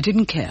to? I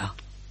didn't care.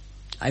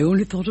 I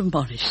only thought of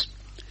Maurice.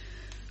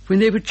 When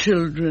they were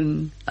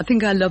children, I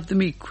think I loved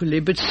them equally,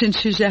 but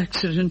since his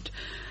accident,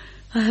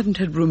 I haven't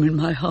had room in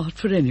my heart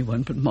for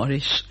anyone but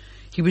Maurice.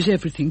 He was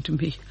everything to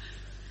me.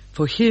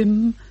 For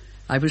him,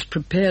 I was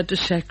prepared to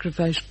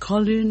sacrifice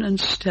Colin and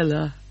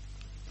Stella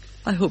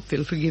I hope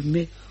they'll forgive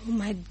me. Oh,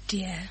 my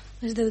dear,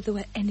 as though there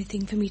were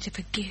anything for me to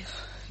forgive.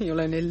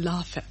 You'll only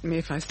laugh at me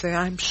if I say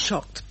I'm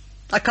shocked.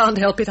 I can't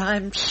help it.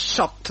 I'm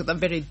shocked to the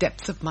very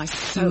depths of my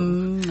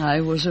soul.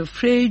 I was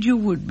afraid you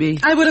would be.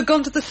 I would have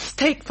gone to the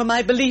stake for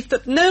my belief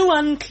that no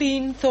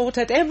unclean thought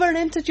had ever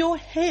entered your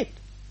head.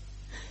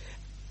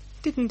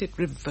 Didn't it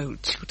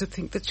revolt you to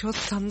think that your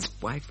son's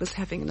wife was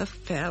having an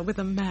affair with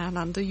a man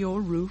under your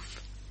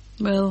roof?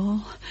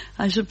 Well,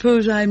 I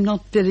suppose I'm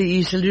not very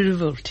easily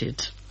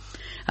revolted.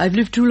 I've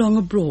lived too long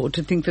abroad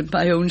to think that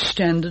my own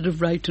standard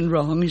of right and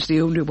wrong is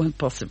the only one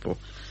possible.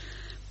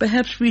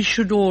 Perhaps we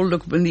should all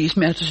look upon these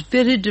matters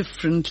very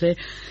differently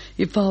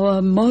if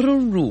our moral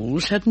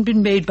rules hadn't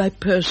been made by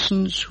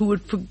persons who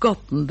had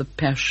forgotten the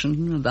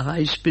passion and the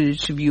high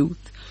spirits of youth.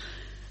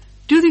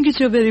 Do you think it's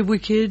so very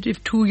wicked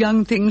if two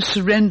young things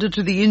surrender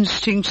to the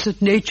instincts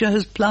that nature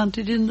has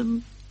planted in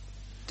them?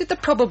 Did the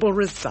probable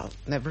result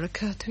never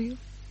occur to you?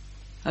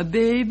 A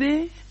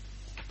baby?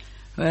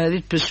 Well,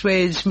 it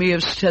persuades me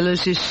of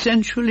Stella's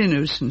essential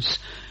innocence.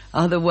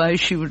 Otherwise,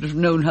 she would have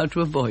known how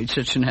to avoid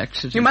such an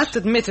accident. You must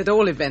admit, at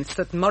all events,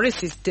 that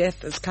Maurice's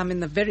death has come in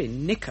the very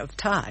nick of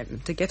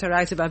time to get her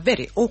out of a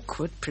very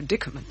awkward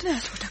predicament.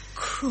 Nurse, what a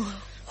cruel,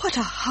 what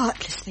a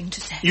heartless thing to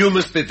say. You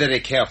must be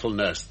very careful,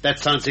 Nurse. That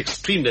sounds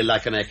extremely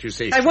like an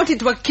accusation. I wanted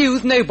to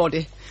accuse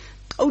nobody.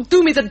 Oh,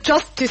 do me the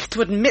justice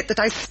to admit that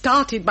I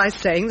started by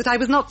saying that I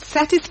was not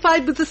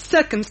satisfied with the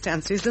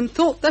circumstances and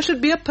thought there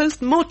should be a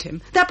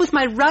post-mortem. That was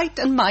my right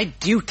and my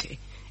duty.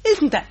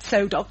 Isn't that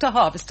so, Dr.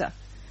 Harvester?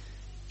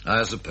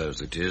 I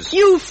suppose it is.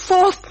 You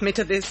forced me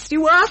to this.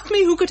 You asked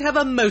me who could have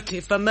a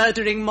motive for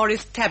murdering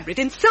Maurice Tabret.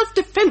 In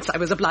self-defence, I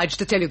was obliged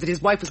to tell you that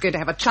his wife was going to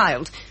have a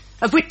child,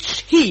 of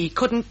which he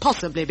couldn't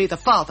possibly be the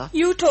father.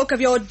 You talk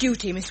of your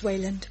duty, Miss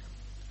Wayland.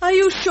 Are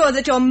you sure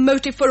that your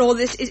motive for all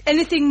this is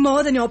anything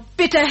more than your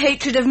bitter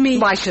hatred of me?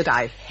 Why should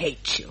I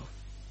hate you?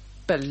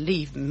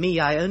 Believe me,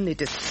 I only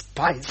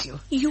despise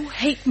you. You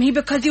hate me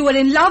because you were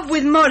in love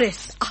with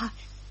Maurice. How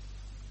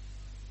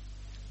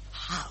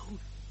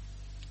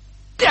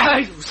dare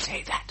you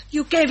say that?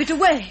 You gave it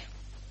away.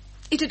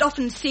 It had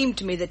often seemed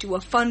to me that you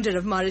were fonder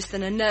of Maurice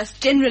than a nurse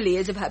generally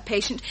is of her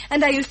patient,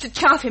 and I used to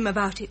chaff him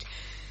about it.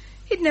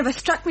 It never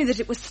struck me that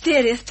it was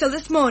serious till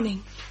this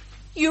morning.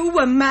 You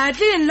were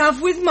madly in love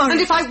with Maurice.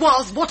 And if I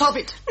was, what of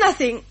it?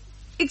 Nothing,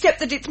 except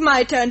that it's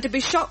my turn to be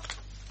shocked.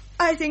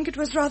 I think it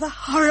was rather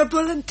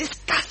horrible and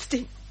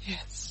disgusting.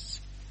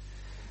 Yes.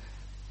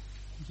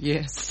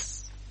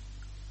 Yes.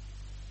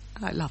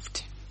 I loved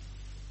him.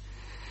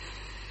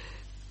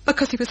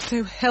 Because he was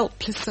so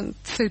helpless and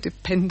so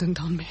dependent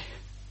on me.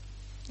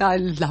 I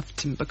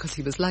loved him because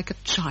he was like a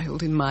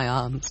child in my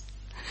arms.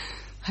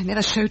 I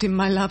never showed him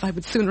my love. I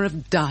would sooner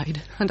have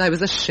died. And I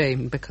was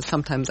ashamed because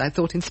sometimes I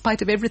thought in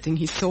spite of everything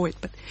he saw it.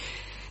 But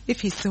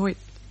if he saw it,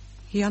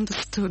 he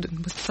understood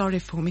and was sorry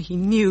for me. He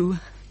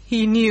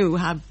knew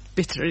how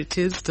bitter it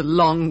is to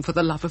long for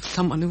the love of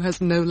someone who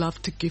has no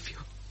love to give you.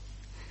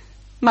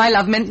 My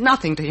love meant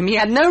nothing to him. He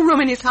had no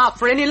room in his heart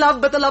for any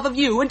love but the love of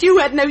you, and you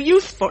had no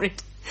use for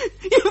it.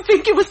 You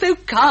think you were so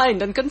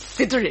kind and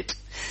considerate.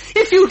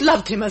 If you'd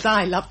loved him as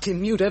I loved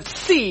him, you'd have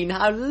seen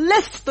how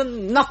less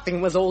than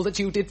nothing was all that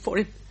you did for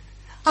him.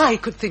 I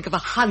could think of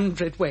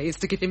 100 ways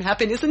to give him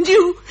happiness, and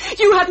you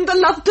hadn't the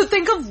love to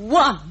think of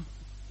one.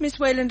 Miss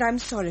Wayland, I'm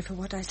sorry for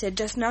what I said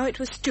just now. It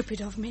was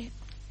stupid of me.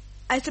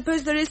 I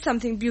suppose there is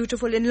something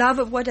beautiful in love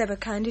of whatever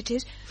kind it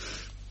is.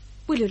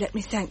 Will you let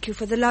me thank you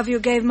for the love you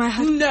gave my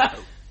husband? No.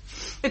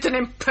 It's an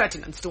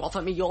impertinence to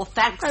offer me your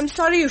thanks. I'm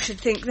sorry you should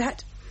think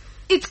that.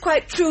 It's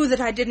quite true that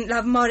I didn't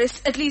love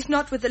Maurice, at least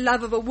not with the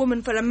love of a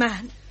woman for a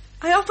man.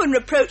 I often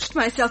reproached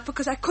myself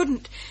because I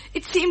couldn't.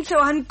 It seemed so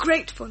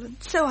ungrateful and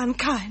so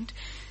unkind.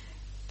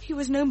 He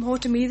was no more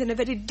to me than a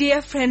very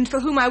dear friend for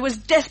whom I was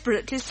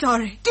desperately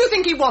sorry. Do you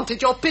think he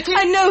wanted your pity?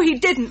 I know he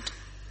didn't,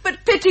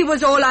 but pity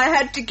was all I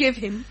had to give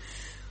him.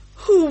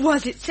 Who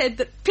was it said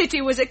that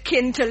pity was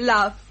akin to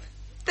love?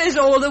 There's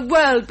all the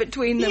world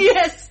between them.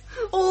 Yes,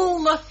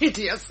 all the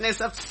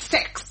hideousness of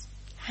sex.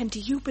 And do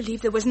you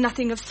believe there was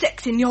nothing of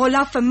sex in your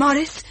love for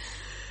Maurice?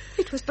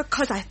 It was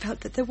because I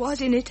felt that there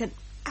was in it an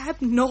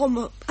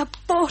abnormal,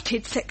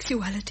 aborted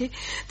sexuality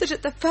that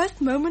at the first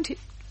moment it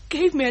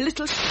gave me a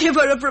little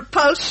shiver of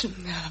repulsion.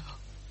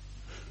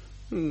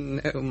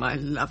 No, my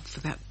love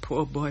for that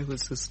poor boy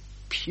was as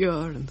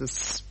pure and as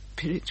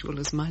spiritual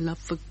as my love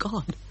for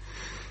God.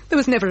 There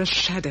was never a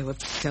shadow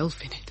of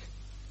self in it.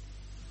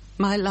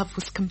 My love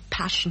was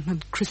compassion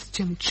and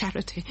Christian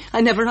charity.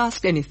 I never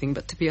asked anything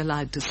but to be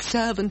allowed to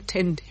serve and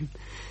tend him.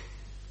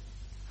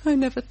 I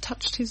never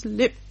touched his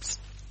lips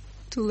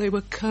till they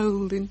were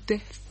cold in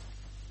death.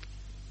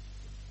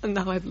 And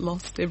now I've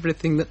lost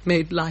everything that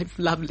made life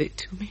lovely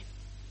to me.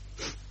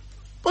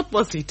 What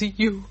was he to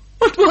you?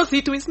 What was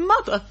he to his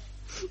mother?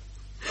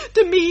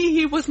 To me,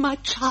 he was my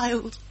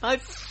child, my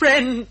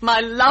friend, my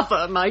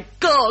lover, my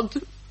God.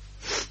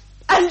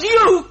 And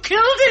you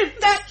killed him!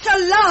 That's a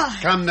lie!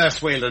 Come,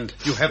 Nurse Wayland.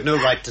 You have no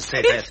right to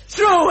say that. It's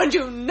true, and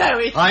you know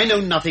it. I know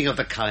nothing of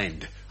the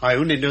kind. I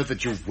only know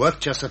that you've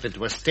worked yourself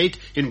into a state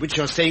in which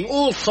you're saying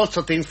all sorts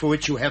of things for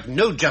which you have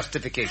no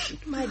justification.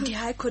 My dear,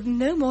 I could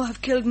no more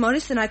have killed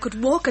Maurice than I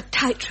could walk a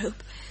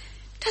tightrope.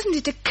 Doesn't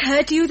it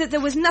occur to you that there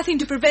was nothing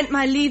to prevent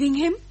my leaving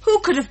him? Who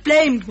could have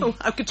blamed me? Oh,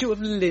 how could you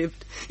have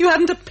lived? You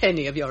hadn't a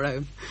penny of your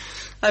own.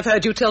 I've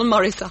heard you tell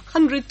Maurice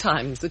 100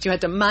 times that you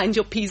had to mind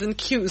your P's and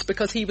Q's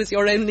because he was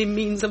your only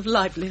means of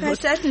livelihood. I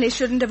certainly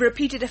shouldn't have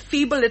repeated a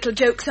feeble little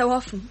joke so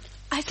often.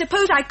 I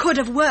suppose I could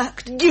have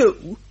worked.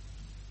 You?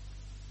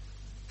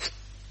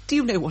 Do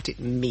you know what it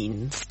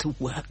means to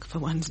work for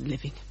one's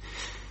living?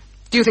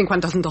 Do you think one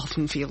doesn't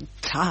often feel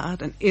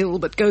tired and ill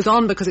but goes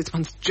on because it's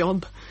one's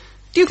job?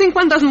 Do you think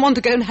one doesn't want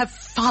to go and have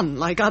fun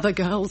like other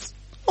girls?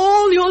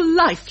 All your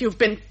life you've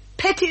been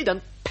petted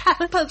and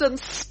pampered and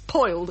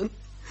spoiled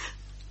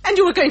and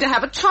you were going to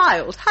have a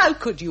child. How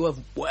could you have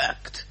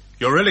worked?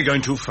 You're really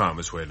going too far,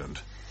 Miss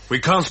Wayland. We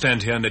can't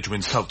stand here and let you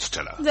insult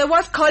Stella. There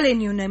was Colin,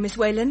 you know, Miss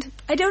Wayland.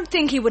 I don't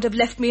think he would have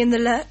left me in the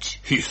lurch.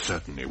 He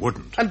certainly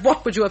wouldn't. And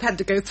what would you have had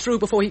to go through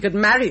before he could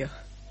marry you?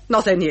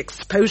 Not only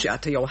exposure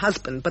to your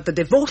husband, but the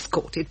divorce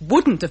court. It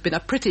wouldn't have been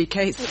a pretty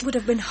case. It would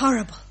have been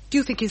horrible. Do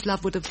you think his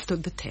love would have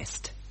stood the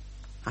test?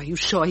 Are you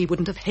sure he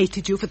wouldn't have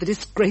hated you for the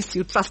disgrace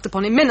you thrust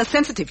upon him? Men are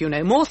sensitive, you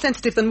know, more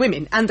sensitive than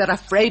women, and they're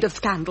afraid of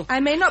scandal.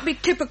 I may not be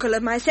typical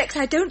of my sex.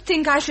 I don't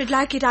think I should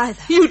like it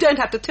either. You don't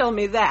have to tell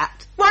me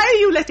that. Why are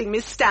you letting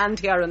me stand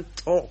here and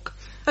talk?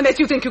 Unless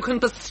you think you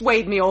can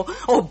persuade me or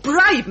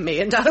bribe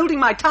me into holding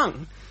my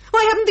tongue.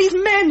 Why haven't these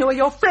men who are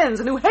your friends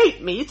and who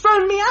hate me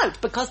thrown me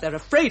out? Because they're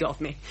afraid of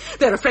me.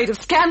 They're afraid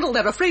of scandal.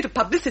 They're afraid of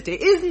publicity.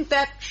 Isn't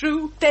that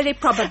true? Very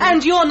probably.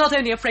 And you're not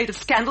only afraid of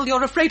scandal,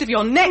 you're afraid of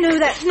your neck. No,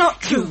 that's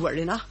not true. You were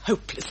in a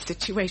hopeless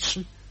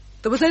situation.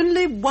 There was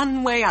only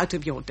one way out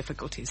of your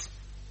difficulties.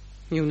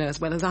 You know as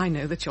well as I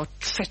know that your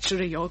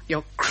treachery,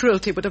 your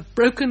cruelty would have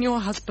broken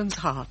your husband's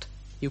heart.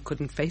 You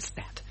couldn't face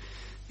that.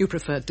 You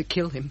preferred to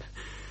kill him.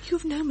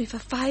 You've known me for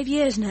 5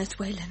 years, Nurse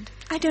Wayland.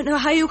 I don't know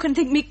how you can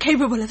think me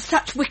capable of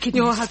such wickedness.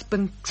 Your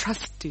husband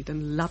trusted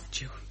and loved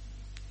you.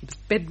 He was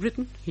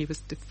bedridden. He was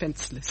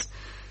defenseless.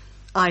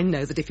 I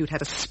know that if you'd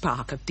had a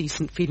spark of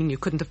decent feeling, you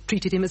couldn't have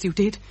treated him as you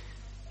did.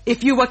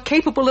 If you were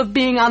capable of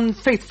being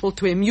unfaithful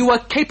to him, you were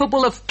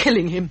capable of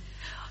killing him.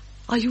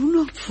 Are you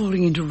not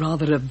falling into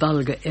rather a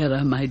vulgar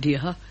error, my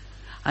dear?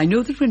 I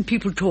know that when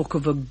people talk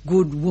of a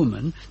good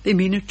woman, they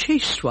mean a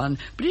chaste one,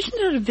 but isn't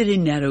that a very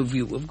narrow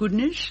view of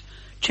goodness?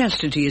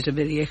 Chastity is a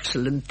very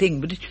excellent thing,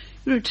 but it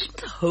isn't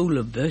the whole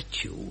of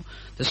virtue.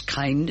 There's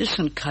kindness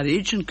and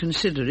courage and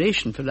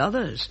consideration for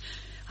others.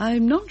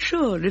 I'm not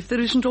sure if there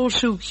isn't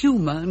also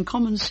humour and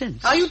common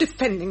sense. Are you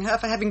defending her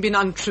for having been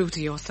untrue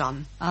to your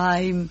son?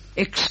 I'm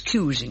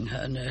excusing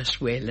her,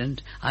 Nurse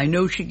Wayland. I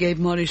know she gave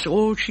Maurice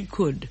all she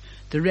could.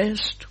 The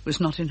rest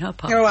was not in her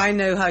power. Oh, I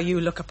know how you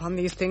look upon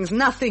these things.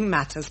 Nothing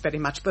matters very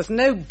much. There's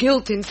no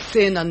guilt in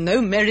sin and no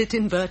merit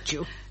in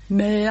virtue.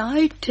 May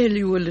I tell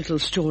you a little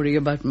story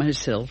about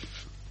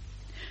myself?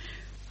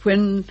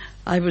 When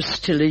I was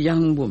still a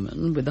young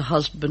woman with a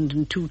husband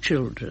and 2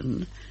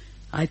 children,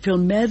 I fell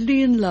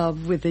madly in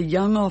love with a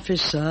young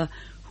officer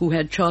who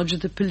had charge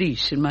of the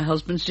police in my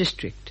husband's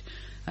district,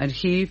 and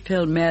he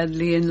fell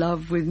madly in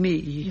love with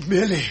me.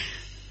 Millie!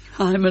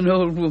 I'm an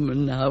old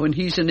woman now, and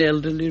he's an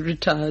elderly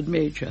retired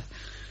major.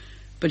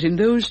 But in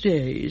those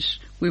days,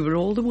 we were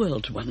all the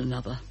world to one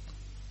another.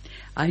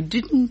 I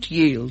didn't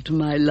yield to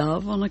my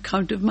love on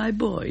account of my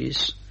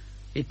boys.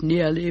 It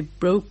nearly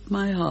broke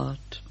my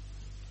heart.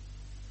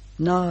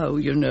 Now,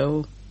 you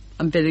know,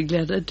 I'm very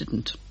glad I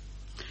didn't.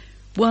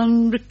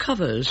 One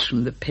recovers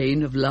from the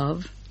pain of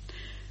love.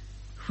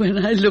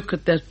 When I look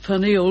at that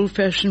funny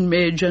old-fashioned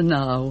major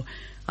now,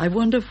 I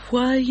wonder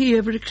why he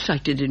ever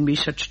excited in me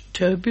such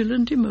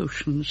turbulent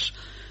emotions.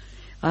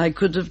 I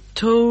could have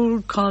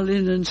told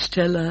Colin and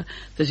Stella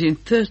that in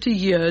 30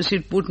 years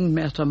it wouldn't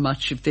matter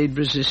much if they'd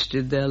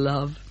resisted their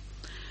love.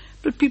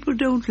 But people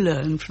don't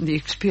learn from the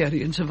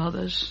experience of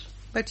others.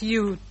 But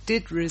you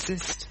did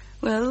resist.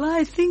 Well,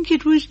 I think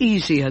it was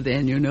easier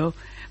then, you know,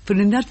 for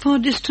in that far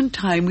distant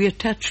time we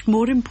attached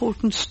more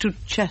importance to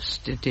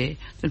chastity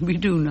than we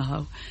do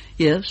now.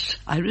 Yes,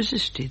 I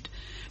resisted,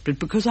 but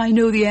because I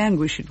know the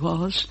anguish it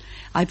was,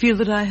 I feel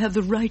that I have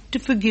the right to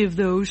forgive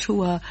those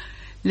who are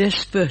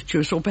less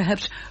virtuous or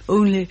perhaps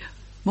only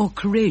more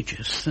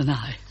courageous than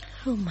I.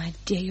 Oh, my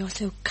dear, you're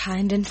so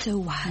kind and so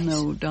wise.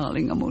 No,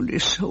 darling, I'm only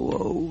so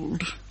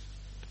old.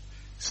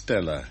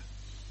 Stella,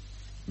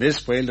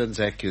 Miss Wayland's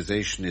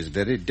accusation is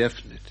very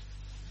definite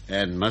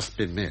and must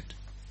be met.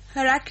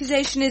 Her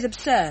accusation is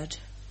absurd.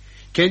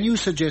 Can you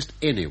suggest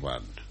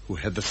anyone who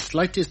had the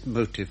slightest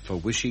motive for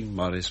wishing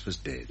Maurice was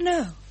dead?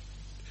 No.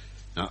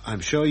 Now, I'm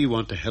sure you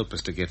want to help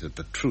us to get at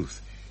the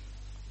truth.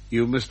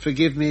 You must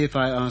forgive me if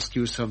I ask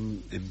you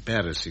some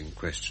embarrassing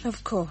questions.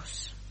 Of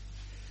course.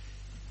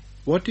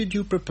 What did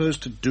you propose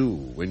to do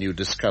when you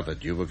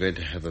discovered you were going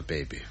to have a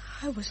baby?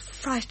 I was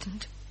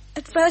frightened.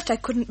 At first I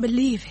couldn't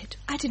believe it.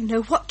 I didn't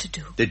know what to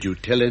do. Did you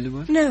tell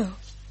anyone? No.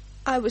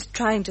 I was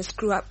trying to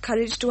screw up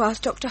courage to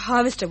ask Dr.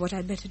 Harvester what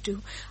I'd better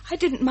do. I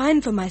didn't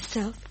mind for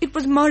myself. It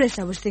was Maurice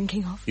I was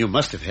thinking of. You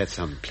must have had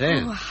some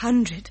plan.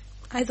 100.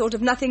 I thought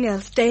of nothing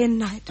else, day and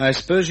night. I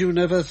suppose you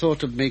never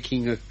thought of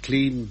making a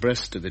clean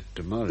breast of it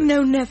to Maurice?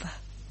 No, never.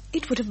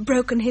 It would have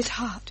broken his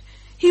heart.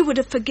 He would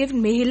have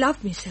forgiven me. He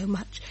loved me so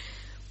much.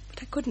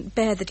 But I couldn't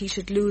bear that he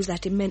should lose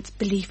that immense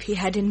belief he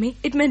had in me.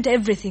 It meant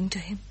everything to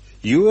him.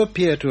 You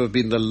appear to have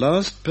been the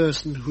last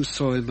person who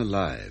saw him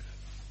alive.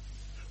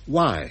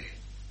 Why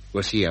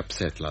was he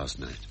upset last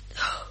night?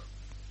 Oh,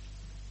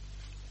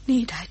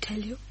 need I tell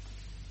you?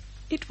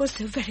 It was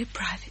so very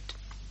private.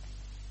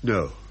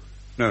 No,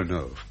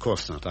 of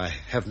course not. I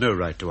have no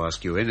right to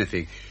ask you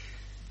anything.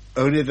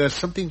 Only there's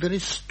something very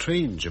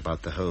strange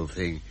about the whole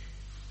thing.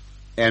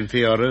 And for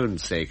your own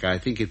sake, I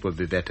think it would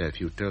be better if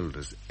you told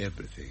us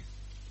everything.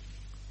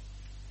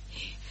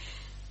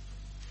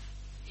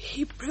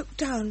 He broke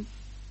down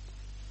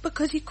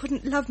because he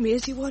couldn't love me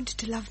as he wanted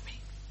to love me.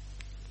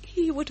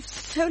 He would have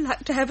so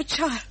liked to have a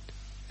child.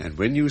 And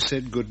when you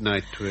said good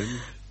night to him,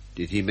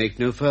 did he make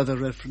no further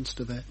reference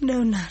to that?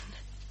 No, none.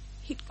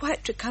 He'd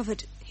quite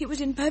recovered. He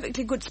was in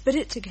perfectly good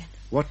spirits again.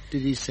 What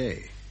did he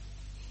say?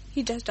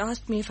 He just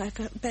asked me if I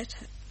felt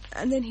better.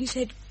 And then he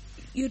said,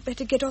 you'd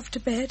better get off to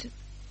bed.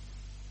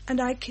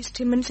 And I kissed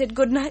him and said,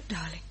 good night,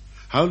 darling.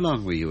 How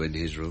long were you in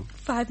his room?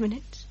 5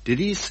 minutes. Did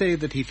he say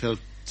that he felt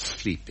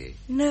sleepy?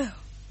 No.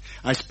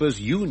 I suppose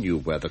you knew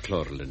where the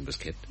chlorolin was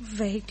kept?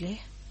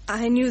 Vaguely.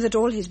 I knew that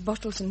all his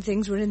bottles and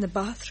things were in the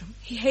bathroom.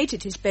 He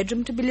hated his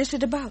bedroom to be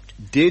littered about.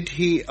 Did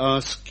he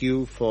ask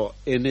you for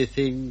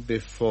anything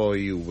before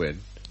you went?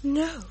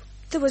 No.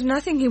 There was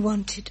nothing he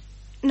wanted.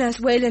 Nurse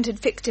Wayland had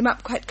fixed him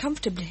up quite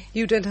comfortably.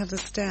 You don't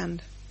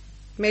understand.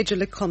 Major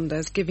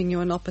Leconder's giving you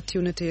an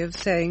opportunity of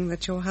saying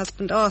that your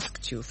husband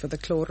asked you for the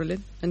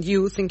chlorolin, and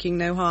you, thinking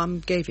no harm,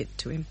 gave it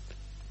to him.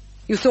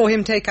 You saw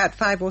him take out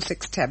 5 or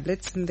 6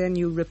 tablets, and then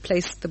you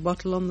replaced the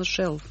bottle on the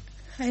shelf.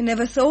 I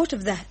never thought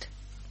of that.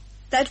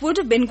 That would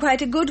have been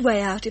quite a good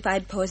way out if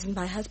I'd poisoned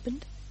my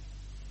husband.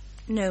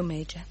 No,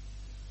 Major.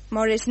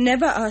 Maurice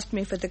never asked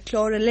me for the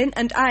chlorolin,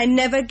 and I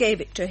never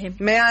gave it to him.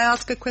 May I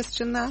ask a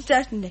question now?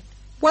 Certainly.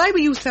 Why were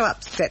you so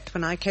upset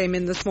when I came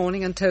in this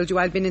morning and told you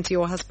I'd been into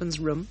your husband's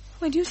room?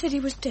 When you said he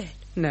was dead.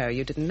 No,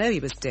 you didn't know he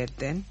was dead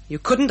then. You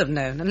couldn't have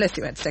known unless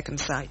you had second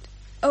sight.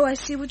 Oh, I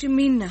see what you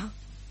mean now.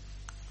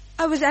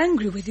 I was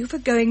angry with you for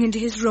going into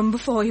his room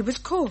before he was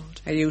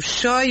called. Are you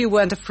sure you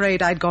weren't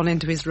afraid I'd gone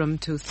into his room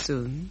too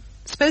soon?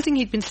 Supposing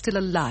he'd been still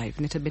alive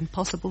and it had been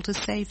possible to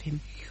save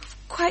him. You've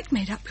quite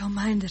made up your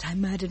mind that I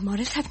murdered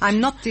Maurice, haven't you?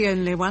 I'm not the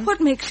only one. What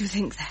makes you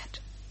think that?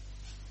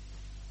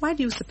 Why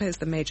do you suppose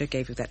the Major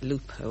gave you that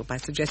loophole by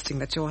suggesting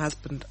that your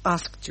husband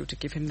asked you to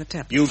give him the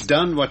tablets? You've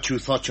done what you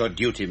thought your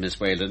duty, Miss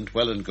Wayland.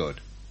 Well and good.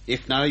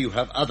 If now you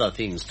have other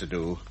things to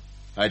do,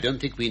 I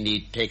don't think we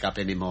need take up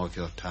any more of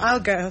your time.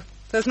 I'll go.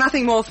 There's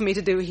nothing more for me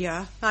to do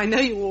here. I know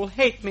you all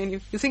hate me, and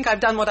you think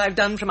I've done what I've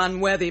done from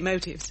unworthy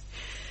motives.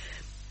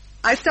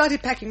 I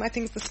started packing my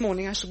things this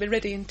morning. I shall be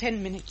ready in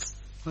 10 minutes.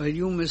 Well,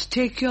 you must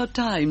take your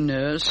time,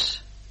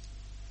 nurse.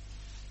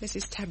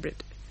 Mrs.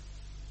 Tabret,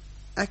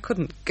 I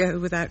couldn't go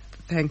without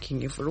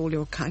thanking you for all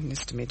your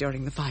kindness to me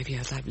during the 5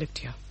 years I've lived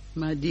here.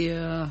 My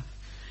dear,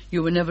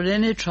 you were never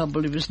any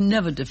trouble. It was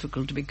never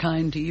difficult to be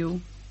kind to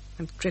you.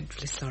 I'm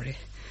dreadfully sorry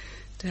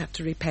to have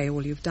to repay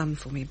all you've done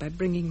for me by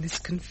bringing this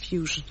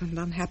confusion and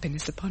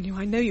unhappiness upon you.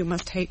 I know you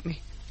must hate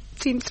me.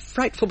 It seems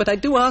frightful, but I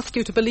do ask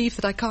you to believe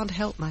that I can't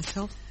help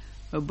myself.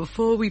 Well,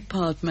 before we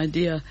part, my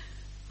dear,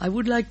 I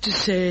would like to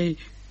say,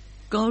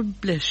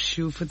 God bless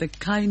you for the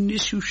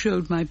kindness you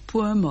showed my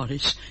poor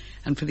Maurice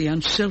and for the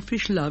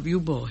unselfish love you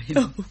bore him.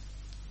 Oh,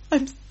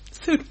 I'm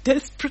so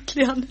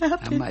desperately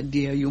unhappy. Now, my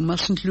dear, you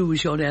mustn't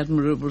lose your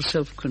admirable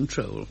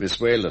self-control. Miss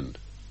Wayland,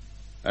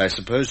 I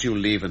suppose you'll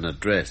leave an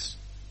address.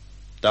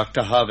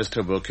 Dr.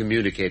 Harvester will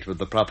communicate with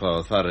the proper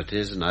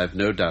authorities, and I've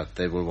no doubt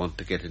they will want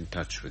to get in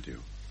touch with you.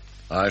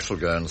 I shall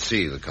go and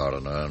see the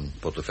coroner and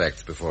put the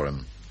facts before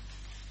him.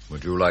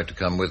 Would you like to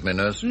come with me,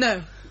 nurse?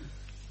 No.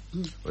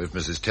 Well, if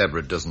Mrs.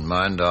 Tabret doesn't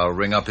mind, I'll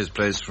ring up his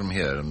place from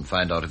here and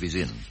find out if he's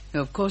in.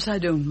 Of course I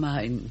don't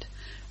mind.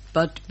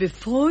 But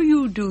before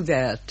you do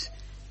that,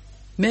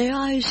 may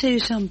I say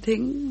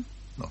something?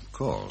 Of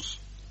course.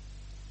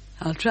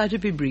 I'll try to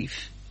be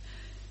brief.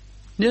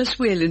 Nurse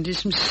Wayland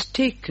is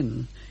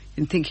mistaken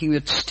in thinking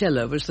that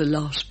Stella was the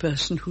last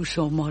person who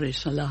saw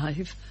Maurice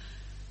alive.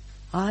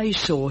 I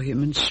saw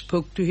him and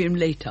spoke to him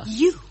later.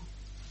 You?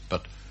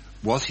 But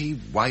was he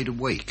wide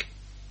awake?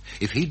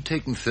 If he'd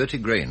taken 30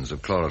 grains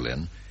of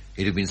chlorolin,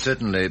 he'd have been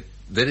certainly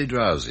very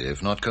drowsy,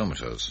 if not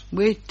comatose.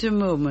 Wait a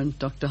moment,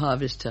 Dr.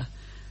 Harvester.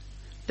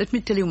 Let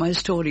me tell you my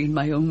story in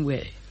my own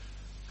way.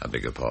 I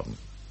beg your pardon.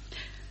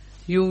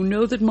 You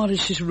know that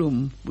Maurice's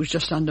room was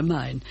just under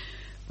mine.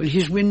 Well,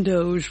 his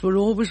windows were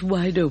always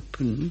wide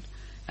open,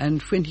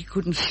 and when he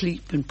couldn't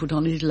sleep and put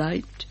on his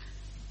light,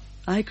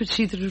 I could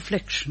see the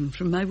reflection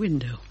from my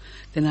window.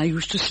 Then I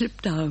used to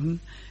slip down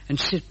and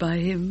sit by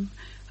him,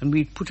 and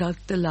we'd put out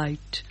the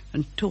light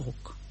and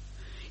talk.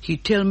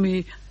 He'd tell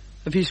me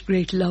of his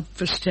great love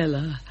for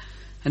Stella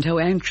and how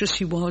anxious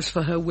he was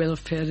for her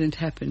welfare and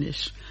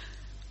happiness.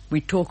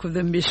 We talk of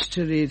the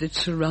mystery that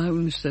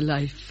surrounds the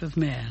life of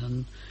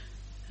man,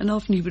 and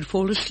often he would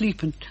fall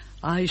asleep and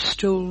I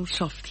stole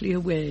softly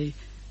away.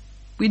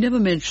 We never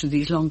mentioned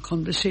these long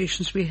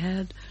conversations we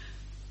had.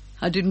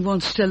 I didn't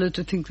want Stella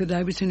to think that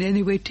I was in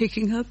any way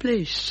taking her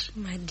place.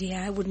 My dear,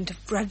 I wouldn't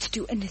have grudged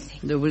you anything.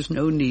 There was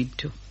no need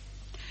to.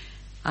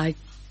 I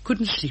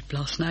couldn't sleep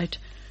last night.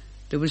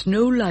 There was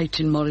no light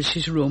in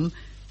Maurice's room,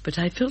 but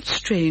I felt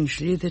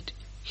strangely that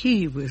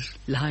he was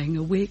lying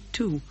awake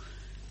too.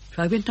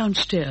 So I went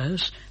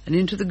downstairs and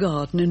into the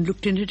garden and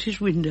looked in at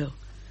his window.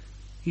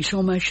 He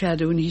saw my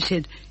shadow and he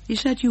said,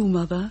 "Is that you,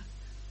 Mother?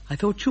 I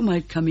thought you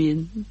might come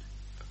in."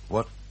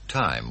 What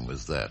time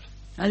was that?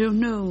 I don't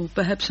know,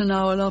 perhaps an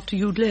hour after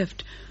you'd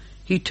left.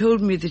 He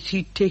told me that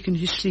he'd taken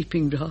his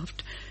sleeping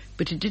draught,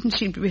 but it didn't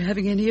seem to be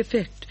having any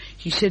effect.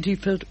 He said he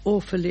felt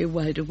awfully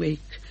wide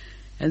awake.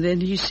 And then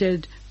he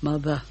said,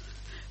 "Mother,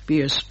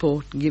 be a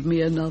sport and give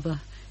me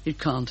another. It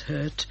can't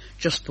hurt,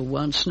 just for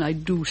once, and I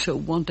do so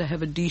want to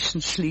have a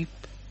decent sleep."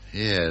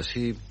 Yes,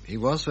 he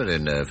was very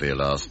nervy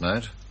last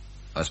night.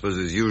 I suppose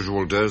his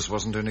usual dose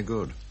wasn't any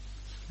good.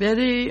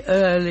 Very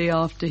early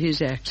after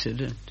his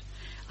accident,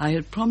 I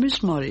had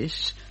promised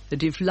Maurice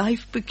that if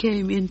life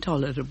became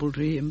intolerable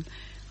to him,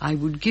 I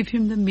would give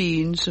him the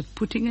means of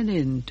putting an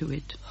end to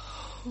it.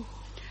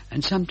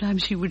 And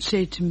sometimes he would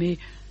say to me,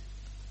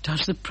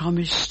 "Does the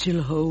promise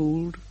still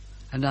hold?"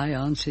 And I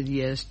answered,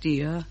 "Yes,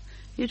 dear,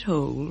 it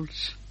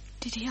holds."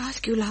 Did he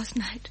ask you last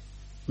night?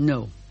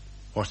 No.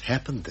 What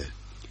happened then?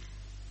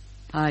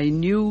 I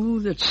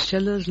knew that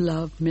Stella's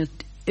love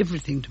meant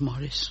everything to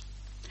Maurice,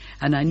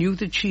 and I knew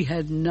that she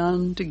had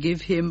none to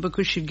give him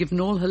because she'd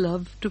given all her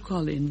love to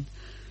Colin.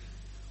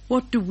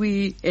 What do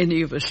we,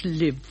 any of us,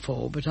 live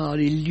for but our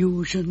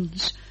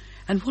illusions?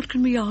 And what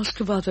can we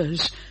ask of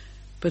others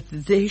but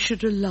that they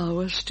should allow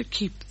us to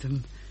keep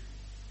them?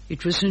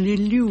 It was an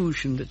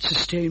illusion that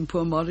sustained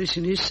poor Maurice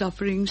in his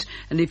sufferings,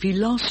 and if he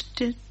lost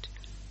it,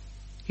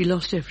 he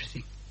lost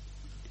everything.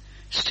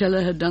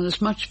 Stella had done as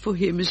much for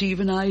him as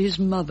even I, his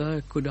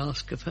mother, could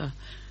ask of her.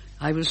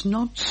 I was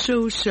not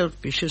so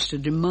selfish as to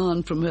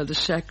demand from her the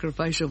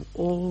sacrifice of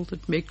all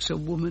that makes a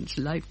woman's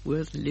life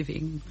worth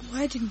living.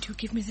 Why didn't you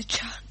give me the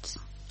chance?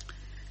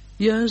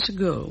 Years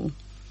ago,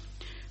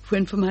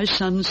 when for my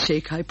son's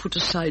sake I put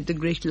aside the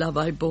great love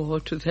I bore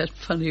to that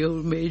funny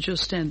old major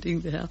standing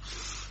there,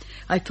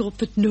 I thought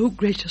that no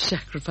greater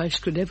sacrifice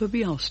could ever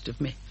be asked of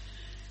me.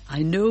 I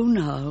know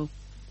now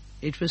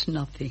it was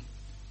nothing,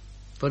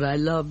 for I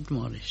loved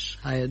Maurice.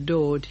 I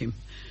adored him.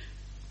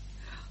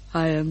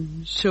 I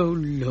am so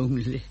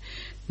lonely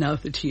now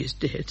that he is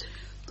dead.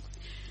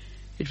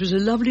 It was a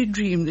lovely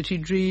dream that he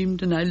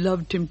dreamed, and I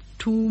loved him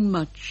too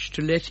much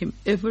to let him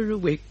ever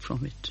awake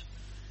from it.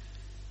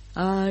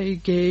 I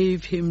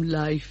gave him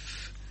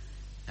life,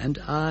 and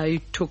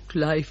I took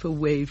life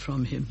away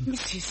from him.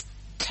 Mrs.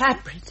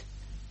 Tabret,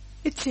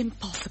 it's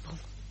impossible.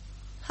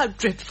 How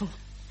dreadful.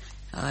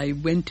 I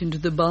went into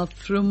the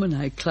bathroom and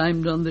I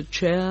climbed on the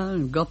chair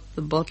and got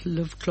the bottle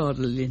of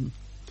chlorelin.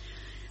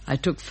 I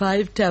took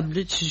 5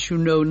 tablets, as you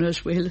know,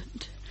 Nurse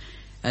Wayland,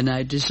 and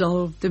I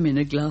dissolved them in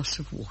a glass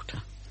of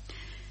water.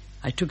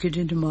 I took it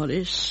into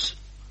Maurice,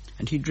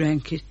 and he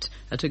drank it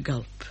at a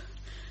gulp.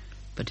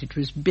 But it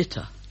was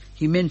bitter.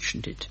 He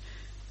mentioned it,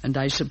 and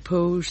I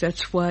suppose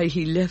that's why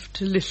he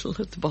left a little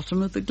at the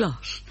bottom of the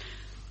glass.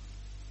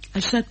 I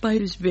sat by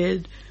his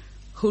bed,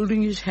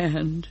 holding his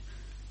hand,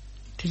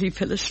 till he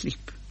fell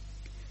asleep.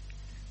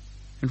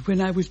 And when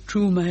I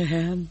withdrew my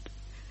hand,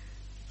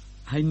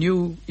 I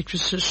knew it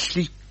was a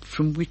sleep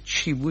from which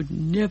he would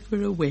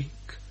never awake.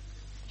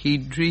 He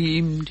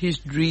dreamed his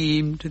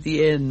dream to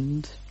the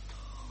end.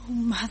 Oh,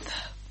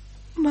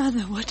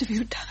 Mother, what have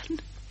you done?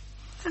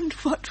 And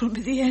what will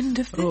be the end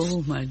of this?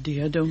 Oh, my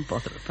dear, don't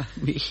bother about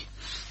me.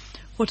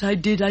 What I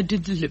did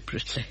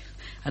deliberately,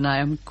 and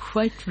I am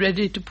quite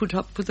ready to put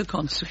up with the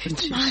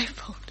consequences. It's my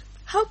fault.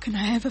 How can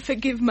I ever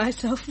forgive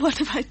myself? What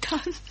have I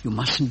done? You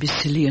mustn't be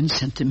silly and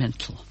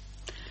sentimental.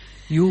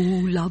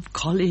 You love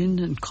Colin,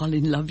 and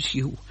Colin loves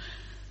you.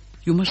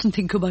 You mustn't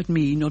think about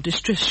me, nor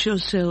distress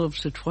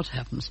yourselves at what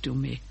happens to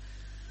me.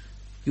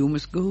 You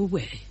must go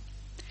away,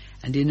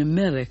 and in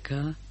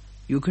America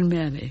you can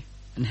marry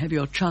and have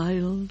your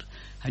child,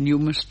 and you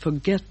must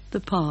forget the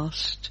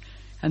past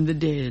and the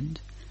dead,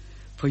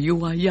 for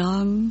you are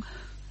young,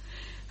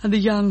 and the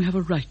young have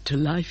a right to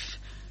life,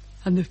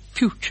 and the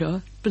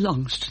future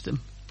belongs to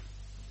them.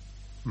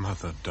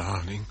 Mother,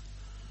 darling.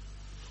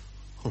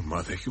 Oh,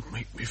 Mother, you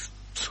make me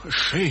so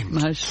ashamed.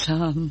 My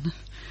son,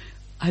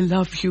 I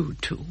love you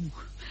too.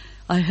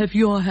 I have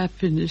your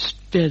happiness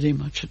very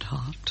much at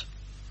heart.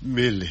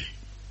 Millie.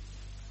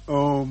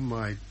 Oh,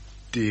 my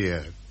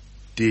dear,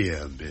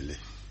 dear Millie.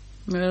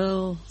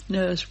 Well,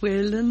 Nurse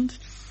Wayland,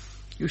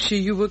 you see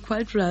you were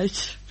quite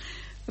right.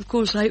 Of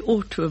course, I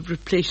ought to have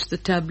replaced the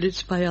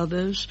tablets by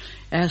others,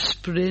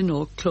 aspirin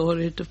or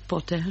chlorate of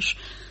potash.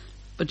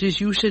 But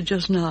as you said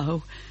just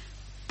now,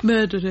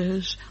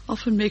 murderers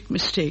often make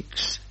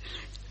mistakes,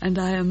 and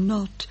I am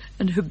not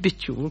an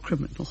habitual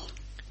criminal.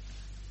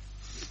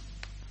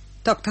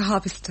 Dr.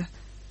 Harvester,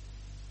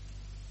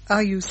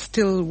 are you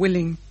still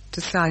willing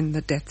to sign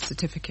the death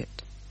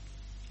certificate?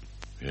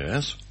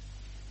 Yes?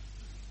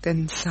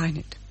 Then sign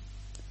it.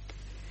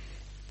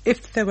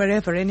 If there were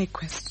ever any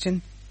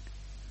question,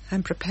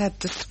 I'm prepared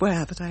to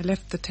swear that I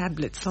left the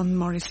tablets on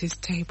Maurice's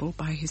table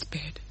by his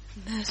bed.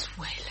 Nurse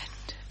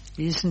Wayland,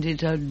 isn't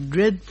it a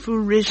dreadful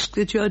risk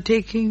that you're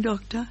taking,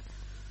 Doctor?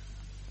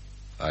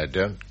 I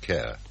don't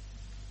care.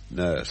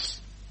 Nurse,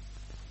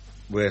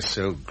 we're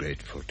so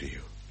grateful to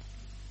you.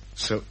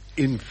 So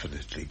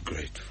infinitely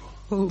grateful.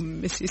 Oh,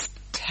 Mrs.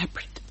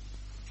 Tabret,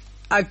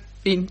 I've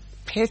been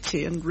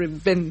petty and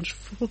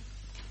revengeful.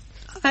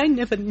 I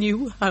never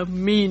knew how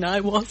mean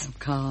I was.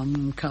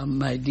 Come,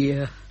 my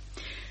dear.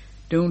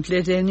 Don't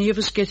let any of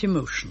us get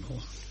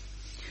emotional.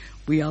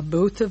 We are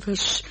both of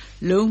us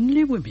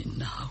lonely women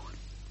now.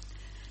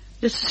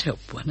 Let us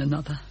help one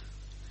another.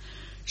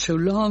 So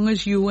long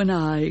as you and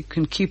I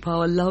can keep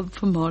our love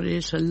for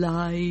Maurice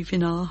alive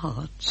in our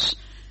hearts,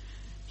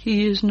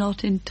 he is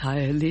not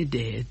entirely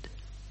dead.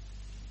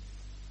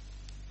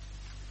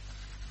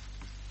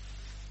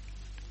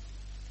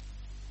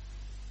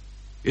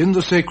 In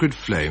The Sacred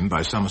Flame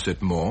by Somerset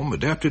Maugham,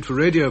 adapted for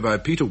radio by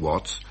Peter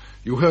Watts,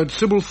 you heard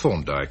Sybil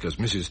Thorndyke as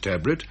Mrs.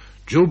 Tabret,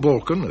 Jill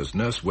Balkan as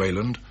Nurse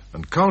Wayland,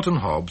 and Carlton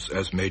Hobbs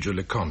as Major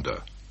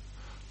Leconda.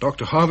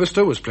 Dr.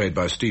 Harvester was played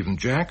by Stephen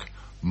Jack,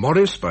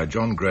 Maurice by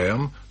John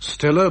Graham,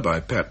 Stella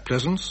by Pat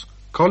Pleasance,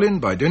 Colin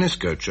by Dennis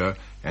Gocher,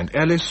 and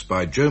Alice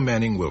by Joe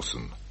Manning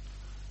Wilson.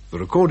 The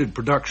recorded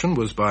production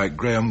was by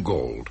Graham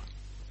Gould.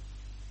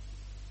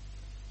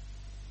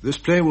 This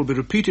play will be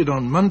repeated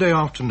on Monday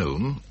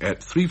afternoon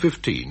at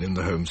 3:15 in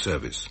the home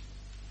service.